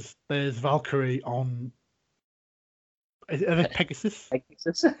god, there's Valkyrie on Are they Pegasus?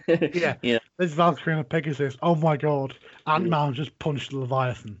 Pegasus. Yeah, Yeah. there's Valkyrie and a Pegasus. Oh my god, Ant-Man just punched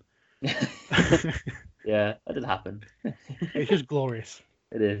Leviathan. Yeah, that did happen. It's just glorious,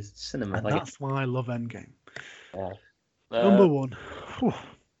 It is cinema. and Like, that's why I love Endgame. yeah. Number one. Whew.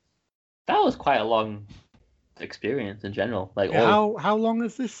 That was quite a long experience in general. Like Yeah, all. how long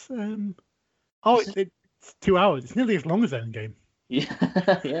is this? Oh, it's 2 hours. It's nearly as long as Endgame.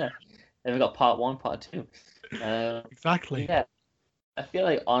 Yeah, yeah. And we got part one, part two. Exactly. Yeah, I feel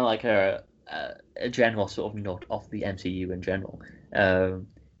like on like a general sort of note of the MCU in general, um,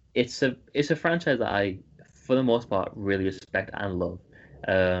 it's a franchise that I, for the most part, really respect and love.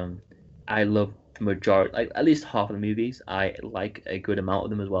 Um, I love the majority, like at least half of the movies. I like a good amount of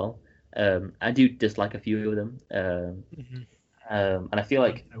them as well. I do dislike a few of them. Mhm. And I feel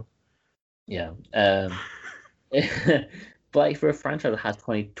like, yeah. But like for a franchise that has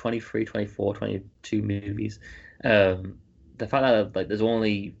 20, 23, 24, 22 movies, the fact that like there's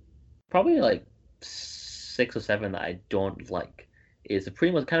only probably like 6 or 7 that I don't like is a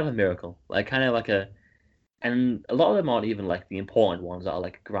pretty much kind of a miracle. Like kind of like and a lot of them aren't even like the important ones that are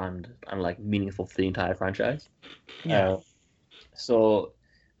like grand and like meaningful for the entire franchise. Yeah. Uh, so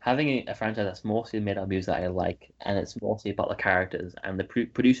having a franchise that's mostly made out of movies that I like, and it's mostly about the characters, and the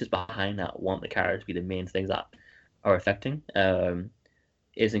producers behind that want the characters to be the main things that are affecting,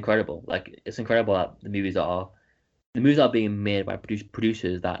 is incredible. Like it's incredible that the movies are being made by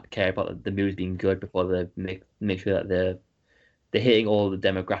producers that care about the movies being good before they make sure that they're hitting all the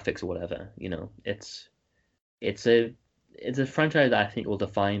demographics or whatever. It's a it's a franchise that I think will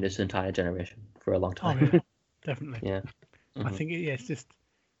define this entire generation for a long Oh time. yeah, definitely. Yeah. I Hmm. think yeah, it's just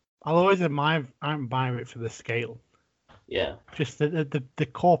I'll always admire it for the scale. Yeah. Just the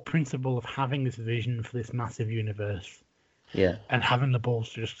core principle of having this vision for this massive universe Yeah. and having the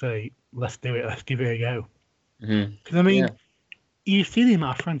balls to just say, let's do it, let's give it a go. Hmm. Because I Yeah. mean, you see the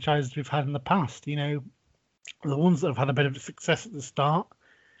amount of franchises we've had in the past. The ones that have had a bit of success at the start,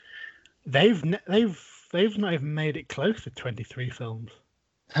 they've not even made it close to 23 films,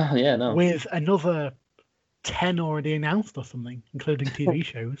 Yeah. No. with another 10 already announced or something, including TV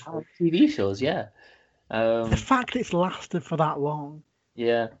shows. TV shows. Yeah. The Um. fact it's lasted for that long,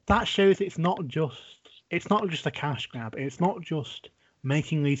 Yeah. that shows it's not just a cash grab. It's not just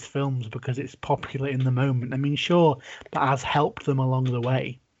making these films because it's popular in the moment. I mean, sure, that has helped them along the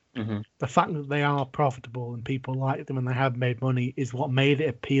way. Hmm. The fact that they are profitable and people like them and they have made money is what made it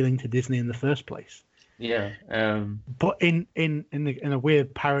appealing to Disney in the first place. Yeah. But in a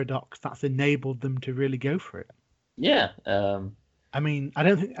weird paradox, that's enabled them to really go for it. Yeah. I mean, I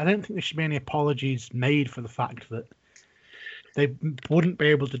don't think there should be any apologies made for the fact that they wouldn't be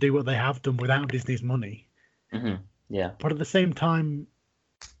able to do what they have done without Disney's money. Hmm. Yeah. But at the same time,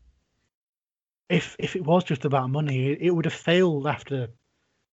 if it was just about money, it would have failed after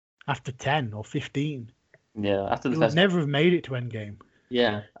 10 or 15. Yeah. After the It would first. never have made it to Endgame.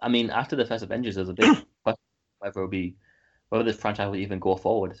 Yeah. I mean, after the first Avengers, there's a big question whether this franchise will even go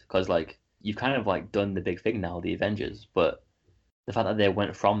forward because like you've kind of like done the big thing now, the Avengers, but the fact that they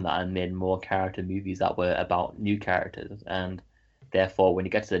went from that and made more character movies that were about new characters, and therefore when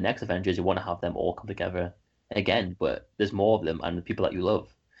you get to the next Avengers, you want to have them all come together again, but there's more of them and the people that you love.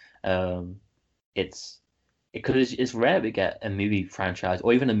 Um, it's because it's rare to get a movie franchise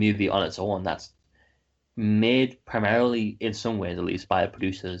or even a movie on its own that's made primarily in some ways at least by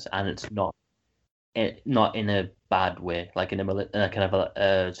producers, and it's not in a bad way, like in a kind of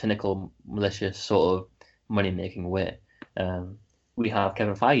a cynical, malicious sort of money making way. Um, we have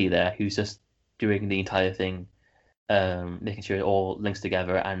Kevin Feige there, who's just doing the entire thing, making sure it all links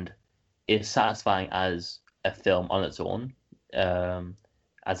together and is satisfying as a film on its own,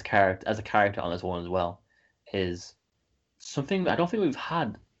 as a character on its own as well, is something I don't think we've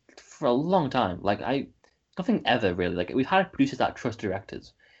had for a long time. Like nothing ever really. Like we've had producers that trust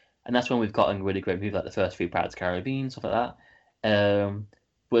directors, and that's when we've gotten really great movies like the first three Pirates of the Caribbean, stuff like that.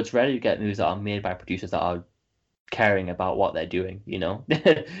 But it's rare to get movies that are made by producers that are caring about what they're doing.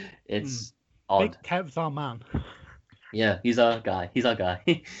 Mm. It's odd. Big Kev's our man. Yeah, he's our guy. He's our guy.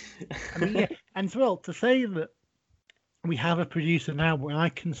 I mean, yeah, and as well to say that we have a producer now where I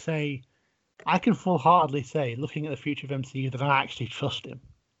can full-heartedly say, looking at the future of MCU, that I actually trust him.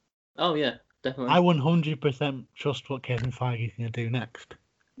 Oh yeah, I definitely. 100% trust what Kevin Feige is going to do next.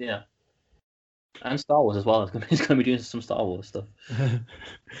 Yeah, and Star Wars as well. He's going to be doing some Star Wars stuff.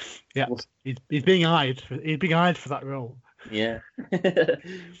 Yeah, he's being eyed. He's being eyed for that role. Yeah.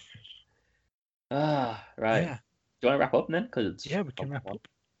 Right. Yeah. Do you want to wrap up then? Yeah, we can wrap up.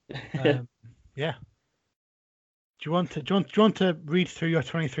 Yeah. Do you want to read through your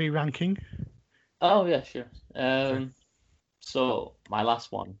 23 ranking? Oh yeah, sure. So my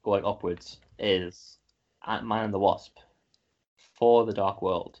last one, going upwards, is Ant-Man and the Wasp, For the Dark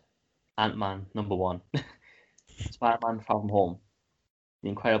World, Ant-Man #1, Spider-Man Far From Home, The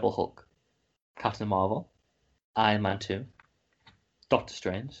Incredible Hulk, Captain Marvel, Iron Man 2, Doctor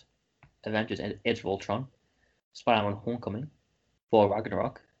Strange, Avengers Age of Ultron, Spider-Man Homecoming, Thor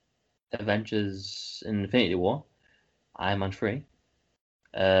Ragnarok, Avengers Infinity War, Iron Man 3,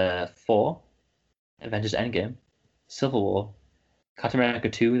 4, Avengers Endgame, Civil War, Captain America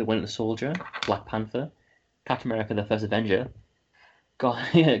 2, The Winter Soldier, Black Panther, Captain America The First Avenger,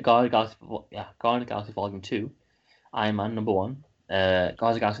 Guardians of the Galaxy Volume 2, Iron Man #1, Guardians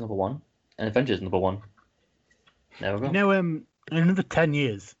of the Galaxy #1, and Avengers #1. There we go. In another 10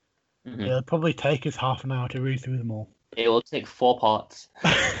 years, Mhm. it'll probably take us half an hour to read through them all. It will take 4 parts.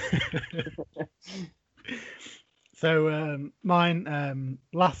 So mine,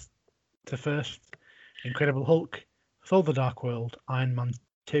 last to first, Incredible Hulk, Thor the Dark World, Iron Man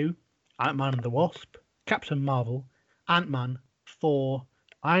 2, Ant-Man and the Wasp, Captain Marvel, Ant-Man, Thor,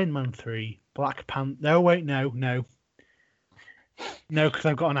 Iron Man 3, Black Panther. No, wait, no, because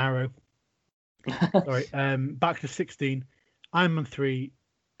I've got an arrow. Sorry. Back to 16, Iron Man 3,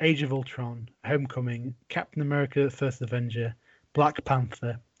 Age of Ultron, Homecoming, Captain America: First Avenger, Black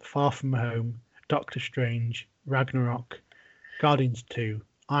Panther, Far From Home, Doctor Strange, Ragnarok, Guardians 2,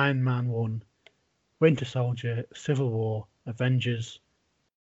 Iron Man 1, Winter Soldier, Civil War, Avengers,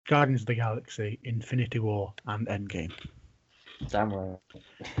 Guardians of the Galaxy, Infinity War, and Endgame. Damn right.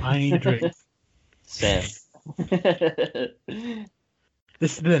 I need a drink. Same.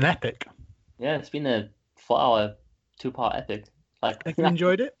 This has been an epic. Yeah, it's been a 4-hour, 2-part epic. Like, Have you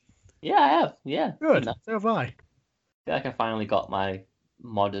enjoyed it? Yeah, I have. Yeah. Good. So have I. I feel like I finally got my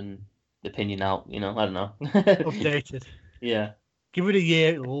modern opinion out, I don't know. Updated. Yeah. Give it a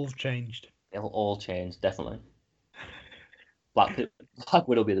year, it'll all have changed. It'll all change, definitely. Black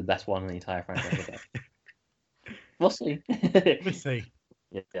Widow will be the best one in the entire franchise. We'll see. We'll see.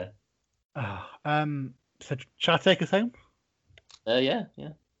 Yeah. So shall I take us home? Yeah.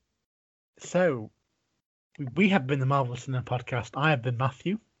 So, we have been the Marvelous Cinema Podcast. I have been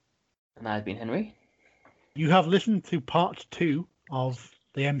Matthew. And I've been Henry. You have listened to part 2 of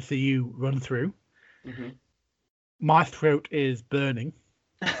the MCU run-through. Mm-hmm. My throat is burning.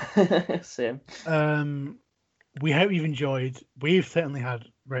 Same. We hope you've enjoyed. We've certainly had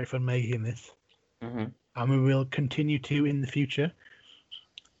great fun making this. Mm-hmm. And we will continue to in the future.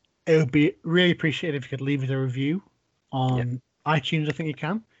 It would be really appreciated if you could leave us a review on iTunes, I think you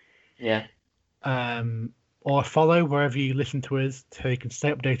can. Yeah. Or follow wherever you listen to us so you can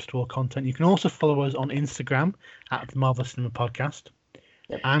stay updated to all content. You can also follow us on Instagram at the Marvelous Cinema Podcast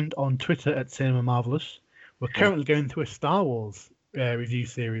and on Twitter at Cinema Marvelous. We're currently going through a Star Wars review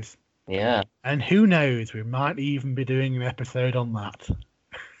series. Yeah. And who knows, we might even be doing an episode on that.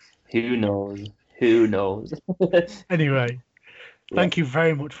 Who knows? Anyway, thank you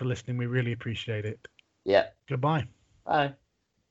very much for listening. We really appreciate it. Yeah. Goodbye. Bye.